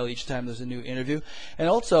by email each time there's a new interview. And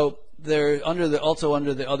also, under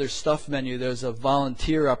the other stuff menu, there's a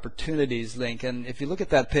volunteer opportunities link, and if you look at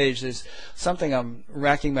that page, there's something I'm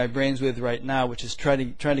racking my brains with right now, which is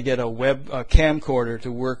trying to get a camcorder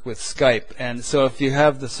to work with Skype. And so if you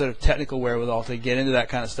have the sort of technical wherewithal to get into that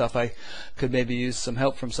kind of stuff, I could maybe use some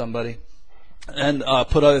help from somebody. And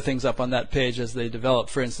put other things up on that page as they develop.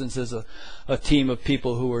 For instance, there's a team of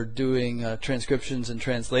people who are doing transcriptions and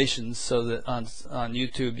translations, so that on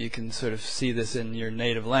YouTube you can sort of see this in your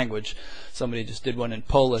native language. Somebody just did one in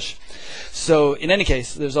Polish. So in any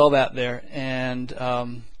case, there's all that there, and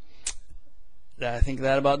I think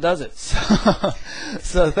that about does it.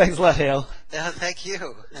 So thanks a lot, Hale. Thank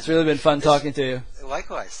you. It's really been fun talking to you.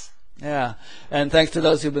 Likewise. Yeah, and thanks to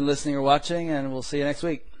those who've been listening or watching, and we'll see you next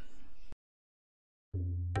week.